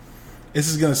 This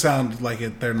is gonna sound like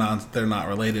it. They're not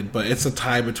related, but it's a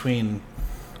tie between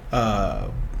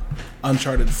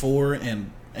Uncharted 4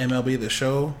 and MLB The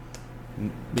Show,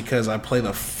 because I play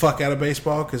the fuck out of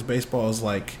baseball, because baseball is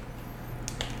like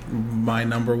my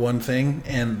number one thing,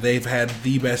 and they've had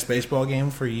the best baseball game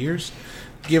for years.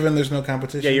 Given there's no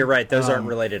competition. Yeah, you're right. Those aren't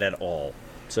related at all.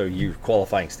 So your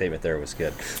qualifying statement there was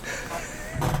good.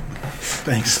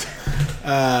 Thanks.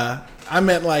 I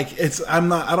meant like I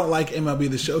don't like MLB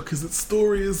The Show because its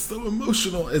story is so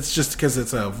emotional. It's just because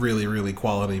it's a really, really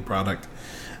quality product.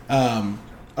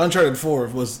 Uncharted 4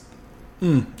 was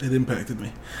it impacted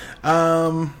me.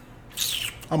 On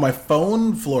my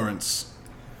phone, Florence,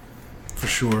 for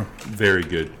sure. Very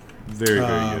good. Very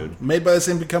good. Made by the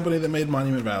same company that made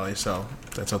Monument Valley, so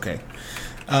that's okay.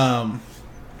 And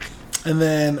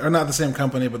then, or not the same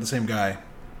company, but the same guy.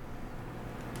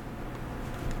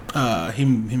 He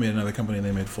made another company and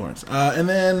they made Florence. And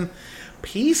then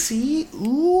PC,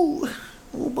 oh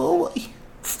boy.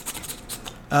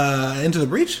 Into the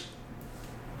Breach?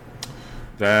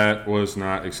 That was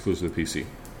not exclusive to PC.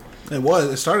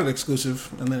 It started exclusive,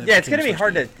 and then it's gonna be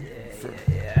hard to.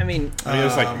 I mean,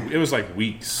 it was like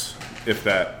weeks, if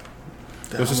that.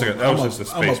 It was just a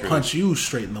space. I'm gonna punch you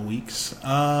straight in the weeks.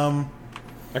 I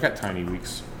got tiny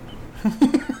weeks.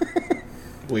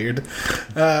 Weird.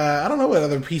 I don't know what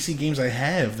other PC games I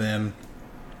have then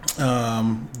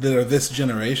that are this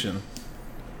generation.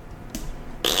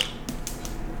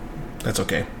 That's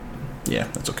okay. Yeah,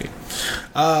 that's okay.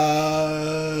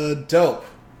 Dope.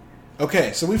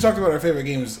 Okay, so we've talked about our favorite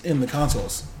games in the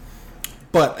consoles.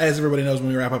 But as everybody knows, when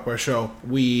we wrap up our show,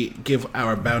 we give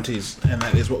our bounties, and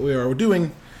that is what we are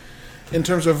doing in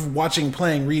terms of watching,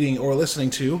 playing, reading, or listening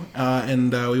to.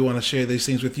 And we want to share these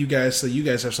things with you guys so you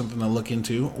guys have something to look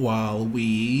into while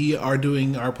we are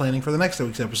doing our planning for the next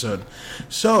week's episode.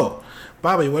 So,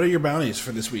 Bobby, what are your bounties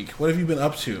for this week? What have you been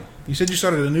up to? You said you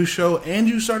started a new show and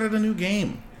you started a new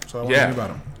game. So I want to hear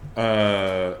about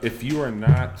them. If you are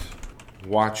not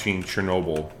watching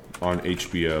Chernobyl on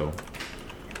HBO,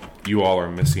 you all are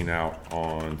missing out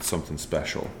on something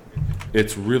special.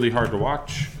 It's really hard to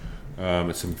watch.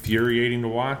 It's infuriating to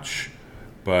watch,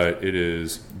 but it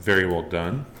is very well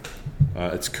done.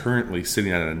 It's currently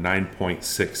sitting at a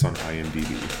 9.6 on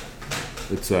IMDb.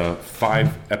 It's a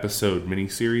 5-episode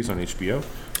miniseries on HBO.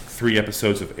 3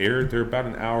 episodes have aired. They're about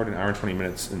an hour and 20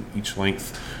 minutes in each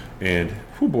length. And,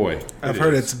 oh boy. I've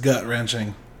heard it's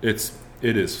gut-wrenching. It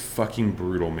is fucking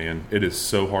brutal, man. It is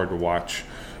so hard to watch.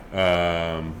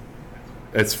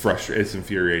 It's frustrating. It's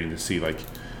infuriating to see, like,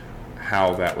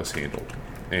 how that was handled.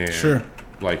 And, sure.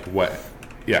 Like, what?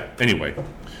 Yeah, anyway.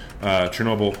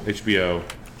 Chernobyl, HBO,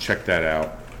 check that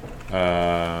out.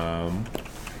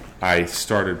 I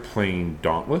started playing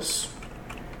Dauntless,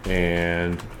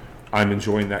 and I'm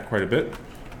enjoying that quite a bit.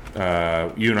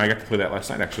 You and I got to play that last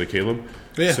night, actually, Caleb.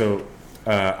 Yeah. So,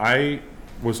 I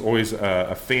was always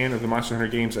a fan of the Monster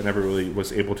Hunter games. I never really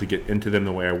was able to get into them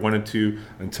the way I wanted to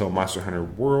until Monster Hunter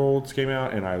Worlds came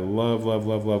out, and I love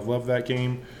that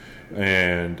game.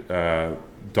 And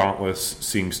Dauntless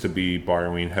seems to be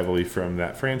borrowing heavily from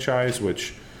that franchise,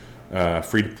 which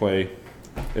free to play.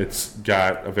 It's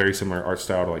got a very similar art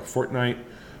style to like Fortnite.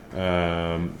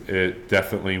 It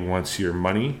definitely wants your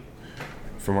money.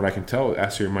 From what I can tell, it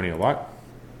asks your money a lot.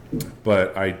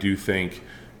 But I do think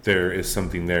there is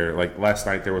something there. Like last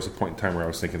night, there was a point in time where I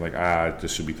was thinking, like, I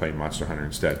just should be playing Monster Hunter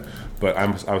instead. But I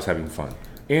was having fun,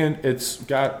 and it's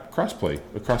got crossplay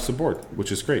across the board,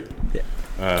 which is great. Yeah.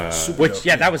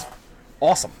 That was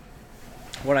awesome.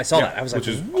 When I saw that, I was like,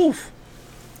 "Woof,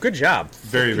 good job!"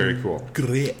 Very, very cool.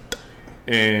 Great.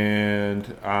 And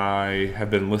I have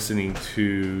been listening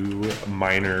to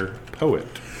Minor Poet.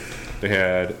 They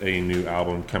had a new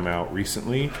album come out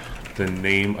recently. The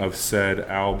name of said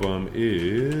album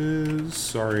is...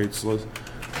 Sorry, it's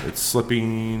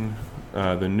slipping.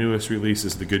 The newest release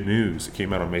is The Good News. It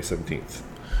came out on May 17th.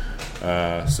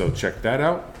 So check that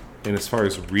out. And as far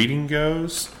as reading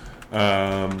goes,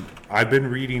 I've been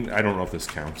reading... I don't know if this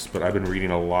counts, but I've been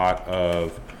reading a lot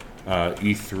of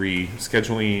E3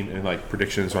 scheduling and like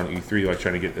predictions on E3, like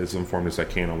trying to get as informed as I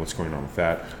can on what's going on with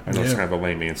that. I know it's kind of a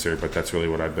lame answer, but that's really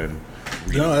what I've been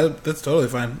reading. No, that's totally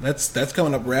fine. That's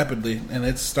coming up rapidly, and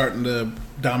it's starting to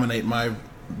dominate my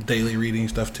daily reading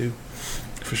stuff too,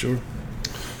 for sure.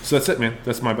 So that's it, man.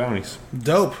 That's my bounties.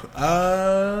 Dope.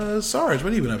 Sarge,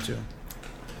 what have you been up to?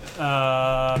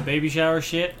 Baby shower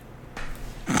shit.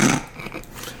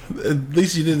 At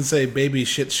least you didn't say baby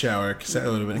shit shower, because that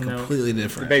would have been completely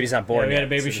different. The baby's not born. We had a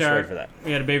baby shower. For that.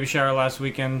 We had a baby shower last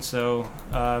weekend, so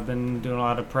I've been doing a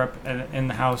lot of prep in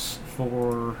the house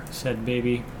for said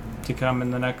baby to come in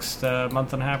the next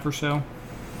month and a half or so.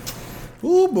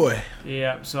 Oh boy.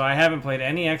 Yeah, so I haven't played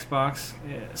any Xbox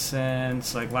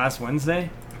since like last Wednesday.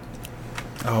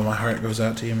 Oh, my heart goes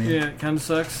out to you, man. Yeah, it kind of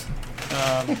sucks.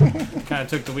 Kind of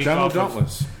took the week off. Download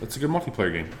Dauntless. It's a good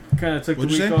multiplayer game. Kind of took the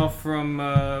week off from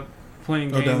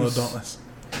playing games. Download Dauntless.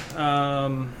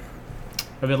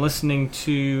 I've been listening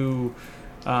to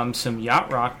some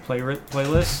Yacht Rock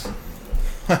playlists.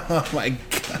 Oh my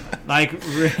Like,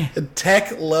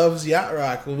 Tech loves Yacht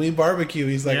Rock. When we barbecue,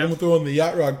 he's like, Yep. I'm gonna throw on the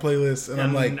Yacht Rock playlist, and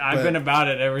I'm like, I've been about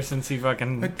it ever since he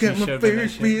fucking I got my showed me that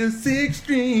first shit. real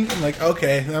 6-string. I'm like,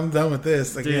 okay, I'm done with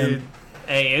this again. Dude,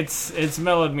 hey, it's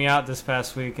mellowed me out this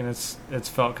past week, and it's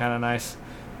felt kind of nice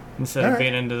instead of All right.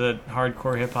 being into the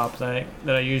hardcore hip hop that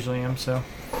I usually am. So,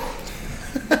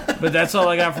 but that's all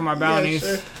I got for my bounties.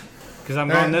 Yeah, sure. Because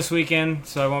I'm All going right. this weekend,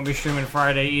 so I won't be streaming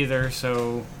Friday either.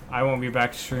 So I won't be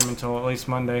back to stream until at least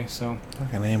Monday. So,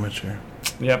 Fucking amateur.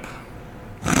 yep.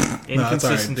 it's all right,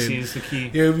 Inconsistency dude. is the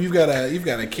key. You've got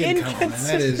a kid coming, and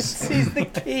that is. Inconsistency's the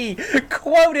key.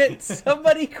 Quote it.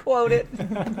 Somebody quote it.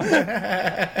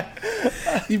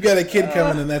 You've got a kid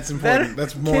coming, and that's important.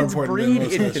 That's more Kids important than breed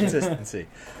most of us. inconsistency.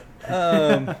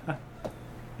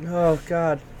 Oh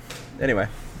God. Anyway,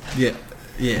 Yeah.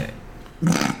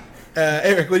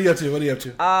 Eric, what are you up to?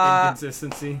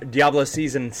 Inconsistency. Diablo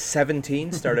season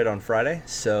 17 started on Friday,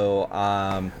 so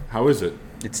How is it?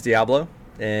 it's Diablo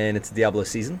and it's Diablo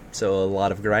season, so a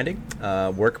lot of grinding.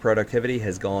 Work productivity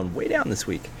has gone way down this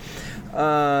week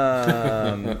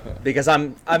because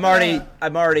I'm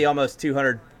already almost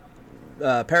 200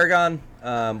 Paragon,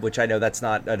 which I know that's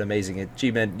not an amazing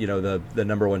achievement. You know, the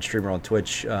number one streamer on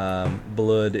Twitch,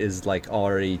 Blood, is like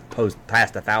already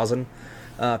past 1,000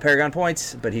 Paragon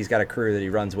points, but he's got a crew that he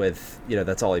runs with. You know,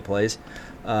 that's all he plays.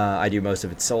 I do most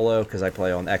of it solo because I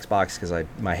play on Xbox because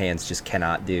my hands just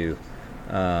cannot do.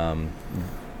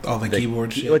 All the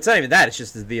keyboard shit. Well, it's not even that. It's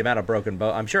just the amount of broken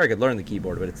bones. I'm sure I could learn the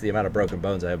keyboard, but it's the amount of broken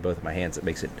bones I have both of my hands that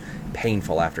makes it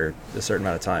painful after a certain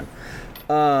amount of time.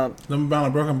 The amount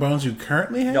of broken bones you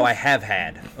currently have? No, I have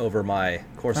had over my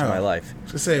course of my life.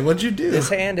 To say, what'd you do? This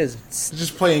hand is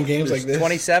Just playing games like this?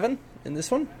 27 in this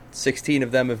one. 16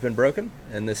 of them have been broken,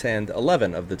 and this hand,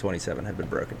 11 of the 27 have been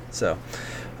broken. So,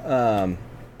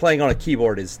 playing on a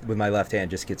keyboard with my left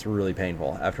hand just gets really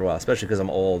painful after a while, especially because I'm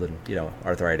old and, you know,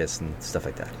 arthritis and stuff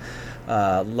like that.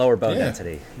 Lower bone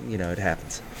density, you know, it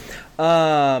happens.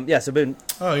 So been.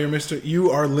 Oh,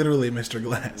 you are literally Mr.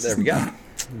 Glass. There we go.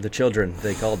 The children,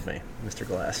 they called me Mr.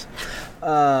 Glass.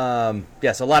 So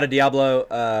a lot of Diablo.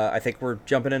 I think we're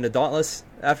jumping into Dauntless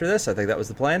after this. I think that was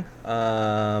the plan.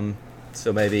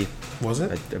 So maybe... Was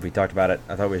it? Have we talked about it?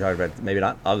 I thought we talked about it. Maybe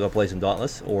not. I'll go play some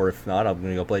Dauntless, or if not, I'm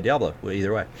going to go play Diablo.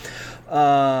 Either way.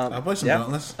 I'll play some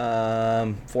Dauntless.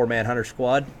 4-man Hunter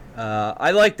Squad.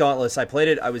 I like Dauntless. I played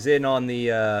it. I was in on the...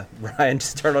 Ryan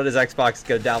just turned on his Xbox to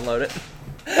go download it.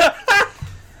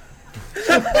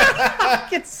 I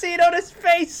can see it on his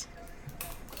face.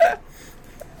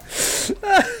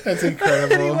 That's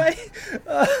incredible. Anyway,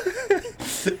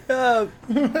 the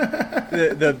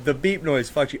beep noise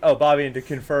fucks you. Oh, Bobby, and to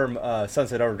confirm,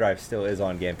 Sunset Overdrive still is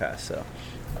on Game Pass. So,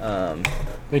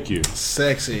 Thank you.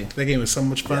 Sexy. That game was so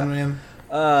much fun, man.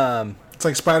 It's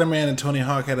like Spider-Man and Tony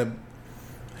Hawk had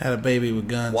a baby with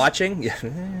guns. watching,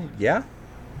 yeah,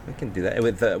 we can do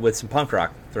that with some punk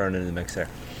rock thrown into the mix there.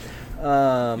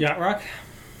 Yacht Rock.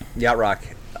 Yacht Rock.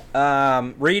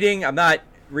 Reading. I'm not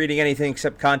reading anything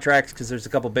except contracts because there's a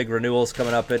couple big renewals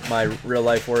coming up at my real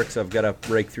life work, so I've got to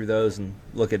rake through those and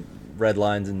look at red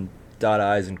lines and dot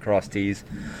I's and cross T's.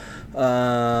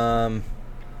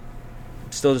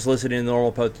 Still just listening to the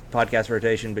normal podcast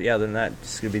rotation, but yeah, other than that,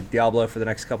 it's going to be Diablo for the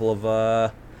next couple of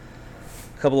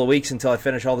weeks until I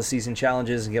finish all the season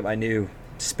challenges and get my new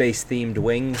space-themed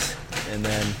wings, and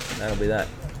then that'll be that.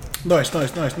 Nice.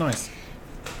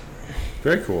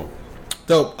 Very cool.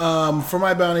 Dope. For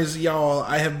my bounties, y'all,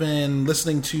 I have been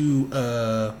listening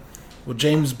to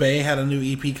James Bay had a new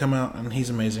EP come out, and he's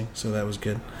amazing, so that was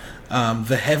good.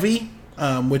 The Heavy,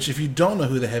 which if you don't know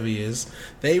who The Heavy is,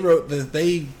 they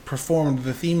performed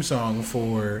the theme song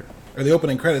or the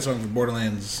opening credit song for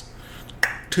Borderlands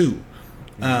 2.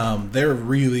 They're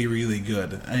really, really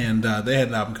good, and they had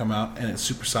an album come out, and it's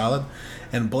super solid.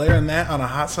 And blaring that on a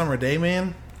hot summer day,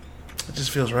 man, it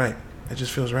just feels right.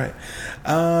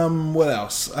 What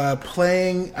else? I've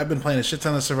been playing a shit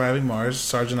ton of Surviving Mars.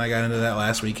 Sarge and I got into that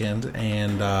last weekend,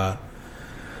 and I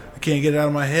can't get it out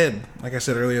of my head. Like I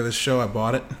said earlier this show, I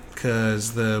bought it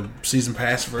because the season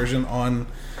pass version on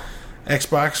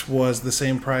Xbox was the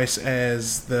same price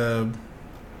as the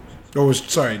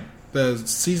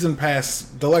season pass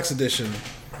deluxe edition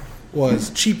was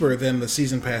cheaper than the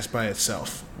season pass by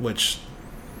itself, which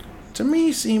to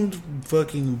me seemed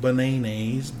fucking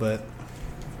bananas, but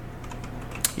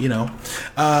you know.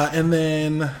 And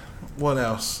then what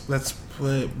else? Let's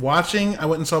play watching. I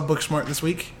went and saw Booksmart this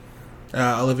week.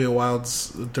 Olivia Wilde's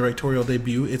directorial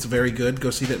debut. It's very good. Go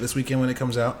see that this weekend when it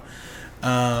comes out.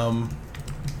 Well,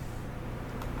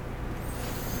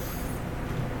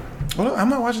 I'm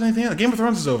not watching anything else. Game of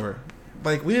Thrones is over.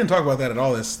 like we didn't talk about that at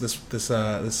all.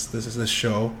 This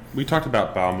show. We talked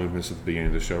about bowel movements at the beginning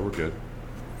of the show. We're good.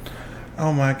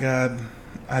 Oh my god,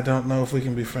 I don't know if we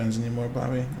can be friends anymore,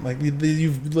 Bobby. Like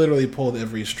you've literally pulled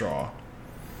every straw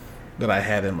that I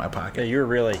had in my Yeah, pocket. you're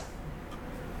really.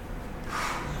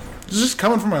 It's just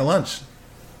coming from my lunch.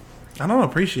 I don't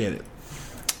appreciate it.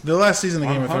 The last season of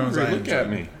Game I'm of Thrones. hungry. I Look at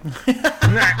me.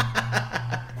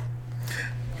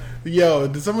 Yo,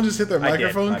 did someone just hit their I did,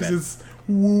 microphone? my Because bad. it's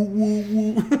woo woo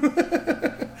woo. No,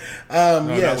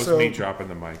 Yeah, that was so me dropping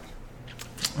the mic.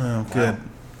 oh, good.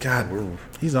 God,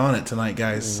 he's on it tonight,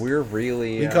 guys. We're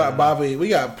really. We caught Bobby. We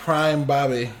got Prime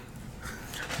Bobby.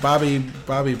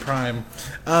 Bobby Prime.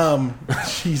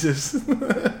 Jesus.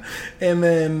 And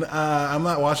then I'm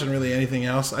not watching really anything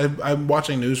else. I'm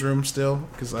watching Newsroom still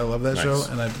because I love that show,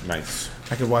 and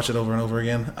I could watch it over and over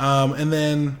again. And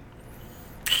then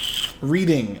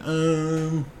reading.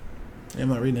 I'm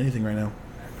not reading anything right now.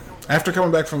 After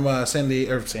coming back from San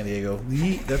Diego,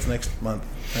 that's next month,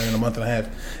 or in a month and a half.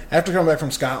 After coming back from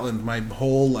Scotland, my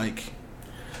whole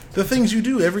the things you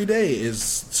do every day is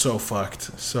so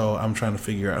fucked. So I'm trying to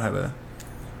figure out how to.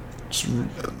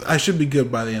 I should be good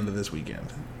by the end of this weekend.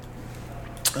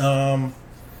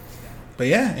 But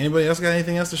yeah, anybody else got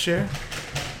anything else to share?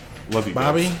 Love you,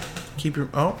 Bobby, guys. keep your.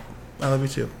 Oh, I love you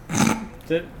too.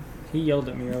 He yelled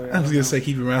at me earlier. I was gonna say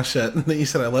keep your mouth shut, and then you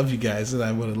said I love you guys, and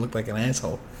I would have looked like an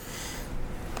asshole.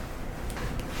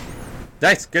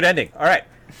 Nice, good ending. All right.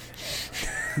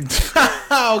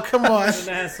 Oh come on! An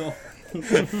asshole.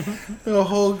 The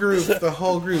whole group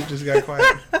just got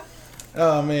quiet.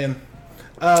 Oh man.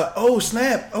 Oh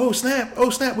snap!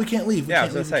 We can't leave. Yeah, I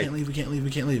was gonna say. We can't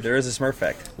leave. There is a Smurf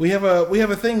fact. We have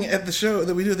a thing at the show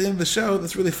that we do at the end of the show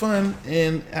that's really fun,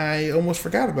 and I almost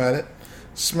forgot about it.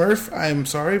 Smurf, I'm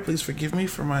sorry. Please forgive me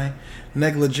for my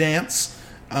negligence.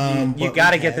 You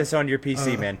got to get this on your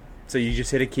PC, man. So you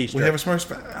just hit a keystroke. We have a Smurf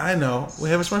fact. I know. We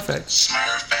have a Smurf fact.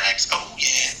 Smurf facts, oh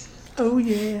yeah. Oh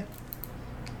yeah.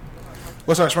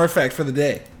 What's our Smurf fact for the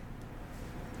day?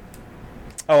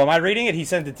 Oh, am I reading it? He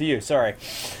sent it to you. Sorry.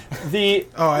 The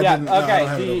Oh, I didn't- no, I Okay, don't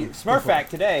have it the open. Smurf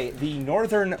fact today: the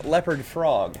northern leopard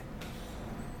frog.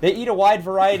 They eat a wide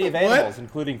variety of What? animals,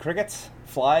 including crickets,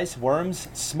 flies, worms,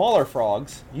 smaller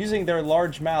frogs. Using their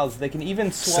large mouths, they can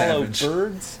even swallow Savage.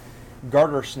 birds,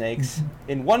 garter snakes.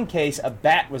 In one case, a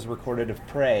bat was recorded of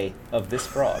prey of this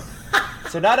frog.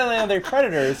 So not only are they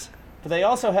predators, but they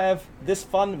also have this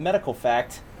fun medical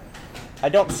fact. I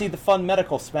don't see the fun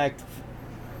medical smacked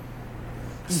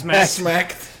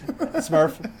Smacked.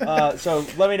 Smurf. So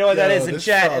let me know what that Yo, is in this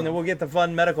chat, frog- and then we'll get the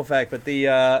fun medical fact. But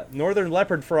the northern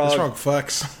leopard This frog frog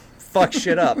fucks. fucks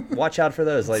shit up. Watch out for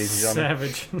those, ladies and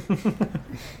gentlemen. Savage.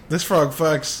 This frog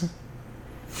fucks.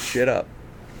 Shit up.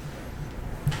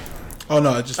 Oh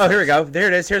no! It just. Oh, here we go. There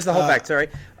it is. Here's the whole fact. Sorry.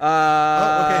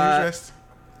 Oh, okay. Who's rest?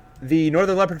 The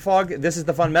northern leopard frog, this is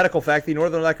the fun medical fact. The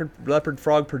northern leopard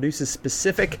frog produces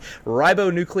specific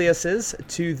ribonucleases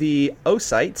to the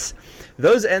oocytes.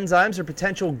 Those enzymes are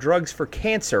potential drugs for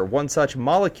cancer. One such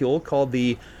molecule, called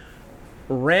the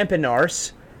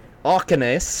rampinase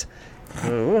ocanase,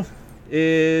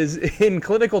 is in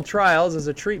clinical trials as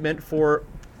a treatment for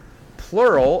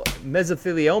pleural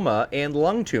mesothelioma and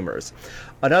lung tumors.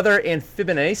 Another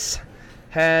amphibinase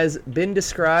has been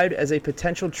described as a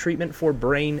potential treatment for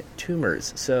brain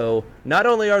tumors. So not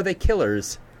only are they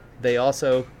killers, they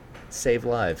also save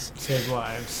lives. Save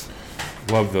lives.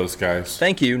 Love those guys.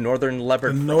 Thank you, northern The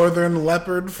leopard. northern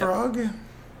leopard frog.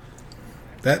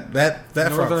 That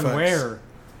frog Northern fucks. where?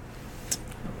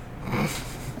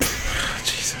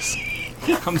 Jesus.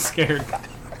 I'm scared.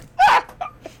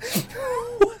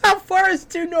 How far is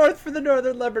due north for the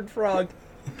northern leopard frog?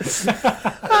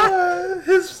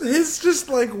 His just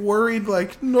like worried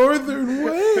like northern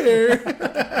where.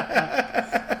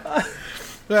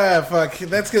 Fuck.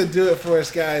 That's gonna do it for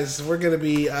us, guys. We're gonna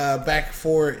be back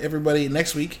for everybody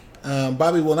next week.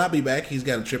 Bobby will not be back. He's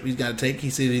got a trip he's got to take. He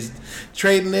said he's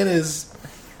trading in his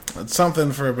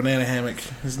something for a banana hammock.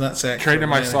 His nutsack. for a Trading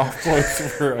my banana soft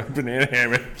clothes for a banana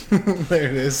hammock. There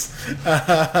it is.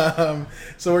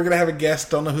 So we're going to have a guest.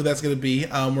 Don't know who that's going to be.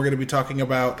 We're going to be talking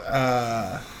about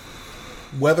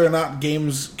whether or not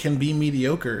games can be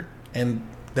mediocre and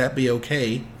that be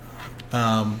okay.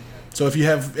 So if you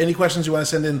have any questions you want to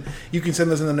send in, you can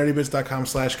send those in the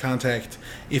nerdybits.com/contact.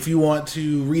 If you want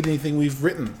to read anything we've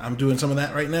written, I'm doing some of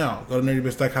that right now. Go to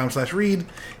nerdybits.com/read.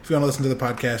 If you want to listen to the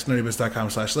podcast,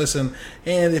 nerdybits.com/listen.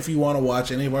 And if you want to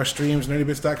watch any of our streams,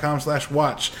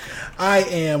 nerdybits.com/watch. I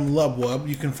am Lubwub.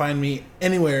 You can find me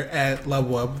anywhere at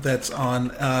Lubwub. That's on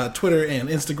Twitter and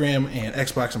Instagram and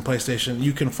Xbox and PlayStation.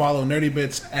 You can follow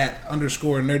NerdyBits at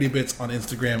 _NerdyBits on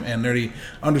Instagram and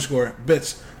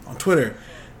nerdy_bits on Twitter.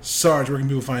 Sarge, where can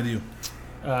people find you?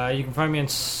 You can find me in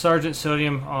Sergeant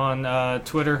Sodium on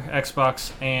Twitter,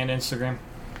 Xbox, and Instagram.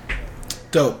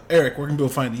 Dope. Eric, where can people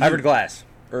find you? Hybrid Glass.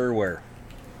 Where?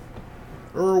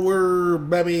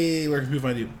 Baby, where can people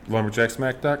find you?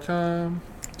 Lumberjacksmack.com.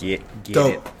 Get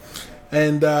Dope. it.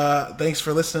 And thanks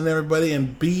for listening, everybody.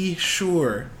 And be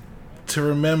sure to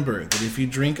remember that if you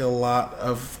drink a lot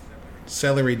of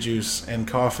celery juice and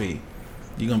coffee,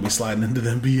 you're going to be sliding into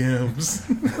them BMs.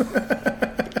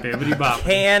 Bibbidi bop.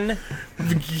 Can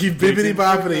Bibbidi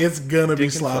boppity, it's going to be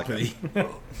sloppy.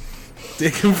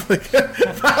 Dick and flick.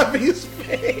 Bobby's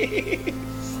face.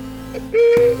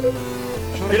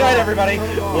 Good night, everybody.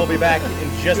 We'll be back in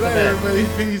just a minute. Everybody,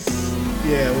 peace.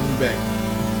 Yeah, we'll be back.